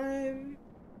of time?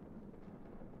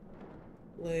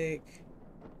 Like,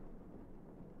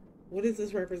 what is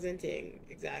this representing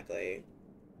exactly?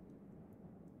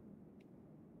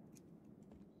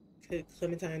 Could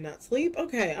Clementine not sleep?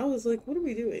 Okay, I was like, what are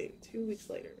we doing? 2 weeks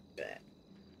later. Bet.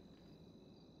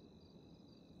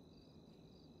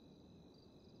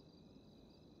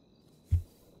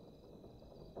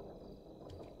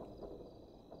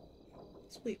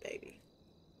 Sweet baby.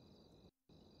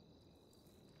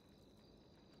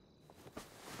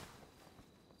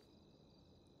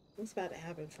 What's about to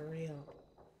happen for real?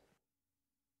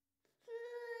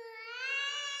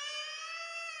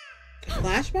 A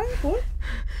flashback? What?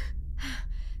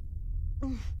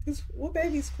 What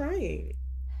baby's crying?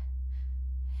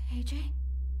 AJ?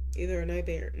 Either a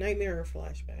nightmare or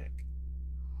flashback.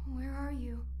 Where are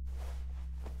you?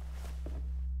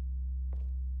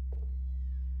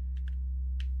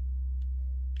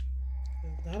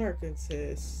 That arc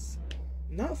consists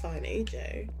not find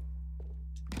AJ.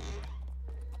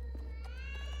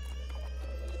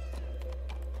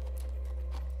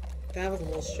 That was a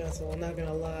little stressful, I'm not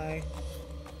gonna lie.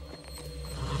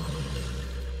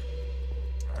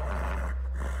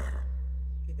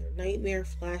 Either nightmare,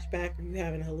 flashback, or you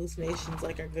having hallucinations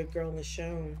like our good girl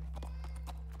Michonne.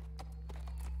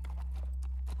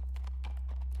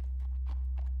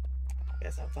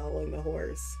 Guess I'm following the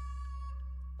horse.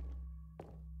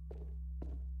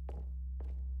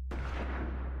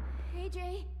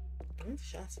 AJ?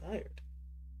 Shots fired.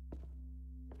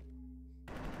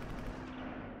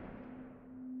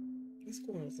 What's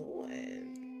going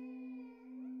on?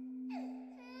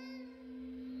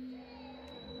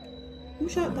 Who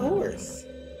shot the horse?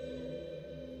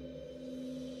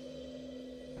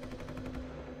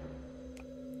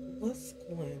 What's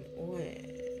going on?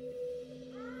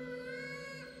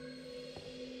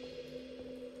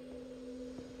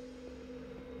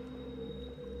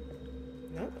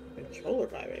 No, controller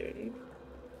vibrating.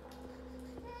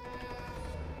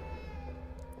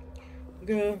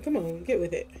 Girl, come on, get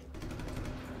with it.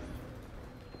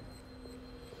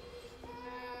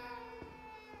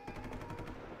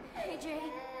 AJ?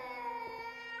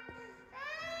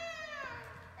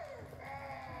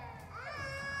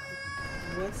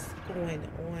 What's going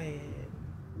on?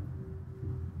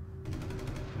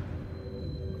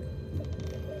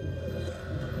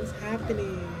 What's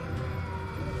happening?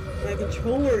 My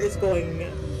controller is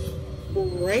going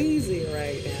crazy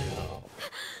right now.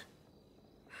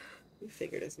 You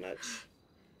figured as much.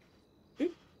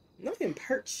 Not even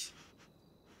perch.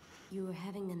 You were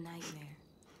having a nightmare.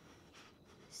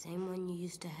 Same one you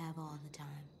used to have all the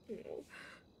time.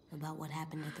 About what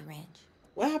happened at the ranch.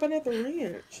 What happened at the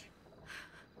ranch?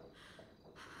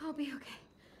 I'll be okay.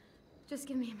 Just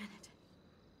give me a minute.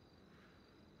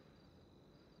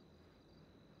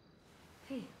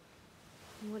 Hey,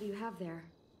 what do you have there?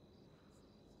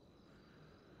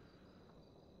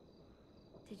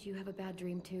 Did you have a bad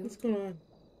dream too? What's going on?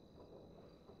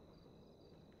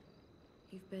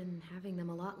 You've been having them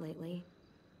a lot lately.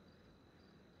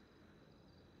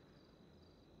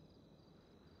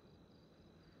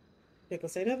 You gonna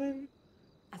say nothing?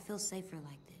 I feel safer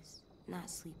like this, not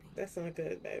sleeping. That's not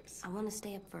good, babes. I want to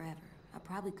stay up forever. I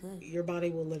probably could. Your body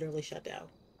will literally shut down.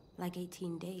 Like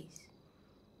 18 days.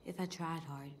 If I tried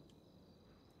hard.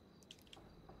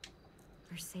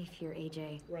 We're safe here,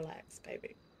 AJ. Relax,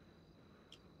 baby.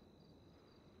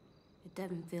 It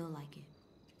doesn't feel like it.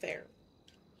 Fair.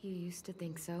 You used to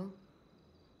think so?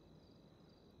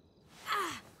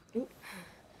 Ah! Oop.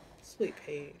 Sweet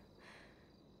pea.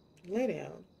 Lay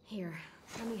down. Here,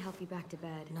 let me help you back to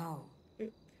bed. No.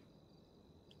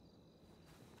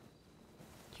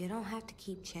 You don't have to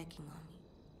keep checking on me.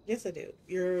 Yes, I do.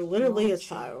 You're literally a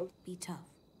child. Be tough.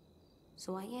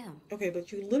 So I am. Okay,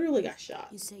 but you literally got shot.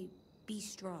 You say, be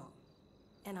strong.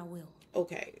 And I will.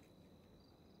 Okay.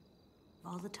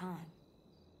 All the time.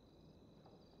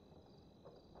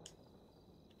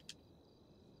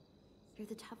 You're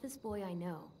the toughest boy I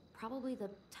know. Probably the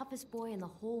toughest boy in the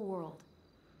whole world.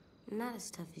 Not as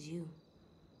tough as you.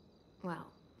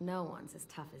 Well, no one's as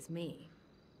tough as me.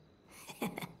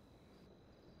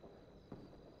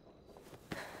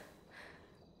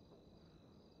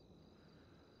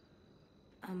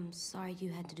 I'm sorry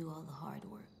you had to do all the hard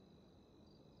work.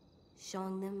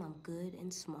 Showing them I'm good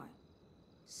and smart.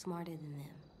 Smarter than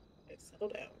them. Okay, settle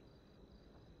down.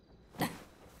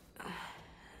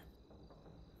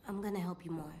 I'm gonna help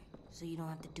you more, so you don't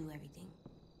have to do everything.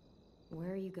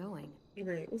 Where are you going?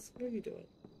 Right, what are you doing?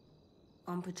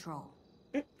 On patrol.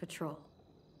 Patrol.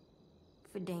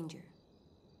 For danger.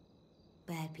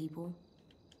 Bad people.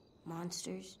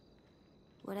 Monsters.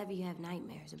 Whatever you have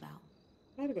nightmares about.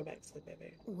 I gotta go back to sleep,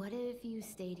 baby. What if you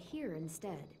stayed here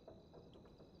instead?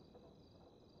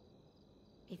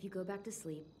 If you go back to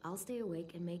sleep, I'll stay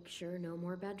awake and make sure no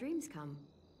more bad dreams come.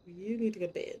 You need to go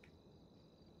to bed.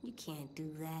 You can't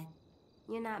do that.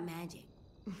 You're not magic.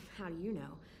 How do you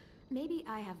know? Maybe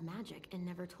I have magic and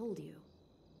never told you.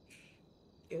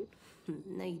 Nope.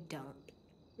 No, you don't.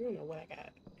 You don't know what I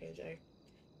got, AJ.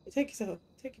 Take your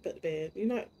butt to bed. You're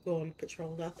not going to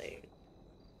patrol nothing.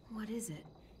 What is it?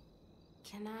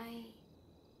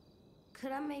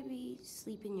 Could I maybe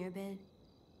sleep in your bed?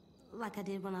 Like I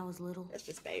did when I was little? That's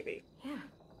just baby. Yeah.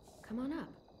 Come on up.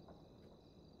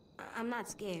 I'm not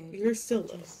scared. You're still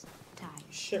just tired.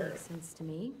 Sure. Makes sense to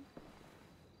me.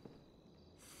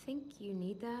 think you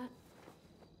need that?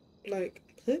 Like,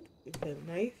 put the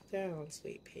knife down,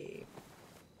 sweet pea.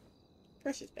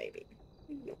 Precious baby.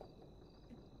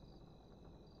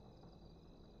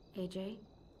 AJ?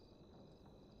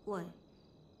 What?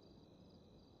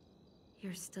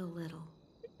 You're still little.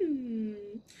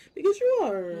 Because you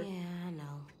are. Yeah, I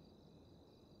know.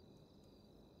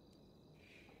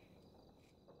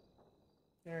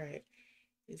 Alright.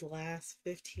 These last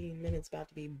 15 minutes about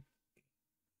to be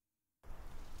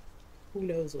who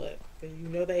knows what. Because you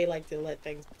know they like to let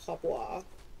things pop off.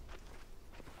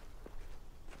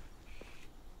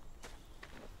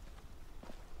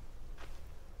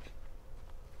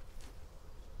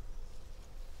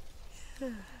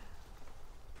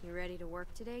 You ready to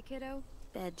work today, kiddo?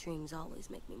 Bad dreams always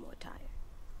make me more tired.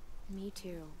 Me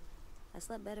too. I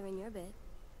slept better in your bed.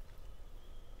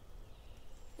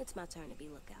 It's my turn to be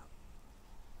lookout.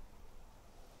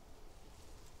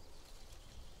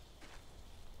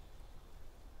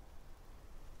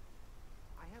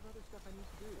 I have other stuff I need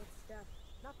to do. What stuff?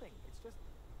 Nothing.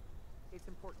 It's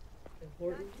important.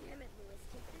 Important? God damn it, Louis.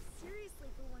 Take this seriously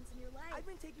for once in your life. I've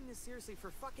been taking this seriously for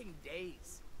fucking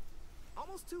days.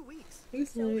 Almost 2 weeks.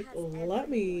 He's like, let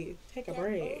me take a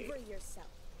break. Over yourself.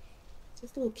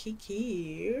 Just a little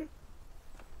kiki.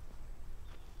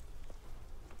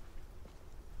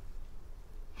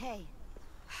 Hey.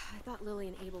 I thought Lily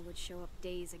and Abel would show up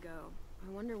days ago.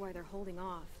 I wonder why they're holding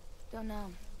off. Don't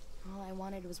know. All I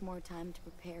wanted was more time to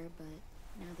prepare, but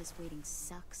now this waiting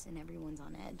sucks and everyone's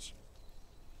on edge.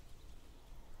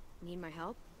 Need my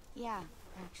help? Yeah,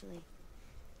 actually.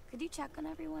 Could you check on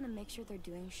everyone and make sure they're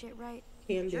doing shit right?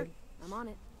 Can Sure, do. I'm on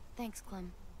it. Thanks,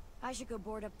 Clem. I should go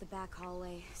board up the back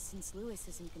hallway, since Louis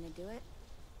isn't gonna do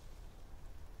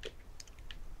it.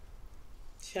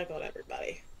 Check on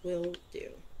everybody. Will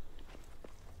do.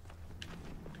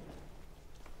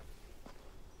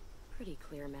 Pretty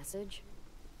clear message.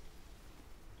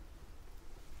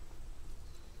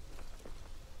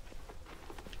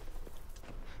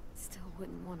 Still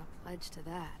wouldn't want to pledge to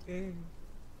that.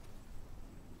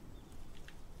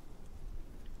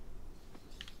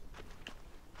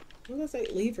 What was I say?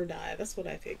 Leave or die. That's what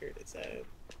I figured it said.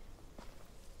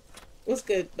 What's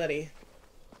good, buddy?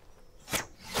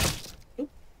 Oop.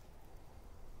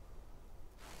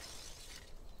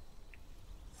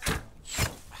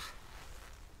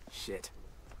 Shit.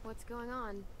 What's going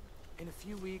on? In a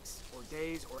few weeks, or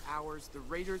days, or hours, the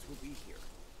raiders will be here.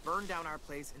 Burn down our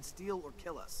place and steal or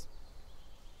kill us.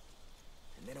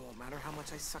 And then it won't matter how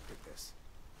much I sucked at this.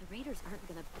 The raiders aren't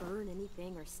gonna burn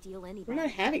anything or steal anybody. We're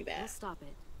not having I'll that. stop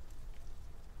it.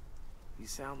 You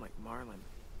sound like Marlon.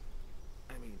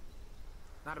 I mean,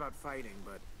 not about fighting,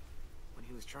 but when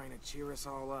he was trying to cheer us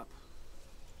all up.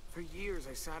 For years,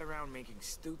 I sat around making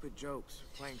stupid jokes,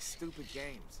 playing stupid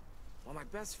games, while my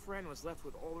best friend was left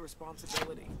with all the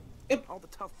responsibility, all the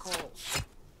tough calls,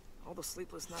 all the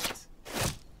sleepless nights.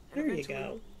 And There you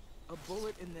go. A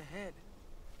bullet in the head.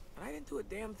 And I didn't do a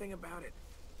damn thing about it.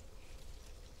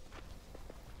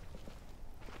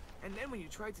 And then when you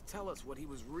tried to tell us what he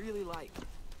was really like,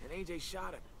 and AJ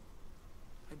shot him,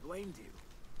 I blamed you.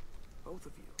 Both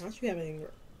of you. Why don't you have any If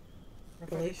I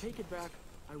could revelation? take it back,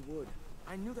 I would.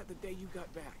 I knew that the day you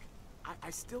got back. I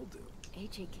still do.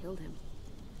 AJ killed him.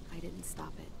 I didn't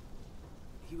stop it.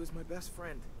 He was my best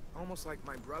friend, almost like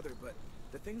my brother, but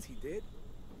the things he did,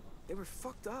 they were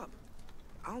fucked up.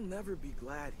 I'll never be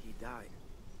glad he died.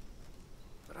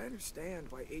 But I understand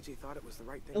why AJ thought it was the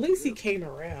right thing At to least do. he came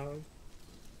around.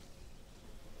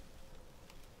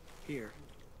 Here,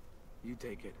 you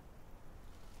take it.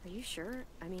 Are you sure?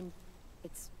 I mean,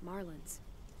 it's Marlon's.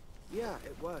 Yeah,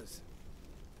 it was.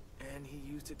 And he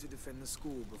used it to defend the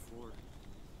school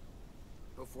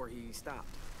before he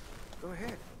stopped. Go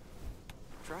ahead.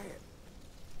 Try it.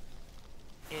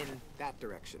 In that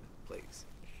direction, please.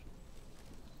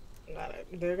 Got it.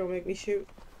 They're gonna make me shoot.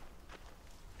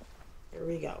 Here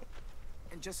we go.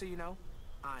 And just so you know,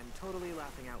 I'm totally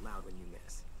laughing out loud when you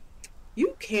miss.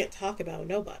 You can't talk about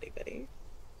nobody, buddy.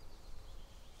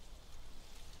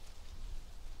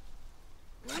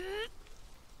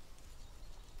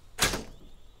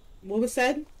 What was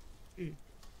said?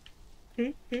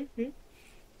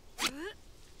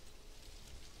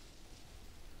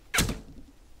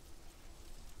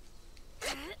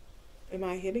 Am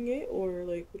I hitting it, or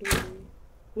like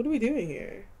what are we doing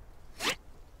here?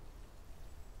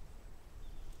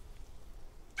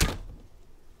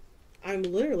 I'm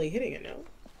literally hitting it now.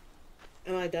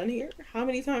 Am I done here? How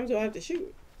many times do I have to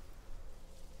shoot?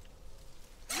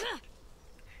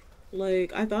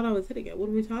 Like, I thought I was hitting it. What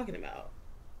are we talking about?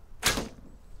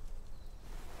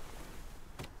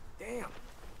 Damn.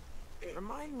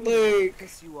 Remind me Like, to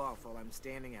piss you off while I'm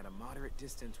standing at a moderate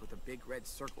distance with a big red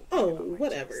circle. oh,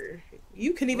 whatever.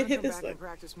 You can even hit this back one. and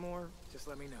practice more. Just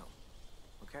let me know.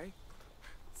 Okay?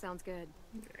 Sounds good.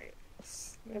 Alright.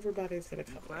 Everybody's gonna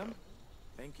come Clem, out.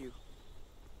 thank you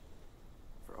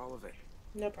for all of it.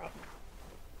 No problem.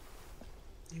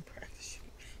 You practice.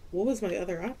 What was my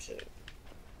other option?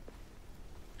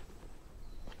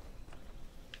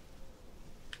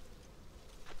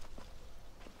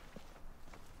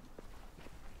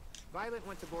 Violet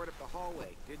went to board up the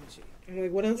hallway, didn't she? I'm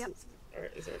like, what else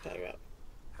is there to talk about?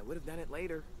 I would have done it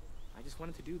later. I just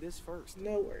wanted to do this first.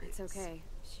 No worries. It's okay.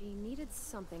 She needed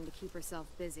something to keep herself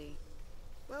busy.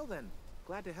 Well then,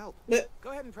 glad to help.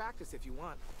 Go ahead and practice if you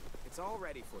want. It's all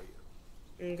ready for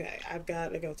you. Okay, I've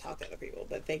got to go talk to other people,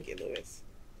 but thank you, Lewis.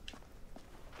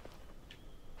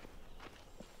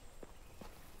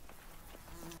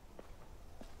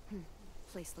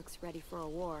 Place looks ready for a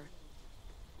war.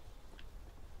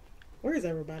 Where is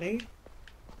everybody?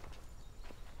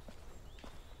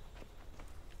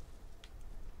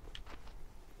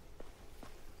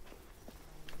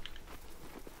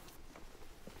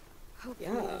 Hopefully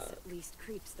this at least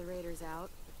creeps the raiders out.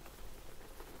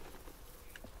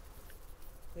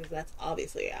 Because that's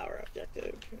obviously our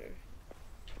objective.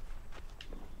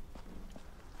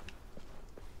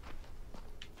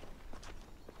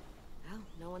 Well,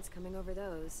 no one's coming over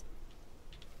those.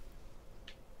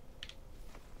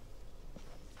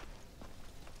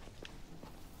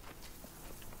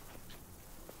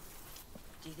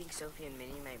 Do you think Sophie and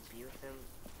Minnie might be with them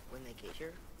when they get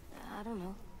here? I don't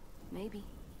know. Maybe.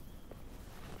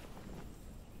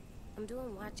 I'm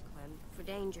doing watch, Clem, for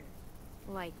danger.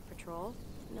 Like patrol?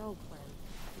 No, Clem.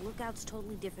 Lookout's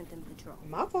totally different than patrol.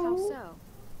 My fault. How so?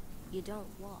 You don't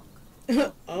walk.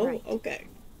 Oh, right. Okay.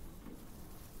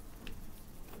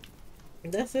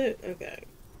 That's it? Okay.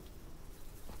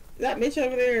 That Mitch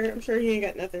over there, I'm sure he ain't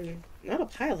got nothing. Not a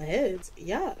pile of heads.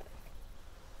 Yeah.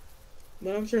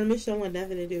 But I'm sure Mitch don't want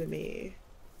nothing to do with me.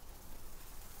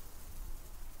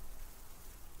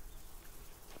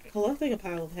 Collecting a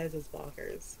pile of heads is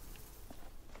bonkers.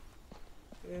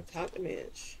 I'm gonna talk to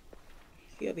Mitch.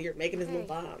 He over here making his little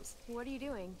bombs. What are you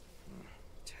doing?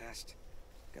 Test.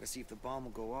 Gotta see if the bomb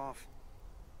will go off.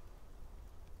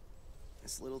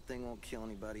 This little thing won't kill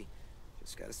anybody.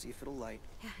 Just gotta see if it'll light.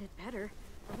 Yeah, it better.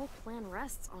 The whole plan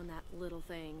rests on that little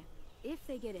thing. If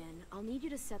they get in, I'll need you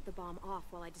to set the bomb off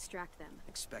while I distract them.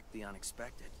 Expect the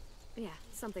unexpected. Yeah,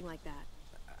 something like that.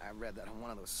 I read that on one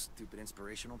of those stupid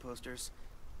inspirational posters.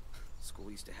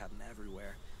 School used to have them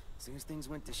everywhere. As soon as things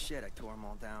went to shit, I tore them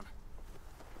all down.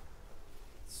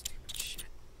 Stupid shit.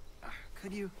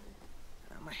 Could you?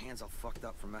 My hand's all fucked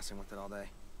up from messing with it all day.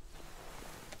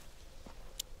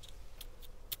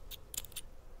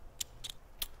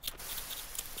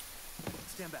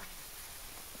 Stand back.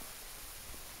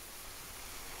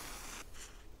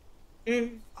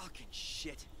 Fucking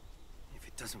shit. If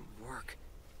it doesn't work.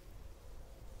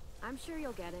 I'm sure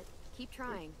you'll get it. Keep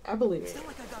trying. I believe It's it. not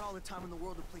like I got all the time in the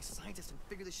world to play scientist and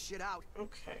figure this shit out.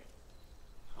 Okay.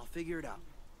 I'll figure it out.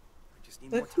 I just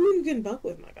need But more who time. you getting buck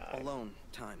with, my guy? Alone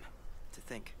time to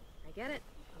think. I get it.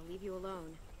 I'll leave you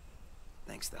alone.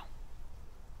 Thanks, though,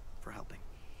 for helping.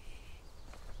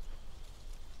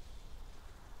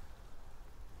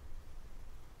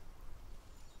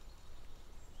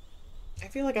 I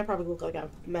feel like I probably look like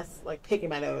I'm picking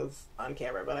my nose on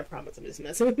camera, but I promise I'm just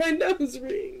messing with my nose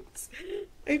rings.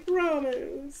 I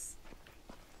promise.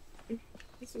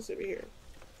 What's this over here?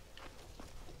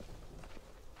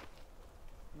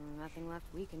 Nothing left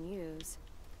we can use.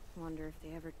 Wonder if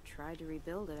they ever tried to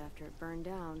rebuild it after it burned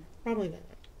down. Probably not.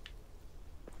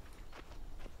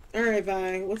 Alright,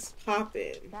 Vi, what's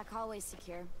poppin'? Back hallway's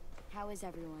secure. How is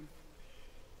everyone?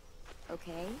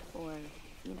 Okay? Or,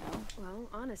 you know? Well,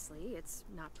 honestly, it's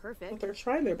not perfect. But they're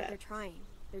trying their best. They're trying.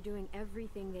 They're doing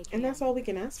everything they can. And that's all we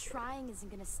can ask for. Trying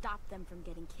isn't gonna stop them from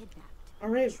getting kidnapped.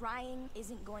 Alright. Trying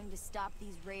isn't going to stop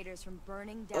these raiders from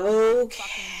burning down the fucking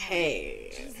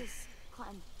Okay. house. Jesus,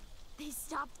 Clem. They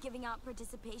stopped giving out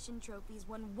participation trophies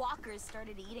when walkers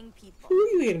started eating people. Who are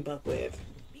you getting buck with?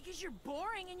 Because you're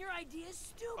boring and your idea is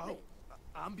stupid. Oh,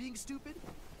 I'm being stupid?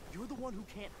 You're the one who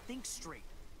can't think straight.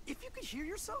 If you could hear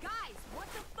yourself. Guys, what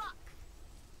the fuck?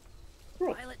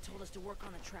 Violet told us to work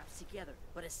on the traps together,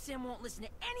 but a sim won't listen to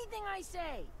anything I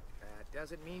say. That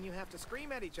doesn't mean you have to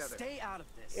scream at each other. Stay out of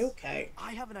this. Okay.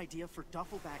 I have an idea for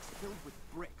duffel bags filled with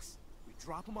bricks. We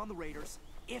drop them on the raiders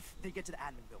if they get to the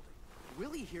admin building.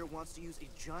 Willie here wants to use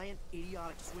a giant,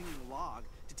 idiotic swinging log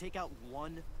to take out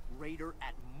one raider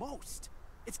at most.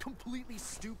 It's completely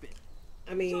stupid.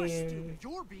 I mean, You're stupid.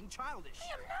 You're being childish.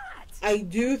 I am not. I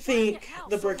do think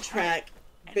the brick track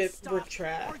brick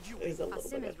trap is a little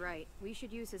Sim bit. is right. We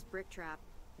should use his brick trap.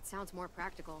 It sounds more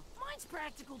practical. Mine's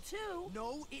practical too.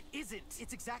 No, it isn't.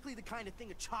 It's exactly the kind of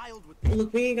thing a child would think.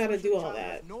 Look, we ain't gotta do all Child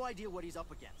has that. no idea what he's up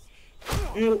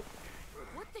against. Nope.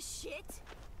 What the shit?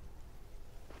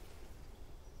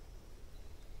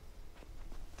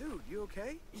 Dude, you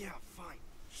okay? Yeah, fine.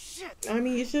 Shit! I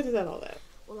mean, you should have done all that.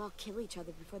 We'll all kill each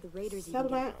other before the raiders Settle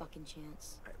even get down. a fucking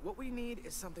chance. All right, what we need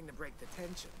is something to break the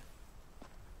tension.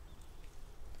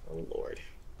 Oh, Lord.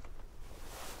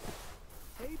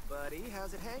 Hey, buddy,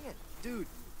 how's it hanging? Dude,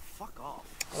 fuck off.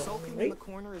 Sulking in right. the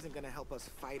corner isn't gonna help us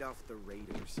fight off the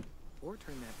raiders. Or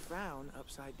turn that frown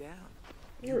upside down.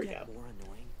 Here we go. More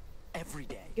annoying every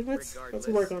day. Let's Regardless,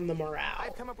 work on the morale.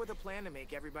 I've come up with a plan to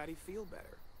make everybody feel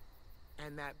better.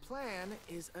 And that plan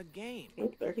is a game.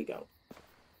 Oh, there you go.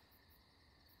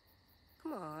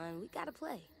 Come on, we gotta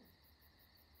play.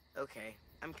 Okay,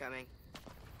 I'm coming.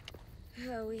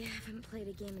 Oh, we haven't played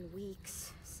a game in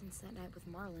weeks, since that night with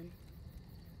Marlon.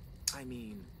 I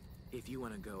mean, if you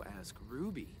want to go ask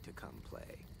Ruby to come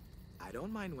play, I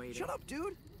don't mind waiting. Shut up,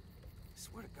 dude!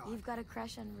 Swear to God. You've got a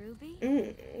crush on Ruby?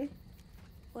 Mm.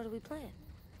 What are we playing?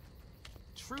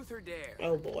 Truth or dare?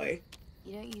 Oh, boy.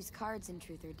 You don't use cards in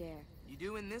Truth or Dare. You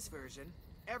do in this version.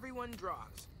 Everyone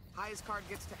draws. Highest card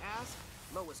gets to ask,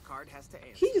 lowest card has to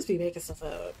answer. He just be making stuff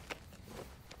up.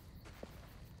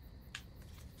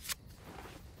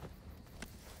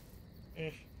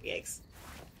 Yikes.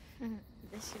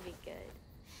 This should be good.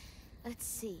 Let's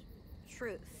see.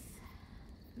 Truth.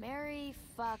 Marry,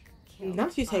 fuck, kill.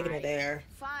 Not you taking it Fine. there.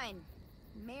 Fine.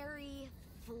 Marry,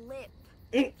 flip,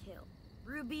 Mm. kill.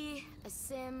 Ruby, a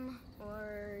Sim,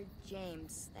 or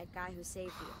James, that guy who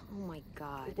saved you. Oh my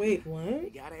god. Wait, You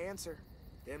what? gotta answer.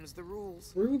 Them's the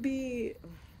rules. Ruby.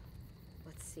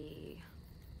 Let's see.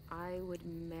 I would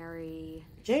marry...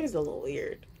 James is a little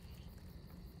weird.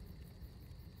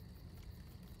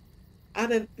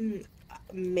 Out of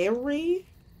Mary?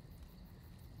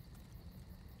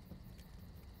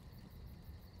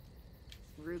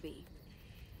 Ruby.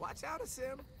 Watch out,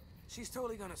 Sim. She's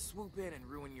totally gonna swoop in and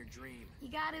ruin your dream. You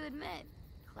gotta admit,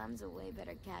 Clem's a way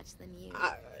better catch than you.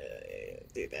 I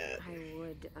do that. I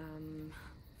would,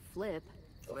 flip.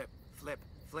 Flip, flip,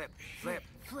 flip, flip.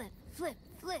 Flip, flip,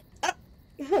 flip.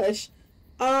 Hush.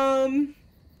 Out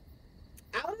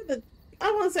of the,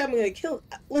 I want to say I'm gonna kill.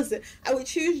 Listen, I would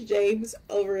choose James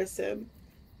over a Sim,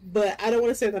 but I don't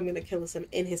want to say that I'm gonna kill a Sim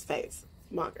in his face.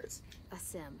 Mongers. A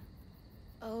Sim.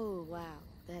 Oh, wow.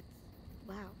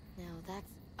 Wow. Now that's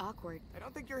awkward. I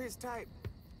don't think you're his type.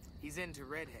 He's into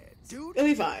redheads. Dude, It'll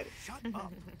be fine. shut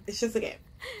up. It's just a game.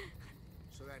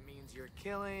 So that means you're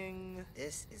killing.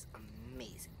 This is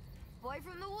amazing. Boy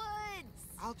from the woods.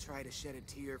 I'll try to shed a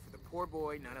tear for the poor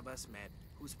boy none of us met,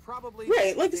 who's probably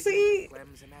Right, like, just see-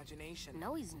 Clem's imagination.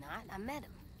 No, he's not. I met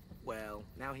him. Well,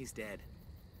 now he's dead.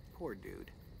 Poor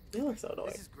dude. You are so annoying.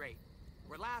 This is great.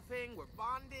 We're laughing, we're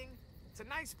bonding. It's a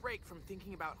nice break from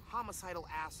thinking about homicidal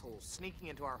assholes sneaking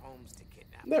into our homes to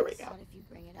kidnap There we us. go. Not if you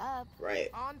bring it up. Right.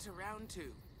 On to round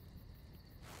 2.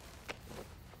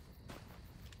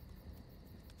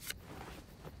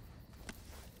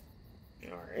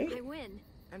 All right. I win.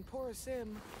 And poor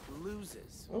Sim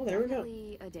loses. Oh, there we go.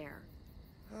 Definitely a dare.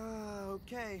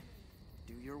 Okay.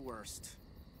 Do your worst.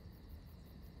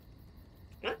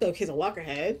 Not go kiss a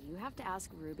Walkerhead. You have to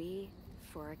ask Ruby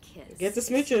for a kiss. Get the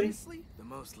smooching. Seriously? The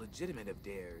most legitimate of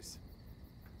dares.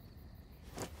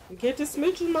 Get the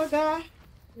smooching, my guy.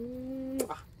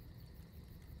 Mwah.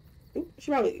 Ooh,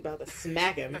 she probably about to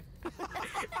smack him.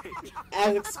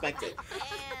 As expected.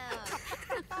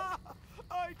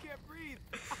 I can't breathe.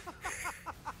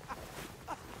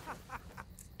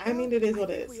 I mean, it is what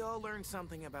I it think is. we all learned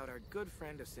something about our good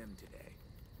friend Sim today.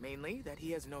 Mainly that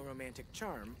he has no romantic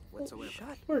charm whatsoever.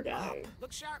 Shut poor guy.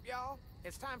 Look sharp, y'all.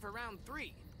 It's time for round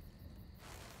 3.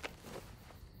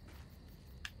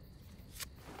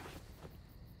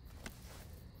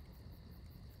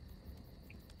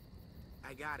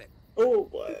 I got it. Oh,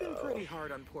 We've been wow. pretty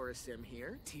hard on poor Sim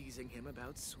here, teasing him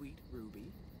about sweet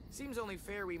Ruby. Seems only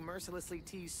fair we mercilessly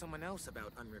tease someone else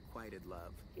about unrequited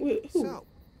love. Wait, who? So,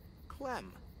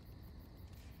 Clem.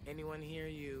 Anyone here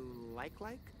you like?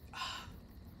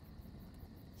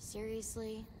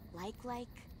 Seriously? Like?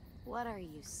 What are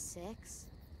you, 6?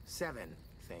 7,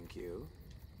 thank you.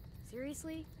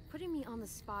 Seriously? Putting me on the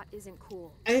spot isn't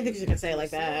cool. I didn't think she could say it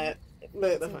like that.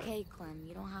 But It's that's fine. okay, Clem.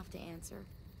 You don't have to answer.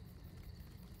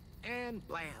 And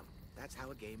blam! That's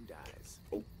how a game dies.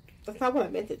 That's not what I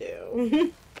meant to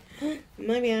do.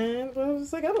 Maybe I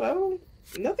was like, I don't know.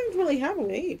 Nothing's really happened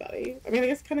with anybody. I mean, I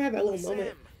guess kind of had that little Sam,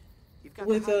 moment you've got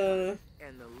with the high card,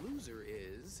 and the loser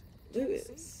is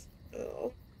Lewis.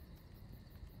 Oh.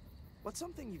 What's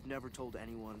something you've never told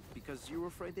anyone because you were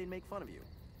afraid they'd make fun of you?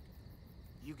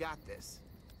 You got this.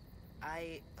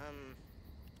 I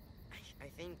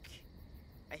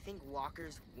think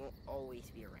walkers won't always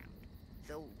be around.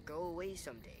 They'll go away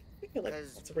someday. I feel like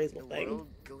Because that's a reasonable the thing. world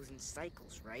goes in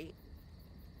cycles, right?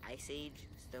 Ice Age,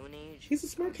 Stone Age. He's a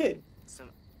smart kid. Some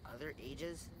other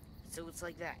ages. So it's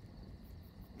like that.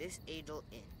 This age will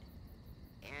end.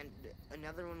 And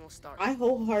another one will start. I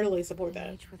wholeheartedly support An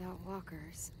that. age without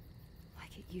walkers.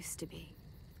 Like it used to be.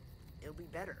 It'll be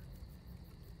better.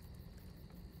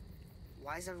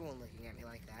 Why is everyone looking at me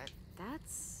like that?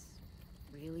 That's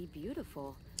really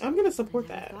beautiful. I'm gonna support I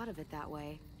never that. thought of it that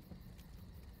way.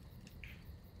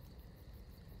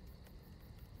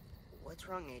 What's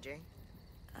wrong, AJ?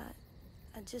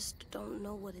 I just don't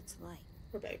know what it's like.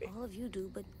 Poor baby. All of you do,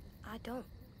 but I don't.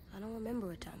 I don't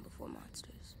remember a time before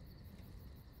monsters.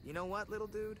 You know what, little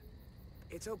dude?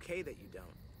 It's okay that you don't.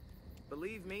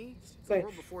 Believe me, It's the like,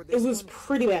 world before it this was one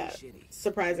pretty really bad, shitty.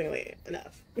 surprisingly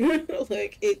enough.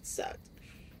 Like, it sucked.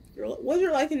 Was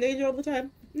your life in danger all the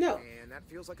time? No. And that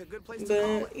feels like a good place to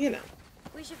call But, it. you know.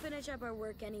 We should finish up our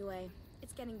work anyway.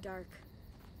 It's getting dark.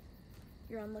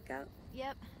 You're on lookout?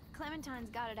 Yep. Clementine's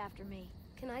got it after me.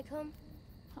 Can I come?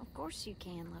 Of course you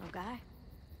can, little guy.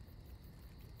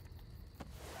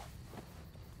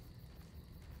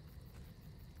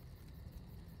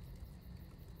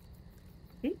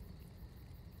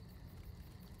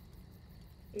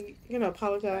 You're gonna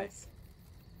apologize.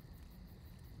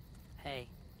 Hey.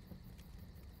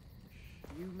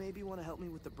 You maybe want to help me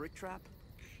with the brick trap?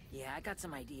 Yeah, I got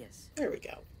some ideas. There we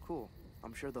go. Cool.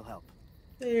 I'm sure they'll help.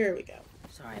 There we go.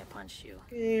 Sorry I punched you.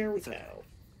 There we It's go. okay.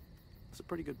 It's a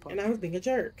pretty good punch. And I was being a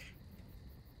jerk.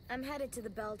 I'm headed to the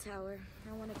bell tower.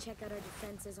 I want to check out our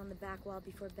defenses on the back wall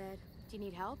before bed. Do you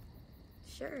need help?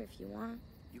 Sure, if you want.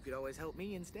 You could always help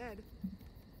me instead.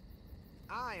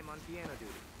 I am on piano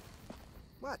duty.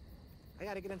 What? I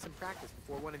gotta get in some practice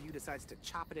before one of you decides to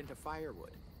chop it into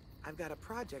firewood. I've got a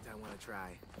project I want to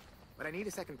try, but I need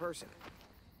a second person.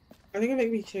 Are they gonna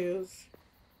make me choose?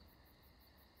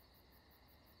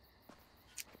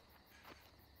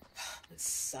 This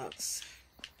sucks.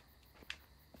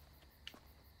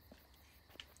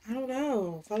 I don't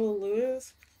know. Follow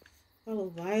Lewis? Follow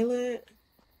Violet?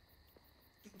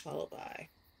 Follow Vi.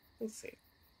 Let's see.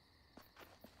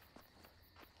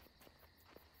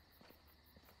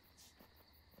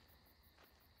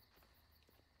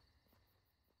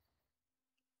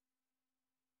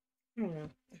 I don't know.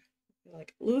 I feel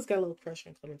like Lewis got a little crush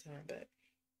on Clementine, but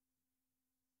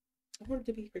I wanted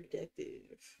to be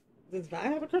productive. Does Vi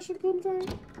have a crush on Clementine?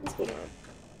 What's going on?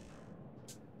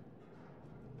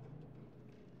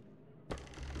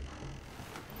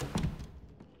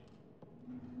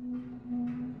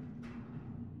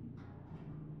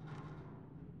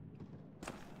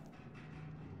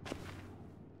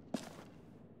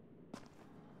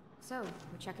 So,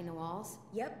 we're checking the walls?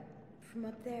 Yep, from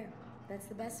up there. That's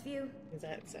the best view. Is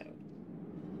that so?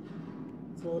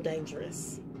 It's a little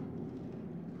dangerous.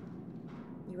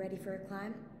 You ready for a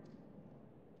climb?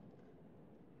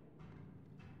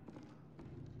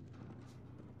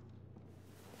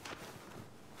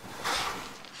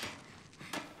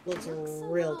 Looks A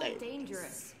real little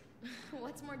dangerous.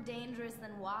 What's more dangerous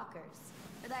than walkers?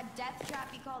 Or that death trap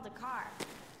you called a car?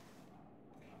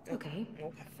 Okay,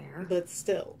 Okay. fair. But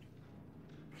still.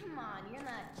 Come on, you're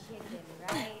not chicken,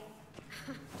 right?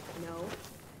 No.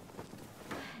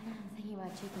 I'm thinking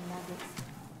about chicken nuggets.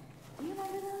 Do you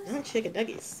remember those? Not chicken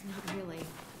nuggies. Not really.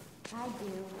 I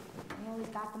do. We always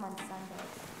got them on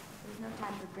Sundays. There's no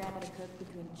time for Grandma to cook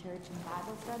between church and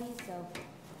Bible studies, so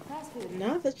fast food.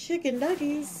 Not the chicken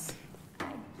nuggies.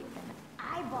 I'd give an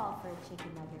eyeball for a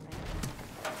chicken nugget right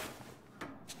now.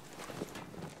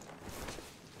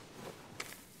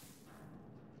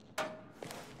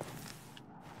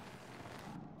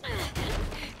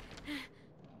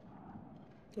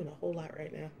 Doing a whole lot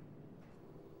right now.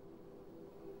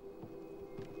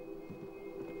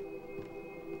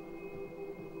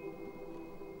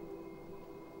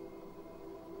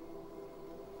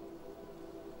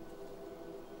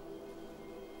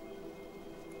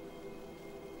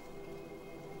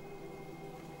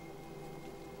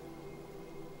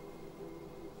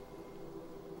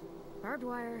 Barbed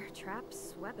wire,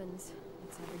 traps, weapons.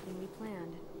 It's everything we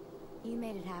planned. You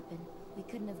made it happen. We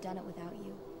couldn't have done it without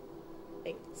you.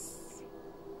 Thanks.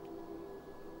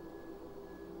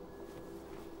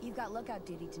 You've got lookout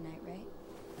duty tonight, right?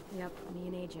 Yep, me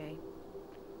and AJ.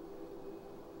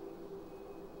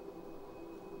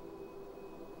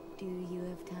 Do you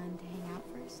have time to hang out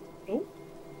first? Oh.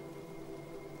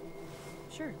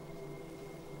 Sure.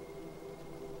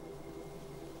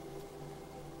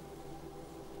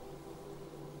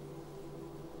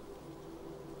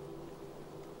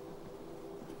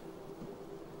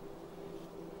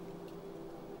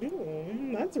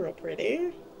 that's real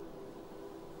pretty.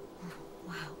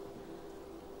 Wow.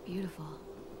 Beautiful.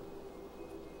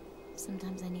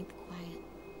 Sometimes I need the quiet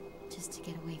just to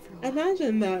get away for a while.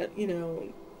 Imagine that, you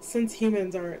know, since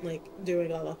humans aren't like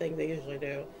doing all the things they usually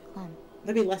do, Clem,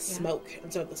 there'd be less smoke,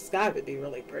 and so the sky would be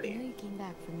really I pretty. know you came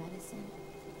back for medicine,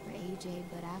 for AJ,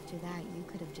 but after that you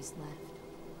could have just left.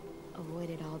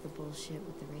 Avoided all the bullshit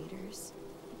with the raiders.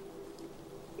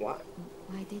 What?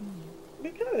 Why didn't you?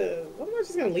 Because I'm not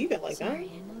just gonna leave it like Sorry,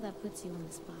 that. I know that puts you on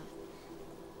the spot.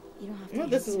 You don't have to. Well,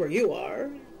 this is where you are.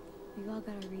 We've all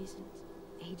got our reasons.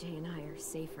 AJ and I are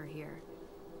safer here.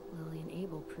 Lily and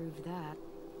Abel proved that.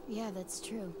 Yeah, that's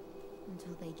true.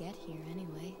 Until they get here,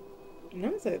 anyway.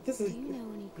 No, this is. Do you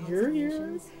know any You're here?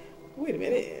 constellations? Wait a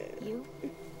minute. You?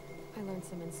 I learned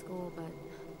some in school, but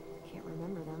can't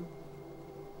remember them.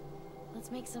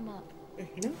 Let's make some up.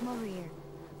 Come over here.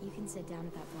 You can sit down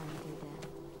at that flying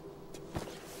dead.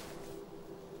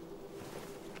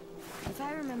 If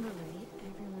I remember right,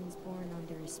 everyone's born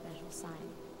under a special sign,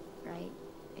 right?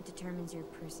 It determines your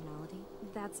personality.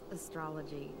 That's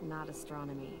astrology, not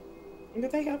astronomy.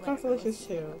 But they have constellations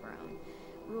too.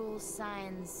 Rules,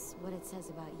 signs, what it says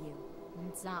about you.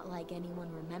 It's not like anyone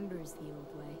remembers the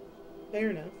old way. Fair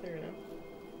enough, fair enough.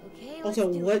 Okay, also,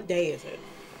 let's do what it. day is it?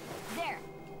 There.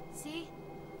 See?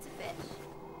 It's a fish.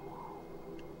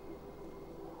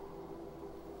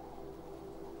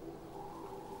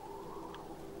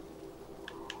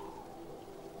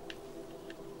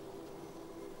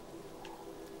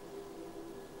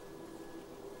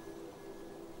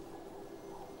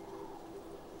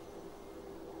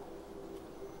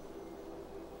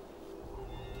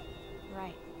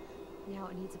 Right. Now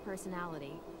it needs a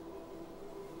personality.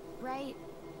 Bright,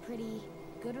 pretty,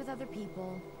 good with other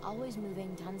people, always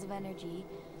moving, tons of energy.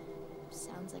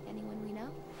 Sounds like anyone we know.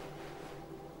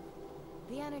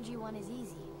 The energy one is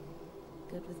easy.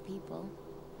 Good with people,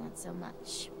 not so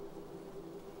much.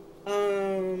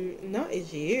 Not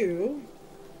as you.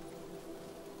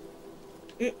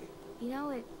 You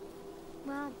know it.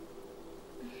 Well,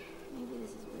 maybe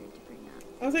this is weird to bring up.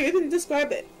 I was like, it didn't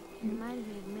describe it. It reminds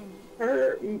me of Minnie.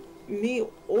 Her, me,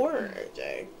 or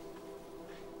Jay.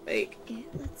 Like, Okay,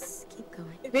 let's keep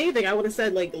going. if anything, I would have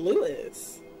said like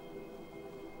Lewis.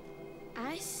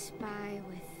 I spy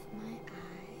with my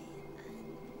eye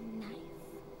a knife.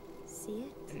 See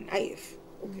it? A knife.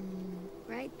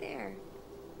 Right there.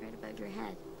 Right above your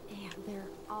head. Yeah, they're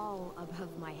all above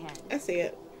my head. I see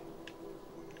it.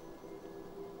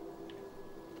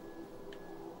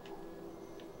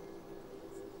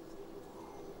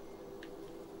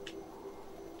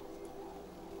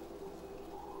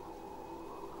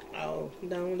 Oh,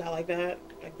 no, not like that.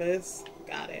 Like this.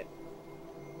 Got it.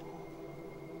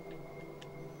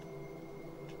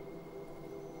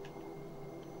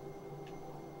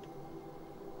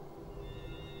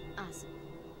 Awesome.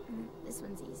 This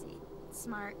one's easy.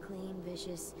 Smart, clean,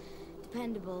 vicious,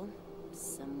 dependable.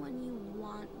 Someone you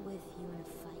want with you in a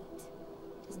fight.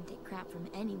 Doesn't take crap from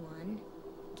anyone.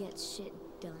 Gets shit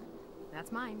done.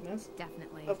 That's mine. Yes.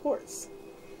 Definitely. Of course.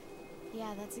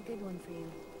 Yeah, that's a good one for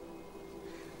you.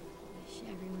 Wish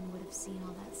everyone would have seen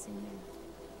all that sooner.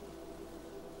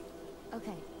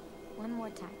 Okay, one more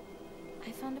time.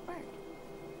 I found a bird.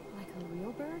 Like a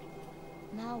real bird?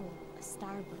 No, a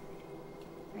starbird.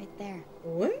 Right there.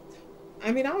 What?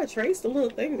 I mean, I would trace the little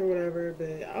things or whatever,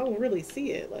 but I don't really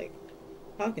see it, like,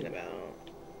 talking about.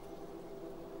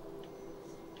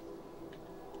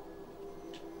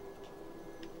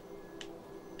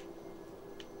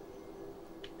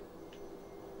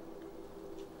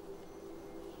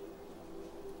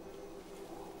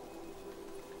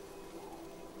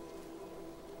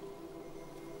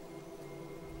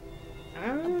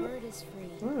 A bird is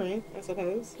free. Alright, I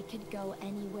suppose. It could go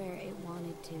anywhere it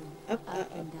wanted to. Up,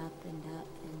 and up. up and up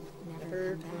and never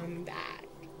Never come come back. back.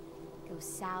 Go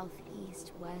south,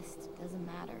 east, west, doesn't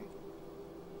matter.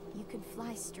 You could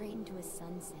fly straight into a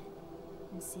sunset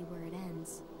and see where it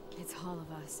ends. It's all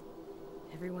of us.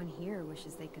 Everyone here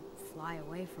wishes they could fly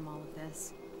away from all of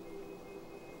this.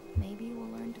 Maybe we'll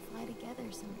learn to fly together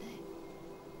someday.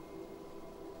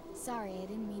 Sorry, I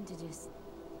didn't mean to just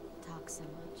talk so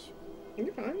much.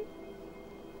 You're fine.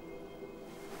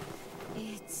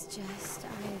 It's just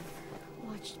I've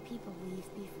watched people leave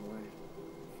before.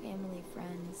 Family,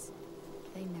 friends.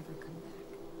 They never come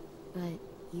back.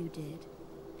 But you did.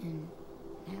 And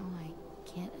now I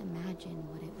can't imagine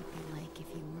what it would be like if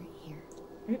you weren't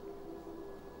here.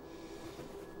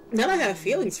 Now I have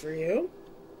feelings for you.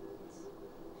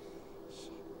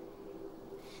 Shit.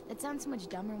 That sounds so much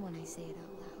dumber when I say it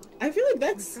out loud. I feel like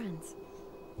that's... Friends.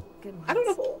 Good ones. I don't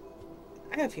know.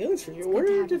 I have feelings for you. It's good to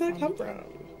Where have did a that come friend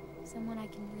from? Someone I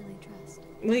can really trust.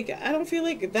 Like, I don't feel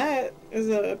like that is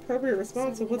an appropriate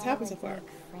response to what's happened so far.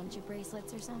 Friendship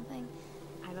bracelets or something?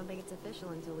 I don't think it's official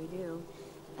until we do.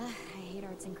 I hate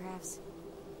arts and crafts.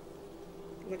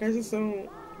 Like, I just don't.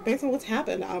 Based on what's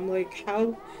happened, I'm like,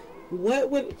 how? What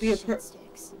would be a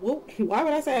well, why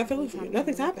would I say I feel like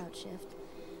nothing's happened?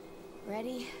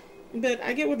 Ready? But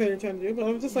I get what they're trying to do, but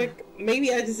I'm just like,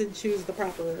 maybe I just didn't choose the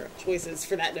proper choices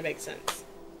for that to make sense.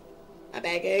 I'm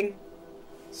begging.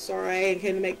 Sorry, I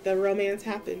couldn't make the romance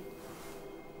happen.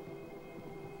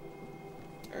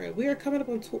 Alright, we are coming up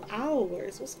on 2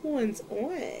 hours. What's going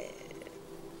on?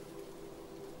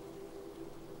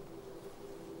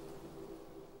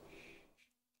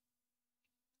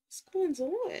 What's going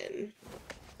on?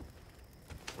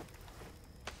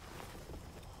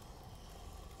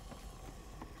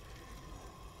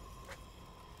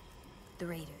 The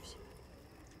Raiders.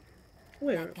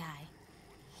 Where? That guy.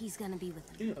 He's gonna be with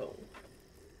them. Ew.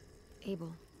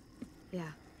 Abel.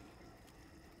 Yeah.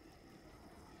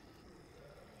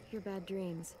 Your bad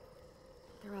dreams.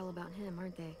 They're all about him,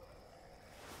 aren't they?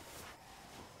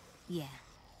 Yeah.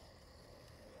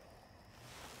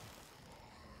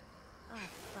 I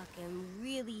fucking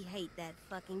really hate that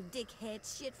fucking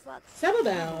dickhead shit fuck. Settle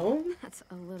down. That's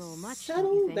a little much.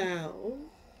 Settle down.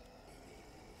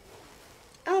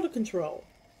 Out of control.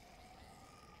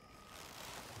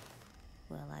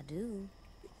 Well, I do.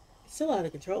 Still out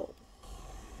of control.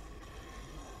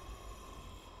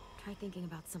 Try thinking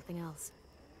about something else.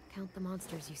 Count the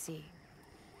monsters you see.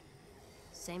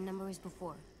 Same number as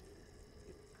before.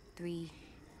 3,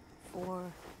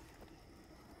 4.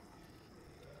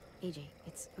 AJ,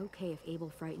 it's okay if Abel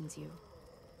frightens you.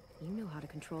 You know how to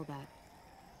control that.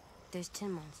 There's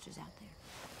 10 monsters out there.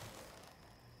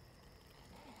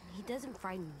 He doesn't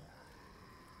frighten me.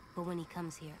 But when he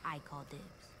comes here, I call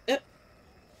dibs.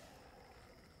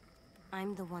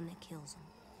 I'm the one that kills him.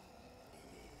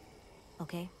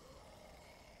 Okay?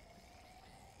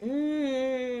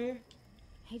 AJ,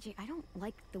 I don't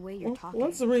like the way you're talking.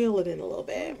 Let's reel it in a little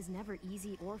bit. It's never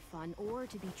easy or fun or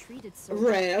to be treated so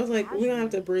right. I was like, casually. we don't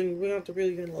have to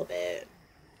reel you in a little bit.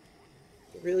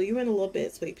 Reel you in a little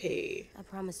bit, sweet pea. I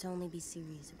promise to only be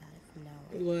serious about it from now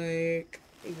on. Like,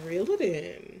 reel it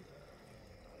in.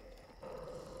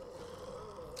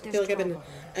 I feel like I've been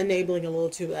enabling a little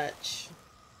too much.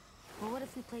 Well, what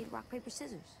if we played rock, paper,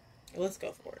 scissors? Let's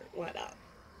go for it. Why not?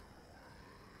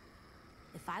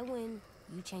 If I win,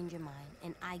 you change your mind,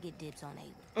 and I get dibs on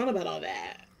Abel. I don't know about all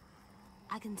that.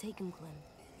 I can take him, Clem.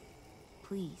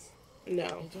 Please. No.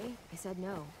 AJ, I said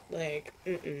no. Like,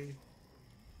 We're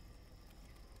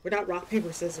not rock, paper,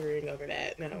 scissoring over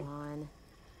that. No. Come on.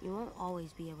 You won't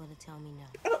always be able to tell me no.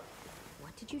 Oh.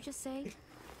 What did you just say?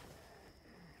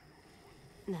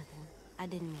 Nothing. I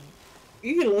didn't mean it.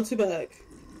 You get a little too much.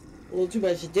 A little too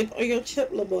much dip on your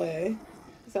chip, little boy.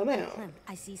 So now. Clem,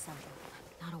 I see something.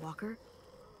 Not a walker?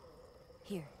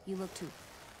 Here, you look too.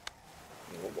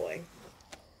 Oh boy.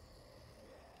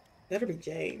 Better be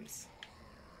James.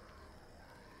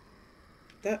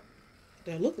 That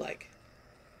look like.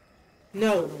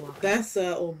 No, that's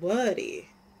old buddy.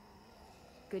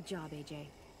 Good job, AJ.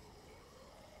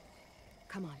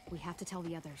 Come on, we have to tell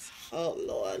the others. Oh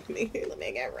Lord, let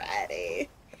me get ready.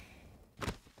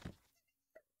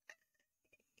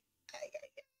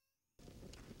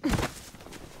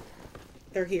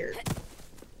 They're here.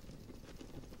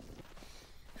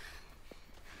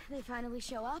 They finally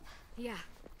show up? Yeah.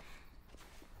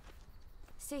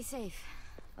 Stay safe,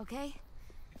 okay?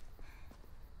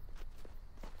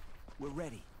 We're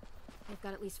ready. They've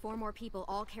got at least 4 more people,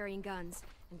 all carrying guns.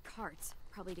 And carts,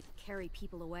 probably to carry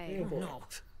people away. Oh, no.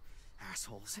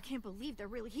 Assholes. I can't believe they're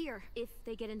really here. If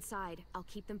they get inside, I'll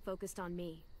keep them focused on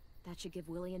me. That should give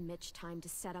Willie and Mitch time to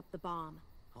set up the bomb.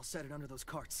 I'll set it under those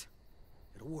carts.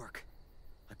 It'll work.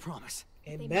 I promise.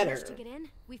 It They better. manage to get in,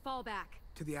 we fall back.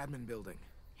 To the admin building.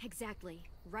 Exactly.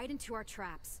 Right into our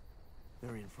traps.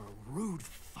 They're in for a rude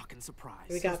fucking surprise.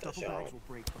 We got Those this, duffel y'all. bags will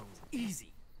break bones.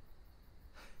 Easy.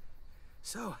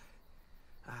 So,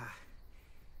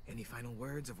 any final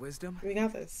words of wisdom? We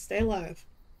got this. Stay alive.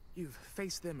 You've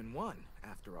faced them and won,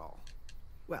 after all.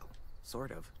 Well,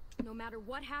 sort of. No matter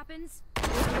what happens...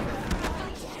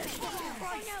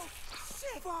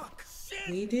 Fuck!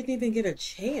 We didn't even get a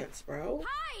chance, bro.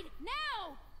 Hide!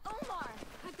 Now! Omar!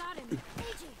 I got him!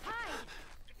 AJ, hide!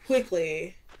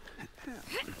 Quickly.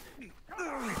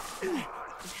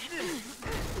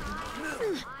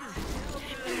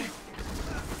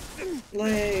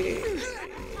 Like...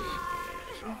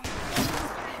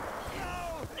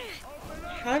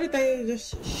 How did they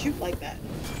just shoot like that?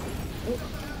 Oh.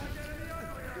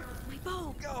 My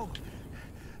bow!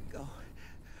 Go!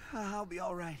 I'll be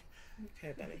all right.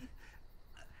 Okay, buddy.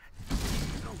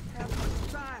 You don't have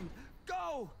much time.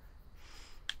 Go!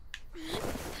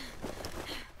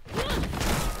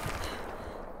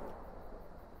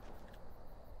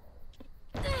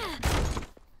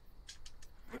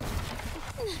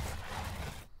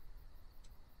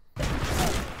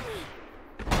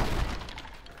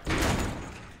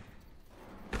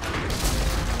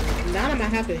 Now I might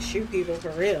have to shoot people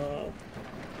for real.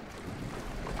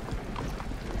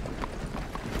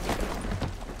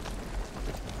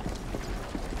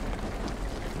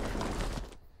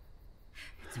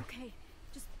 It's okay.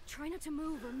 Just try not to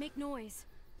move or make noise.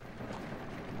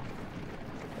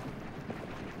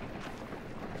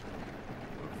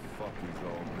 What the fuck is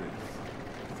all this?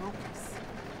 Focus.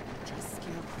 Just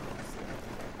scarecrows.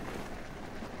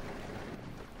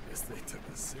 Guess they took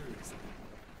us seriously.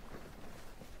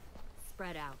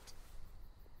 Spread out.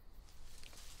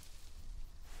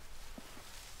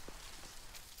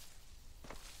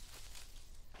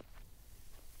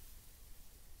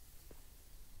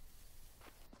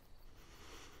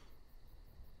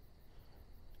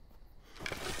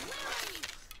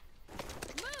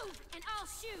 Move and I'll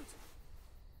shoot.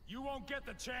 You won't get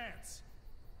the chance.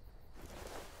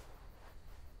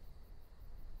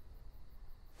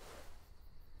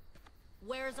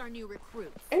 Where's our new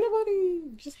recruits? Ain't nobody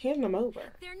just handing them over.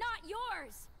 They're not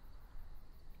yours.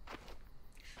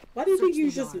 Why do you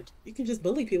think Search you can just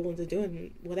bully people into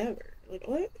doing whatever? Like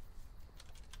what?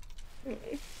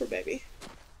 Poor baby.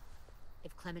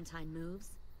 If Clementine moves,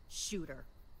 shoot her.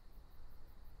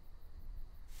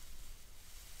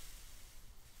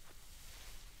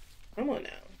 Come on now.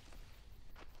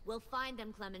 We'll find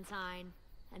them, Clementine,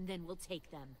 and then we'll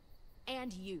take them.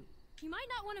 And you. You might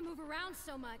not want to move around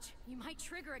so much. You might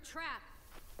trigger a trap.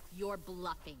 You're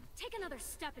bluffing. Take another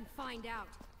step and find out.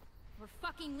 Or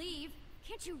fucking leave.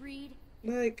 Can't you read?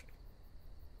 Like,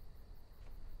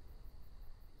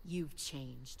 You've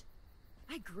changed.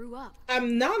 I grew up.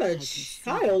 I'm not a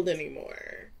child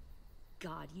anymore.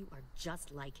 God, you are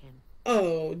just like him.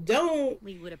 Oh, don't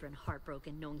We would have been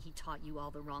heartbroken knowing he taught you all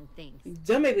the wrong things.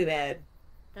 don't make me mad.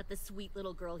 That the sweet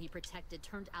little girl he protected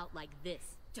turned out like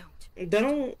this. Don't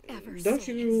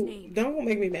Don't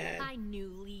make me mad. I knew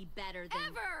Lee better than...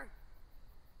 Ever!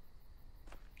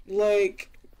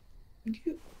 Like,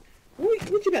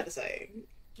 what you about to say?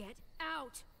 Get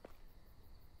out!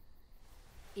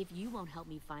 If you won't help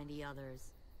me find the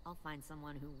others, I'll find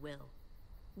someone who will.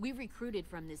 We recruited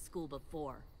from this school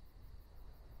before.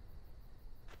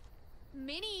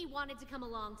 Minnie wanted to come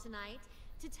along tonight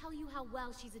to tell you how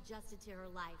well she's adjusted to her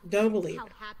life. Don't believe how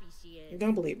it. happy she is.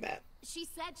 Don't believe that. She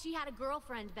said she had a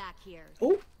girlfriend back here.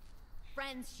 Oh.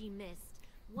 Friends she missed.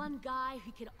 One guy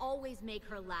who could always make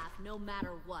her laugh no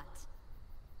matter what.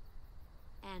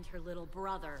 And her little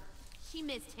brother. She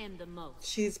missed him the most.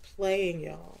 She's playing,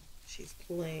 y'all. She's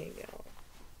playing, y'all.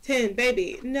 10,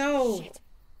 baby, no. Shit.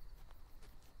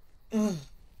 Ugh.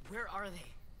 Where are they?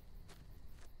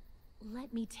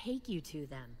 Let me take you to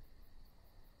them.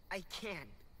 I can't.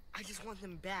 I just want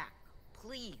them back.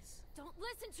 Please. Don't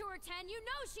listen to her, 10. You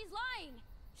know she's lying.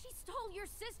 She stole your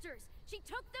sisters. She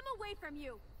took them away from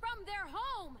you. From their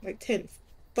home. Like 10,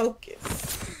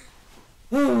 focus.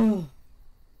 Oh.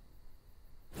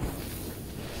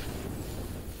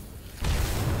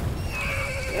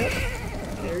 Yep.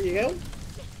 There you go.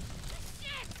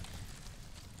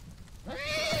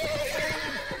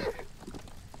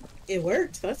 It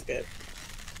worked. That's good.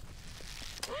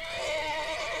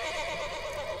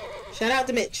 Shout out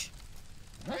to Mitch.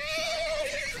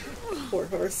 Poor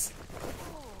horse.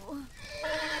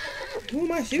 Who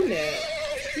am I shooting at?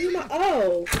 Who am I?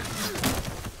 Oh.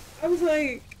 I was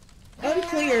like,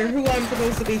 unclear who I'm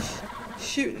supposed to be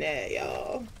shooting at,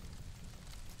 y'all.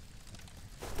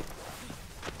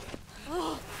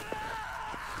 Oh.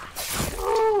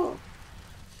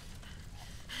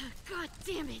 God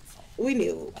damn it. We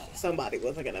knew somebody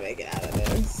wasn't gonna make it out of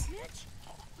this.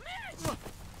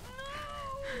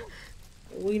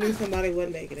 We knew somebody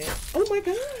wasn't making it. Oh my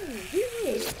god,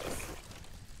 yes.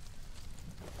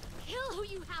 Kill who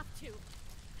you have to.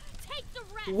 Take the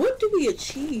rest. What do we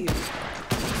achieve?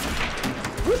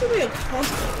 What do we accomplish?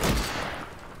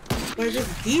 By just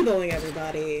deboing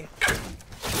everybody.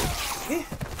 Yeah.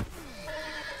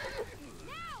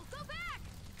 Now, go back.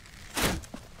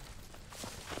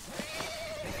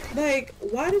 Like,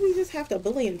 why do we just have to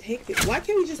bully and take it? Why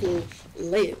can't we just live?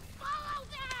 Follow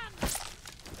them.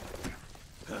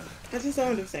 I just don't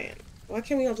understand. Why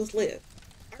can't we all just live?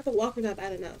 Are the walkers not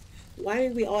bad enough? Why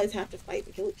do we always have to fight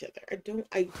and kill each other?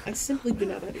 I simply do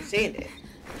not understand it.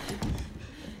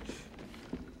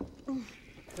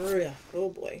 For real. Oh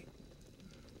boy.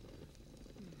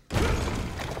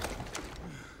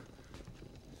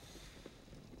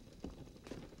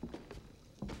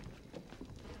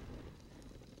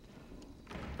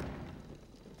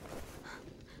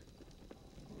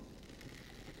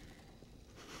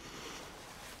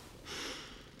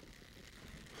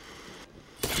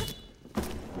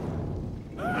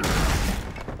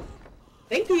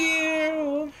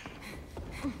 you.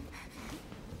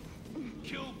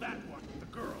 Kill that one, the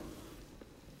girl.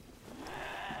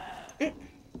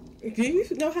 Do you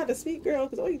know how to speak, girl?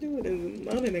 Because all you doing is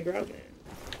moaning and growling.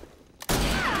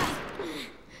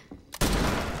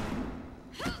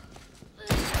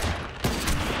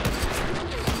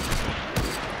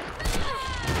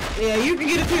 Yeah, you can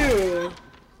get it too.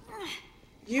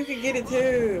 You can get it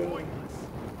too.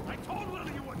 I told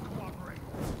Lily you wouldn't cooperate.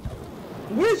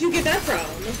 Where'd you get that from?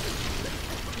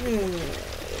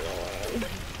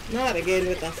 Not again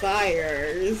with the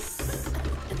fires.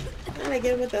 Not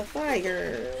again with the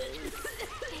fires.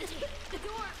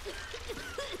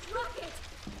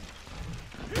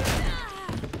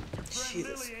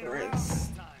 Jesus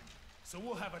Christ. So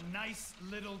we'll have a nice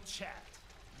little chat.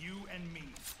 You and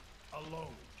me.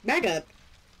 Alone. Back up.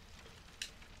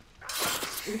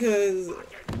 Because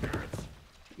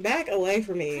back away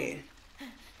from me.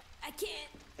 I can't.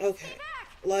 Okay.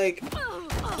 Like,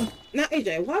 not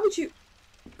AJ, why would you,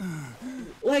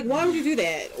 like, why would you do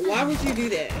that? Why would you do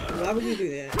that? Why would you do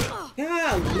that?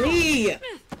 Golly!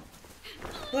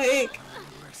 Like,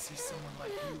 I see someone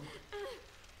like you,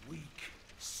 weak,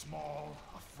 small,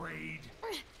 afraid,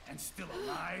 and still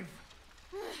alive.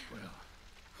 Well,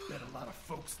 bet a lot of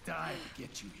folks died to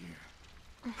get you here.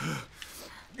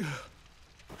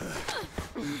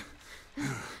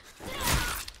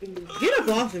 get up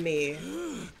off of me.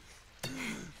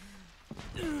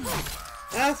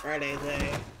 That's right,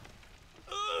 AJ.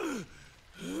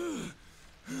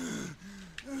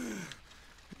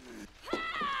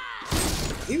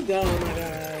 You go, oh my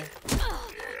god.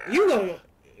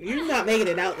 You're not making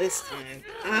it out this time.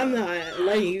 I'm not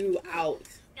letting you out.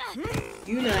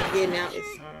 You're not getting out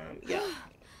this time. Yeah.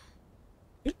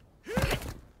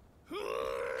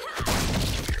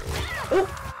 Oh,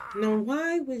 now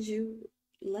why would you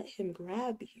let him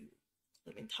grab you,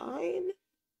 Clementine?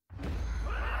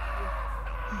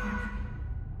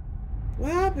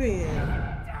 What happened?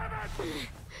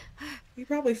 You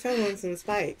probably fell on some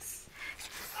spikes.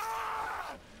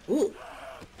 Ooh.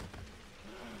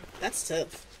 That's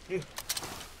tough.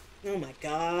 Oh my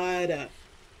god.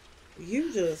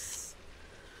 You just...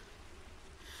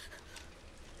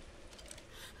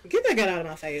 Get that gun out of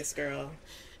my face, girl.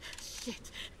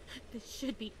 Shit. This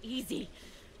should be easy.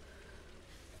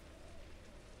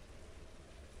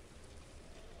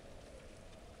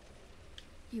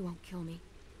 You won't kill me.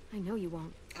 I know you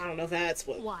won't. I don't know if that's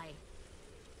what... Why?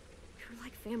 You were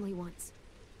like family once.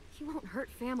 You won't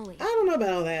hurt family. I don't know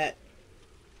about all that.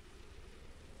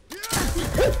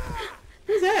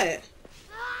 Who's that?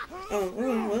 Oh,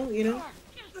 well, you know.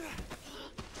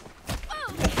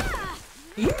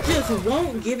 You just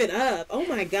won't give it up. Oh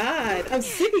my god. I'm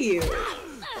sick of you.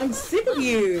 I'm sick of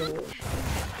you.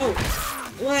 Oh,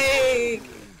 like,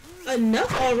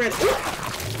 enough already. Ooh.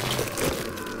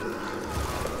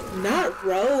 Not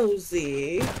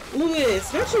Rosie.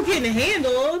 Lewis, not you getting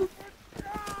handled.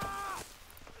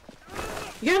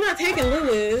 Y'all not taking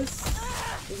Lewis.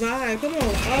 Vi, come on.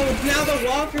 Oh, now the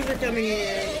walkers are coming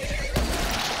in.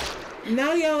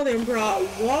 Now y'all then brought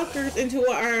walkers into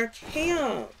our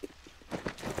camp.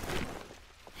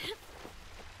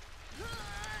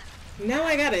 Now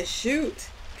I gotta shoot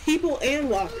people and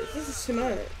walkers. This is too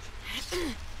much.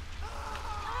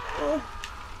 Oh.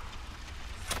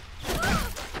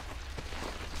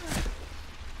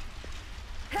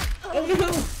 Oh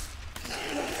no!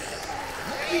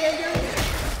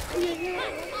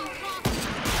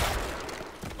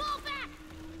 Fall back!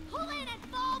 Pull in and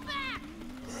fall back!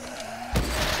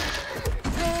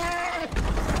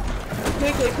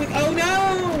 Quick! Oh no!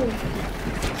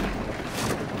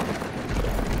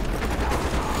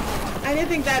 I didn't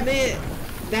think that meant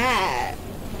that.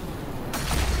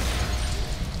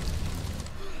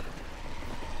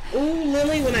 Ooh,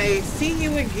 Lily, when I see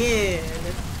you again.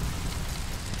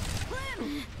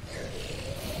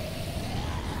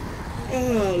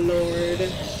 Oh, Lord.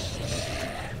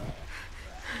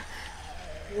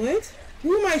 What?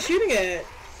 Who am I shooting at?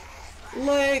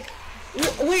 Like,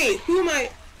 wait, who am I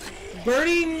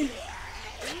burning?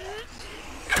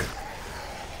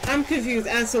 I'm confused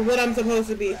as to what I'm supposed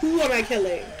to be. Who am I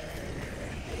killing?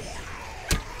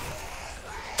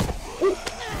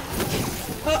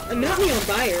 Not me on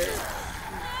fire.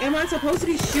 Am I supposed to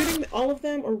be shooting all of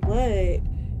them or what?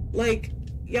 Like,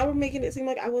 y'all were making it seem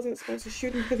like I wasn't supposed to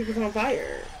shoot him because he was on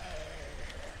fire.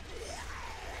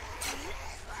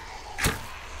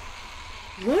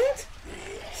 What?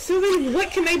 So then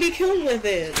what can they be killed with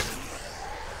then?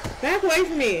 Back away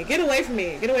from me. Get away from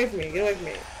me. Get away from me. Get away from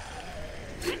me.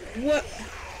 What?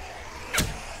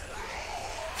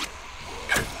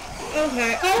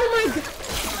 Okay. Oh my god.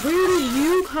 Where did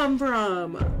you come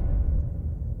from?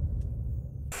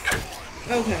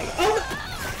 Okay. Oh!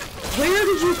 Where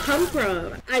did you come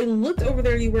from? I looked over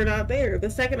there, you were not there. The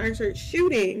second I started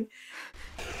shooting.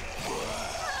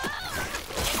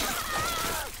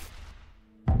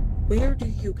 Where do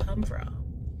you come from?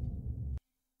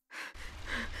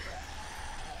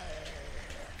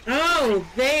 Oh,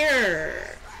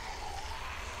 there.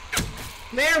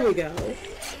 There we go.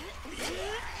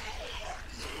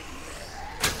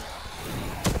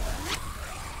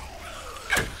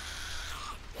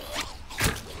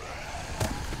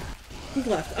 Who's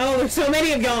left? Oh, there's so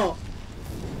many of y'all.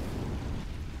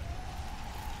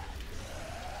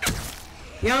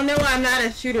 Y'all know I'm not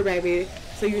a shooter, baby.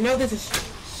 So you know this is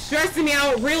stressing me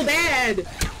out real bad.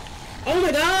 Oh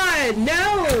my god,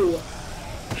 no!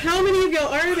 How many of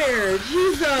y'all are there?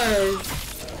 Jesus!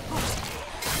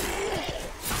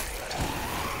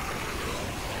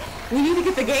 We need to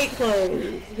get the gate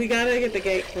closed. We gotta get the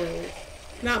gate closed.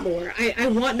 Not more. I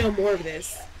want no more of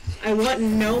this. I want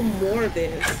no more of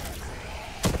this.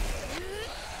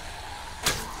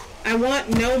 I want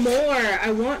no more.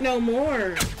 I want no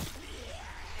more.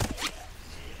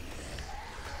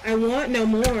 I want no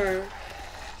more.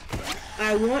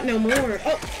 I want no more.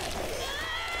 Oh!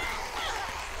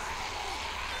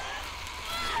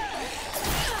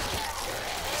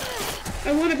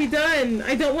 I want to be done.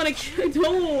 I don't want to. I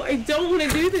don't want to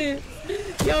do this.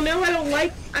 Y'all know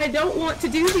I don't want to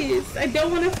do this. I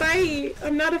don't want to fight.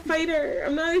 I'm not a fighter.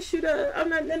 I'm not a shooter. I'm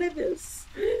not none of this.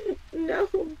 No.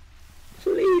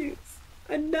 Please.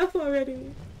 Enough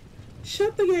already.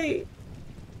 Shut the gate.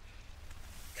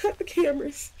 Cut the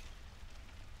cameras.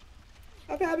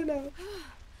 I've had enough.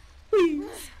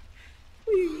 Please.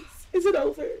 Please. Is it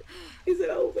over? Is it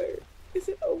over? Is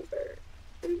it over?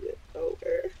 Is it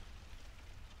over?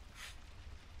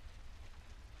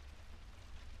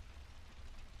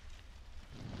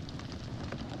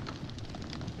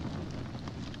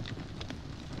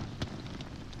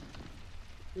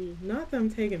 Not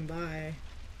them taken by.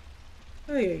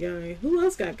 Oh yeah. Who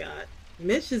else got?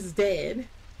 Mitch is dead.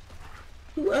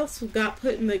 Who else got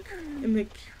put in the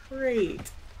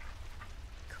crate?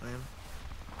 Clem,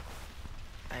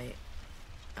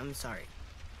 I'm sorry.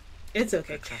 It's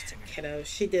okay, kiddo.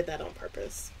 She did that on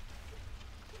purpose.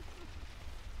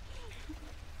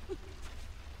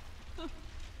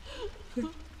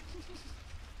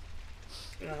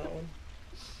 Oh,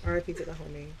 R.I.P. to the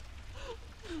homie.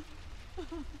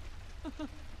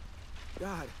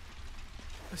 God,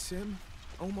 Asim,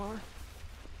 Omar,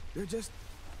 they're just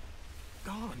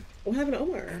gone. What happened to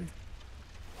Omar? And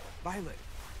Violet.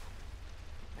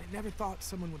 I never thought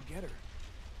someone would get her.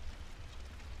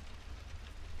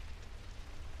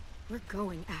 We're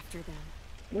going after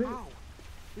them. How?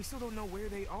 We still don't know where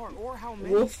they are or how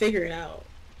many. We'll figure it out.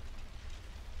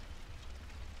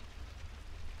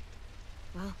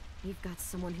 Well, we've got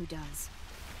someone who does.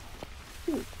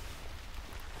 Ooh.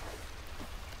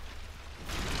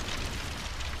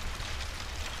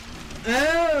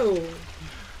 Oh!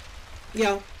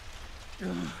 Yeah.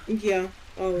 Yeah.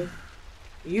 Oh.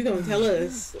 You gonna tell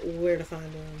us where to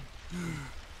find them.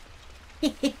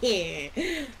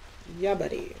 Yeah,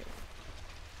 buddy.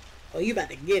 Oh, you about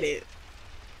to get it.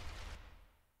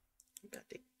 You about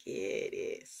to get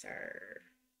it, sir.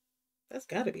 That's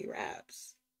gotta be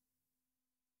Raps.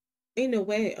 Ain't no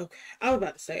way. Okay, I was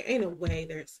about to say, ain't no way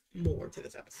there's more to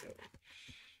this episode.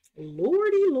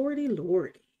 Lordy, lordy,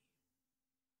 lordy.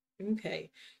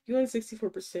 Okay, you won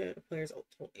 64% of players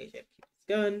told AJ to keep his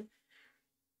gun.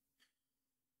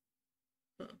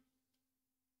 Huh.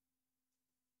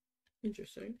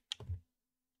 Interesting.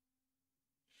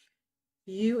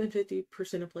 You and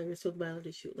 50% of players told Violet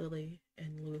to shoot Lily,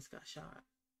 and Lewis got shot.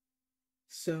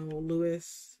 So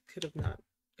Lewis could have not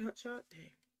got shot? Dang.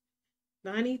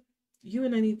 You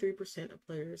and 93% of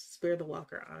players spared the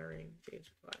walker, honoring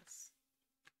James' request.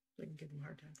 I can give him a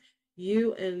hard time.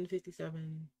 You and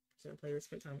 57% of players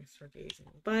spent time stargazing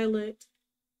with Violet.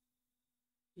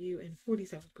 You and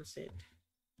 47%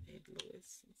 made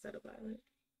Lewis instead of Violet.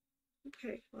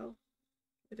 Okay, well,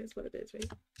 it is what it is,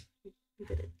 right? We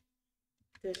did it.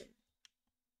 Did it.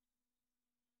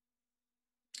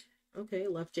 Okay,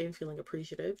 left James feeling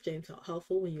appreciative. James felt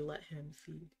helpful when you let him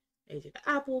feed AJ the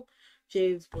apple.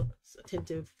 James was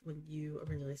attentive when you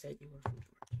originally said you were food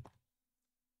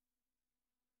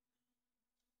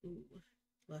worthy. Ooh,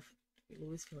 left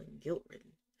Lewis feeling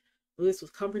guilt-ridden. Lewis was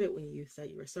comforted when you said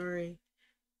you were sorry.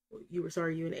 You were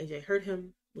sorry you and AJ hurt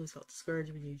him. Lewis felt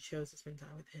discouraged when you chose to spend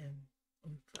time with him.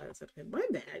 Violet said to him, my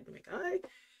bad, my guy.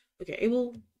 Okay,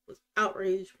 Abel was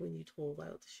outraged when you told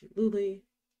Violet to shoot Lily.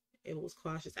 Abel was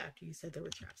cautious after you said there were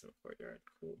traps in the courtyard.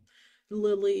 Cool.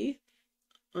 Lily,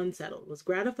 unsettled, was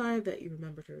gratified that you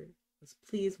remembered her, was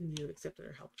pleased when you accepted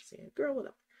her help to stand. Girl,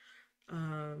 whatever.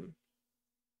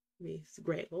 He's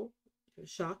grateful. He was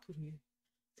shocked when you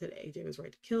said AJ was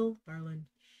right to kill Marlon.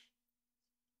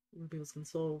 Ruby was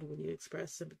consoled when you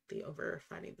expressed sympathy over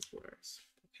finding the spoilers.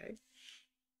 Okay.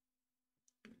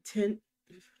 10,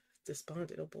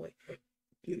 despondent, oh boy.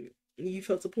 You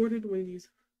felt supported when you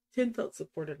 10 felt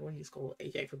supported when you scolded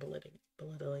AJ for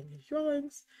belittling his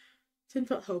drawings. 10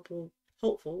 felt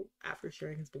hopeful after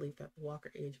sharing his belief that the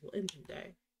Walker age will end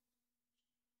someday.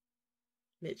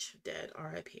 Mitch dead,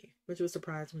 R.I.P. Mitch was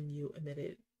surprised when you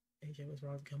admitted AJ was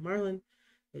wrong to kill Marlon.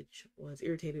 Mitch was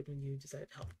irritated when you decided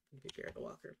to help him take care of the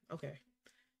Walker. Okay.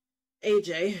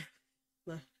 AJ,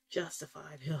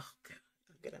 justified. Oh God,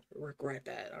 I'm gonna regret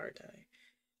that, aren't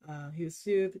I? He was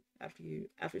soothed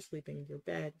after sleeping in your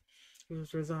bed. He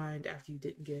was resigned after you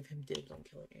didn't give him dibs on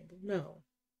killing Abel. No.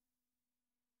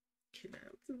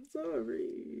 Kidnapped. I'm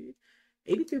sorry.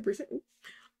 83%.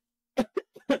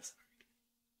 Sorry.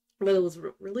 But was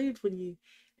relieved when you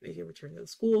made your return to the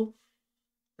school.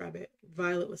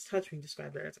 Violet was touched when you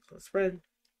described her as a close friend.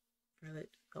 Violet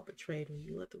felt betrayed when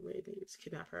you let the Ravens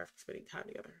kidnap her after spending time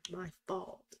together. My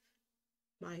fault.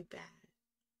 My bad.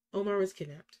 Omar was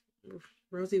kidnapped.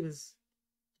 Rosie was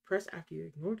depressed after you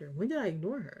ignored her. When did I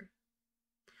ignore her?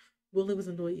 Willie was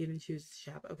annoyed you didn't choose to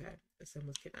shop. Okay. Sim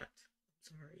was kidnapped.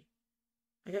 I'm sorry.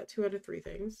 I got 2 out of 3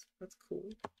 things. That's cool.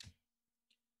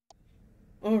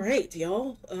 Alright,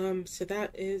 y'all. So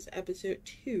that is episode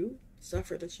 2, Stuff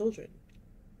for the Children.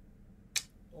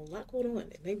 A lot going on.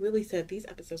 And they really said these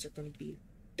episodes are going to be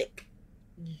thick,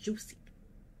 juicy.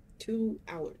 2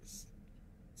 hours.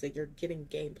 So you're getting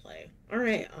gameplay.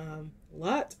 Alright,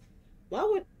 lot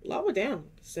went down.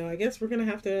 So I guess we're gonna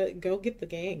have to go get the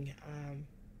gang.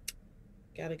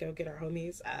 Gotta go get our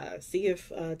homies. See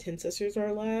if 10 Sisters are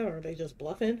alive, or are they just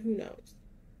bluffing? Who knows?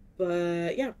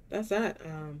 But yeah, that's that.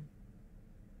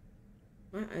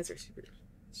 My eyes are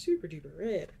super duper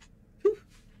red. Whew.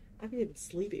 I'm getting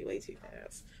sleepy way too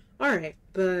fast. Alright,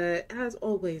 but as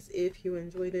always, if you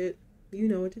enjoyed it, you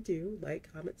know what to do. Like,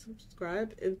 comment,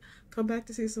 subscribe, and come back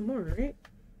to see some more, alright?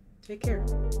 Take care.